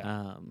 Yeah,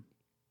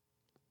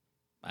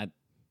 I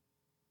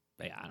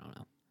don't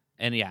know.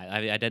 And yeah,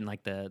 I didn't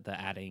like the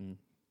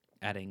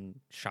adding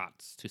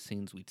shots to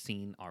scenes we'd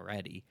seen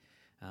already,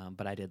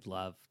 but I did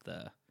love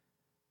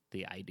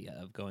the idea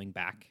of going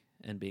back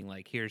and being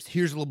like,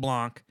 here's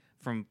LeBlanc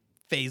from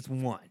phase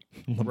 1.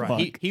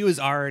 LeBlanc. He was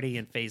already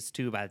in phase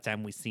 2 by the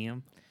time we see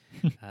him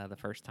the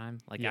first time.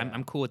 Like Yeah.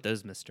 I'm cool with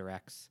those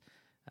misdirects.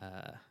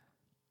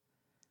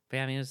 But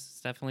yeah, I mean, it's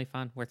definitely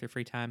fun, worth your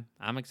free time.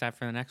 I'm excited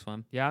for the next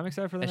one. yeah, I'm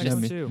excited for the It's next just-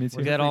 one me- too. me too.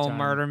 With the Good free old time.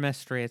 murder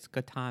mystery. It's a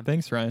good time.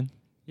 Thanks, Ryan.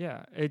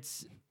 Yeah,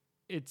 it's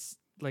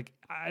like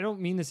I don't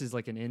mean this as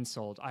like an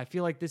insult. I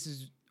feel like this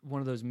is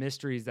one of those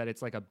mysteries that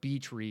it's like a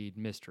beach read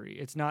mystery.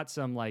 It's not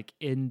some like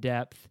in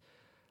depth,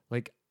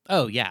 like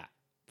Oh yeah,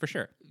 for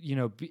sure.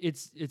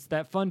 it's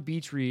that fun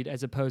beach read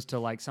as opposed to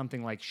like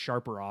something like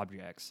Sharper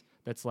Objects.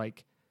 That's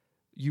like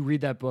you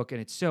read that book and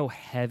it's so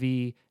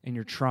heavy and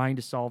you're trying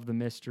to solve the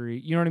mystery.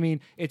 You know what I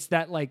mean? It's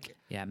that like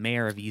Yeah,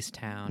 Mayor of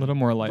Easttown. A little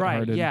more right,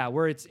 lighthearted. yeah,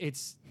 where it's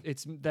that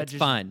It's just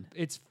fun.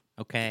 It's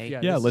Okay. Yeah.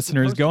 Yeah, this is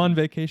listeners, supposed go to on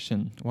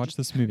vacation. Watch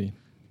this movie.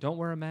 don't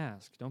wear a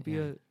mask. Don't be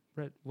Yeah.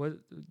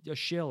 a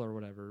shill or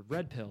whatever.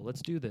 Red pill.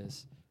 Let's do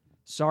this.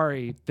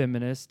 Sorry,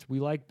 feminist. We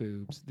like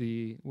boobs.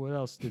 What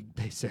else did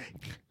they say?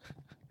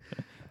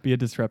 Be a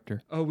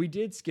disruptor. Oh, we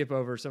did skip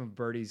over some of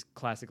Birdie's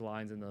classic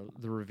lines in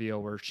the reveal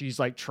where she's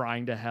like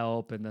trying to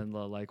help, and then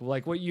like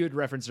what you had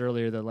referenced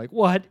earlier. That like,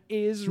 what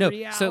is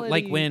reality? So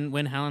like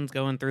when Helen's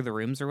going through the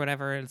rooms or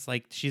whatever, it's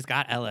like she's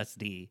got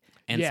LSD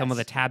and some of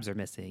the Yes. tabs are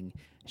missing.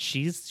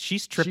 She's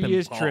tripping. She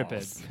is balls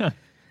tripping.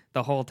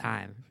 the whole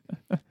time.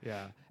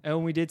 Yeah. And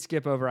when we did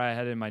skip over, I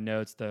had in my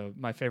notes,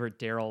 my favorite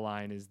Daryl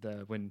line is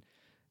when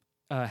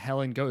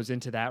Helen goes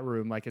into that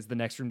room, like it's the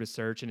next room to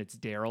search, and it's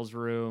Daryl's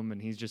room,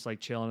 and he's just like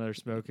chilling there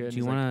smoking. Do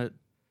you want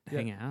to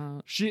hang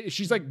out?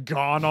 She's like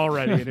gone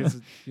already, and it's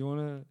you want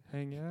to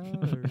hang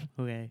out?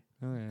 Or? Okay.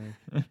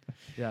 Okay.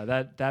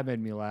 Yeah, that made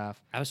me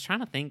laugh. I was trying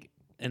to think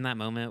in that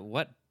moment,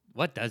 what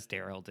does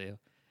Daryl do?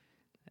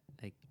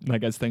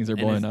 Like as things are In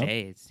blowing his up.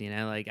 days,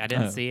 like I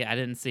didn't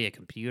see a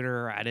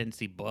computer. I didn't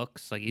see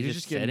books. Like he's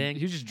just sitting.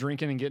 He's just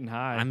drinking and getting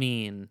high. I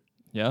mean,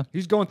 Yeah.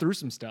 he's going through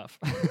some stuff.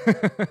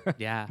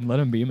 yeah. Let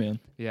him be, man.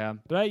 Yeah,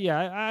 but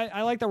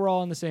I like that we're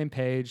all on the same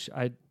page.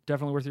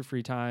 Definitely worth your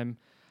free time.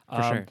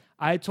 For sure.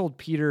 I told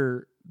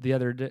Peter the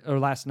other day or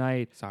last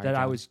night Sorry, that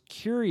I John. was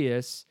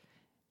curious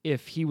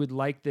if he would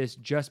like this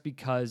just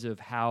because of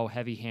how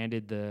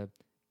heavy-handed the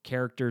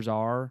characters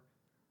are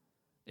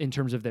in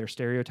terms of their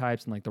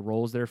stereotypes and like the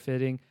roles they're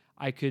fitting.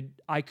 I could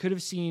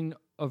have seen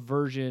a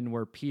version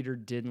where Peter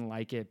didn't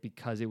like it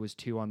because it was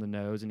too on the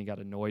nose and he got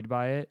annoyed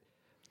by it.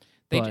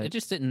 They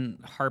just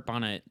didn't harp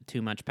on it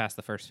too much past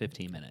the first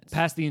 15 minutes.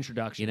 Past the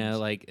introduction,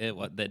 Like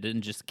that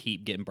didn't just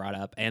keep getting brought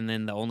up. And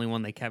then the only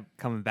one they kept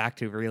coming back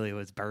to really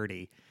was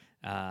Birdie.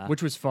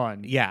 which was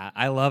fun. Yeah,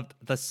 I loved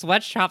the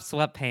sweatshop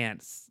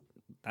sweatpants.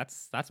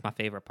 That's my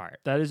favorite part.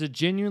 That is a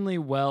genuinely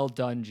well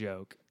done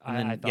joke. And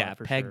then, I thought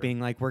for Peg sure. being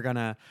like, we're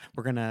gonna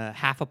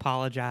half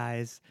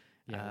apologize.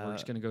 Yeah, we're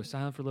just gonna go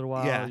silent for a little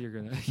while. yeah. You're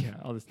gonna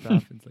all this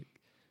stuff. It's like,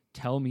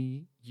 tell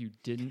me you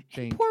didn't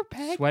think poor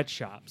Peg.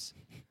 sweatshops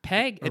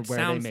Peg, or it where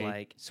sounds they make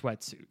like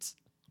sweatsuits.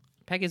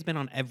 Peg has been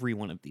on every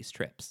one of these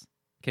trips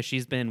because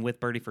she's been with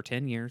Birdie for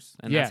 10 years,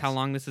 and Yes. that's how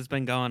long this has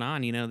been going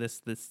on.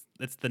 This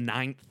it's the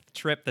 9th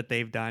trip that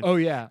they've done. Oh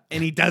yeah,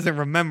 And he doesn't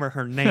remember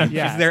her name.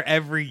 Yeah. She's there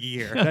every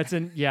year.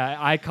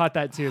 I caught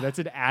that too. That's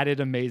an added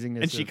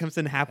amazingness. And she of- comes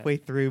in halfway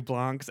through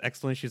Blanc's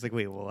excellence. She's like,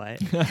 wait, what?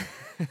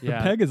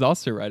 Yeah. Peg is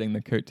also riding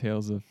the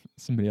coattails of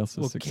somebody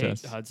else's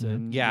success. Kate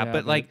Hudson. Yeah,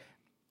 but like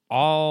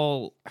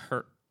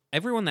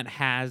everyone that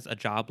has a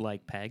job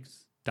like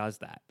Peg's does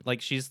that.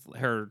 Like she's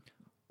her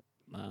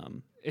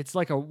it's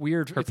like a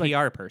weird. PR It's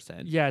like,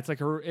 person. yeah, it's like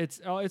her. It's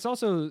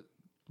also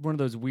one of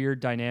those weird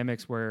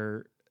dynamics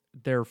where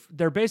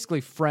they're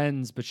basically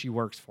friends, but she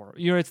works for her.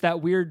 It's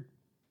that weird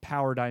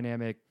power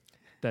dynamic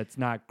that's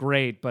not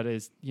great, but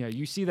is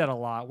you see that a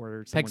lot where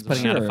Peg's someone's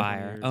putting out a around for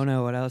fire. years. Oh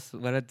no, what else?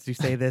 What did you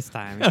say this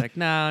time? He's like,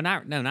 no,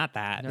 not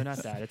that. No,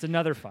 not that. It's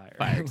another fire.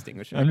 Fire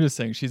extinguisher. I'm just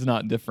saying she's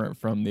not different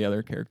from the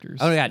other characters.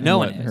 Oh, yeah, and no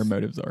what one is. her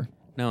motives are.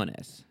 No one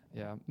is.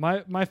 Yeah.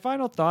 My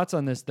final thoughts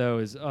on this though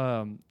is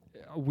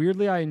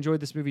weirdly I enjoyed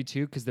this movie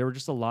too because there were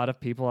just a lot of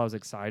people I was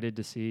excited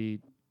to see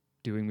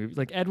doing movies.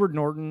 Like Edward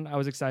Norton, I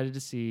was excited to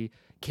see.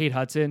 Kate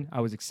Hudson,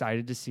 I was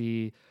excited to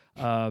see.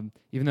 Even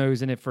though he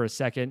was in it for a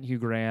second, Hugh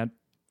Grant.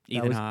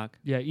 Ethan Hawke.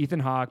 Yeah,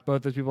 Ethan Hawke.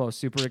 Both those people I was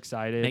super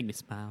excited. Make me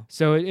smile.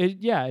 So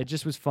it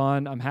just was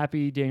fun. I'm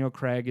happy Daniel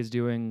Craig is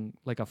doing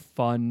like a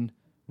fun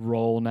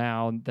role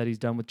now that he's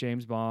done with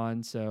James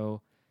Bond.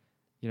 So,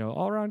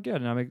 all around good.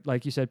 And I'm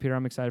like you said, Peter,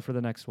 I'm excited for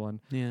the next one.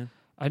 Yeah.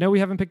 I know we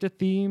haven't picked a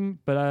theme,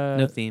 but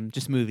No theme,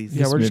 just movies.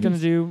 yeah, Just we're just gonna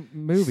movies. do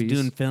movies.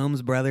 Doing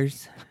films,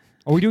 brothers.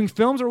 Are we doing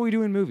films or are we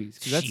doing movies?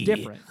 Because that's Shit.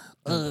 different.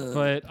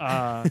 But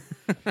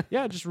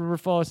yeah, just remember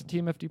follow us at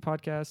TMFT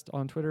Podcast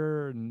on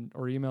Twitter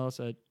or email us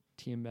at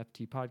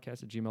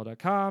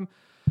tmftpodcast@gmail.com.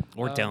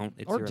 Or don't.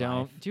 It's or your don't.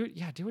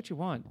 life. Do what you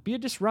want. Be a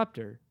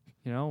disruptor.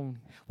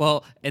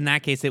 Well, in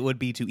that case, it would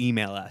be to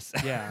email us.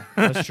 Yeah,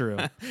 that's true.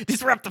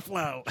 Disrupt the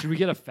flow. Should we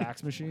get a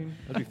fax machine?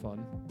 That'd be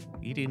fun.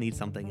 You do need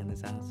something in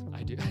this house.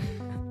 I do.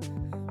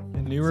 A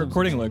new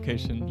recording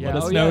location. Yeah, Let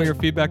us oh, know yeah. your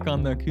feedback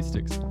on the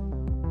acoustics.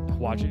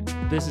 Watch it.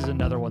 This is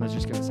another one that's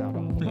just gonna sound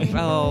awful.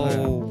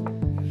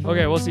 Oh.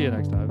 Okay, we'll see you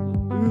next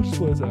time. Just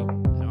play us out. I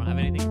don't have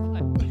anything